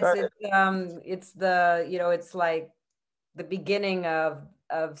 Yeah, it's the, you know, it's like the beginning of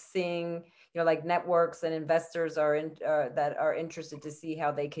seeing, you know, like networks and investors that are interested to see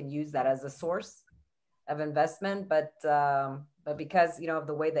how they can use that as a source of investment. But because, you know, of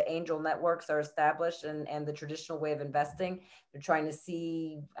the way the angel networks are established and the traditional way of investing, they're trying to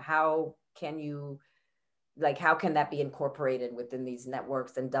see how can you, like, how can that be incorporated within these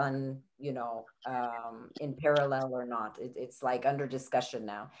networks and done, you know, in parallel or not. It's like under discussion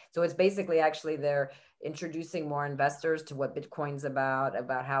now. So it's basically actually they're introducing more investors to what Bitcoin's about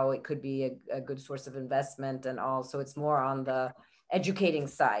how it could be a good source of investment and all. So it's more on the educating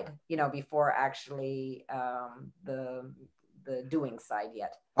side, you know, before actually the doing side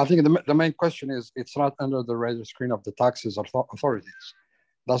yet. I think the main question is it's not under the radar screen of the taxes authorities.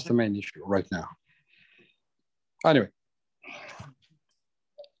 That's the main issue right now. Anyway.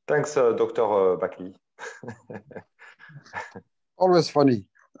 Thanks, Dr. Bakli. Always funny,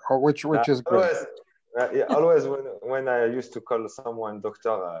 which is great. Always when I used to call someone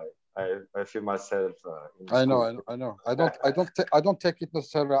doctor, I feel myself. I know. I don't take it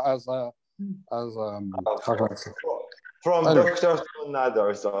necessarily as from anyway. Doctor to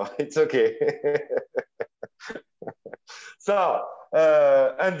another, so it's okay. So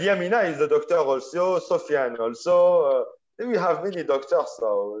and Yamina is a doctor also, Sofiane also. We have many doctors,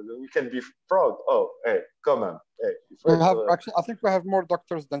 so we can be proud. Oh, hey, come on. Hey, actually, I think we have more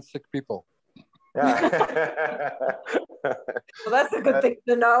doctors than sick people. Yeah. Well, that's a good thing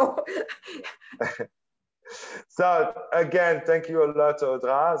to know. So again, thank you a lot,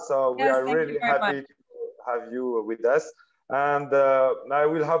 Audra. So we are really happy to have you with us. And I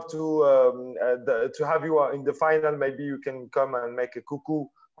will have to have you in the final. Maybe you can come and make a cuckoo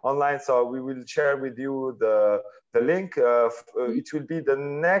online. So we will share with you the link. It will be the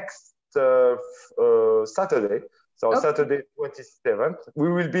next Saturday. So Saturday 27th.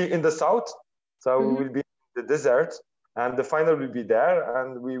 We will be in the south. So we will be in the desert. And the final will be there.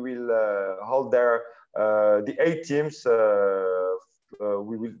 And we will hold there the 8 teams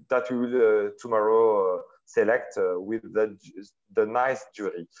we will tomorrow select with the nice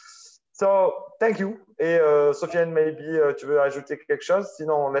jury. So, thank you. Et Sofiane, maybe tu veux ajouter quelque chose?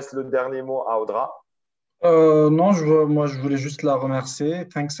 Sinon, on laisse le dernier mot à Audra. Non, moi, je voulais juste la remercier.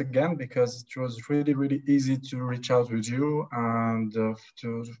 Thanks again, because it was really, really easy to reach out with you and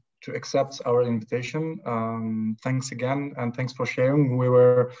to accept our invitation. Thanks again, and thanks for sharing. We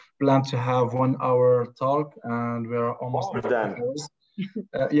were planned to have 1 hour talk, and we are almost done.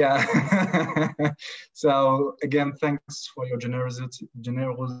 Yeah. So again, thanks for your generosity.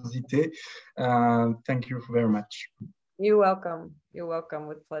 Thank you very much. You're welcome. You're welcome.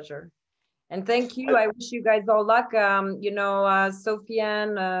 With pleasure. And thank you. I wish you guys all luck. You know,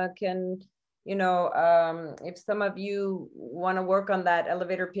 Sofiane can, you know, if some of you want to work on that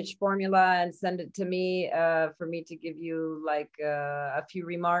elevator pitch formula and send it to me for me to give you like a few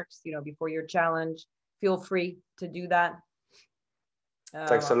remarks, you know, before your challenge, feel free to do that.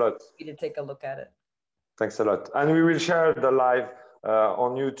 Thanks a lot. To take a look at it. Thanks a lot. And we will share the live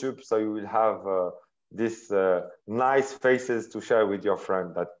on YouTube, so you will have these nice faces to share with your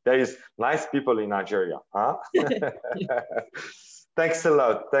friend that there is nice people in Algeria. Huh? Thanks a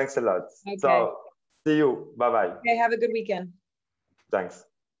lot. Thanks a lot. Okay. So see you. Bye-bye. Okay, have a good weekend. Thanks.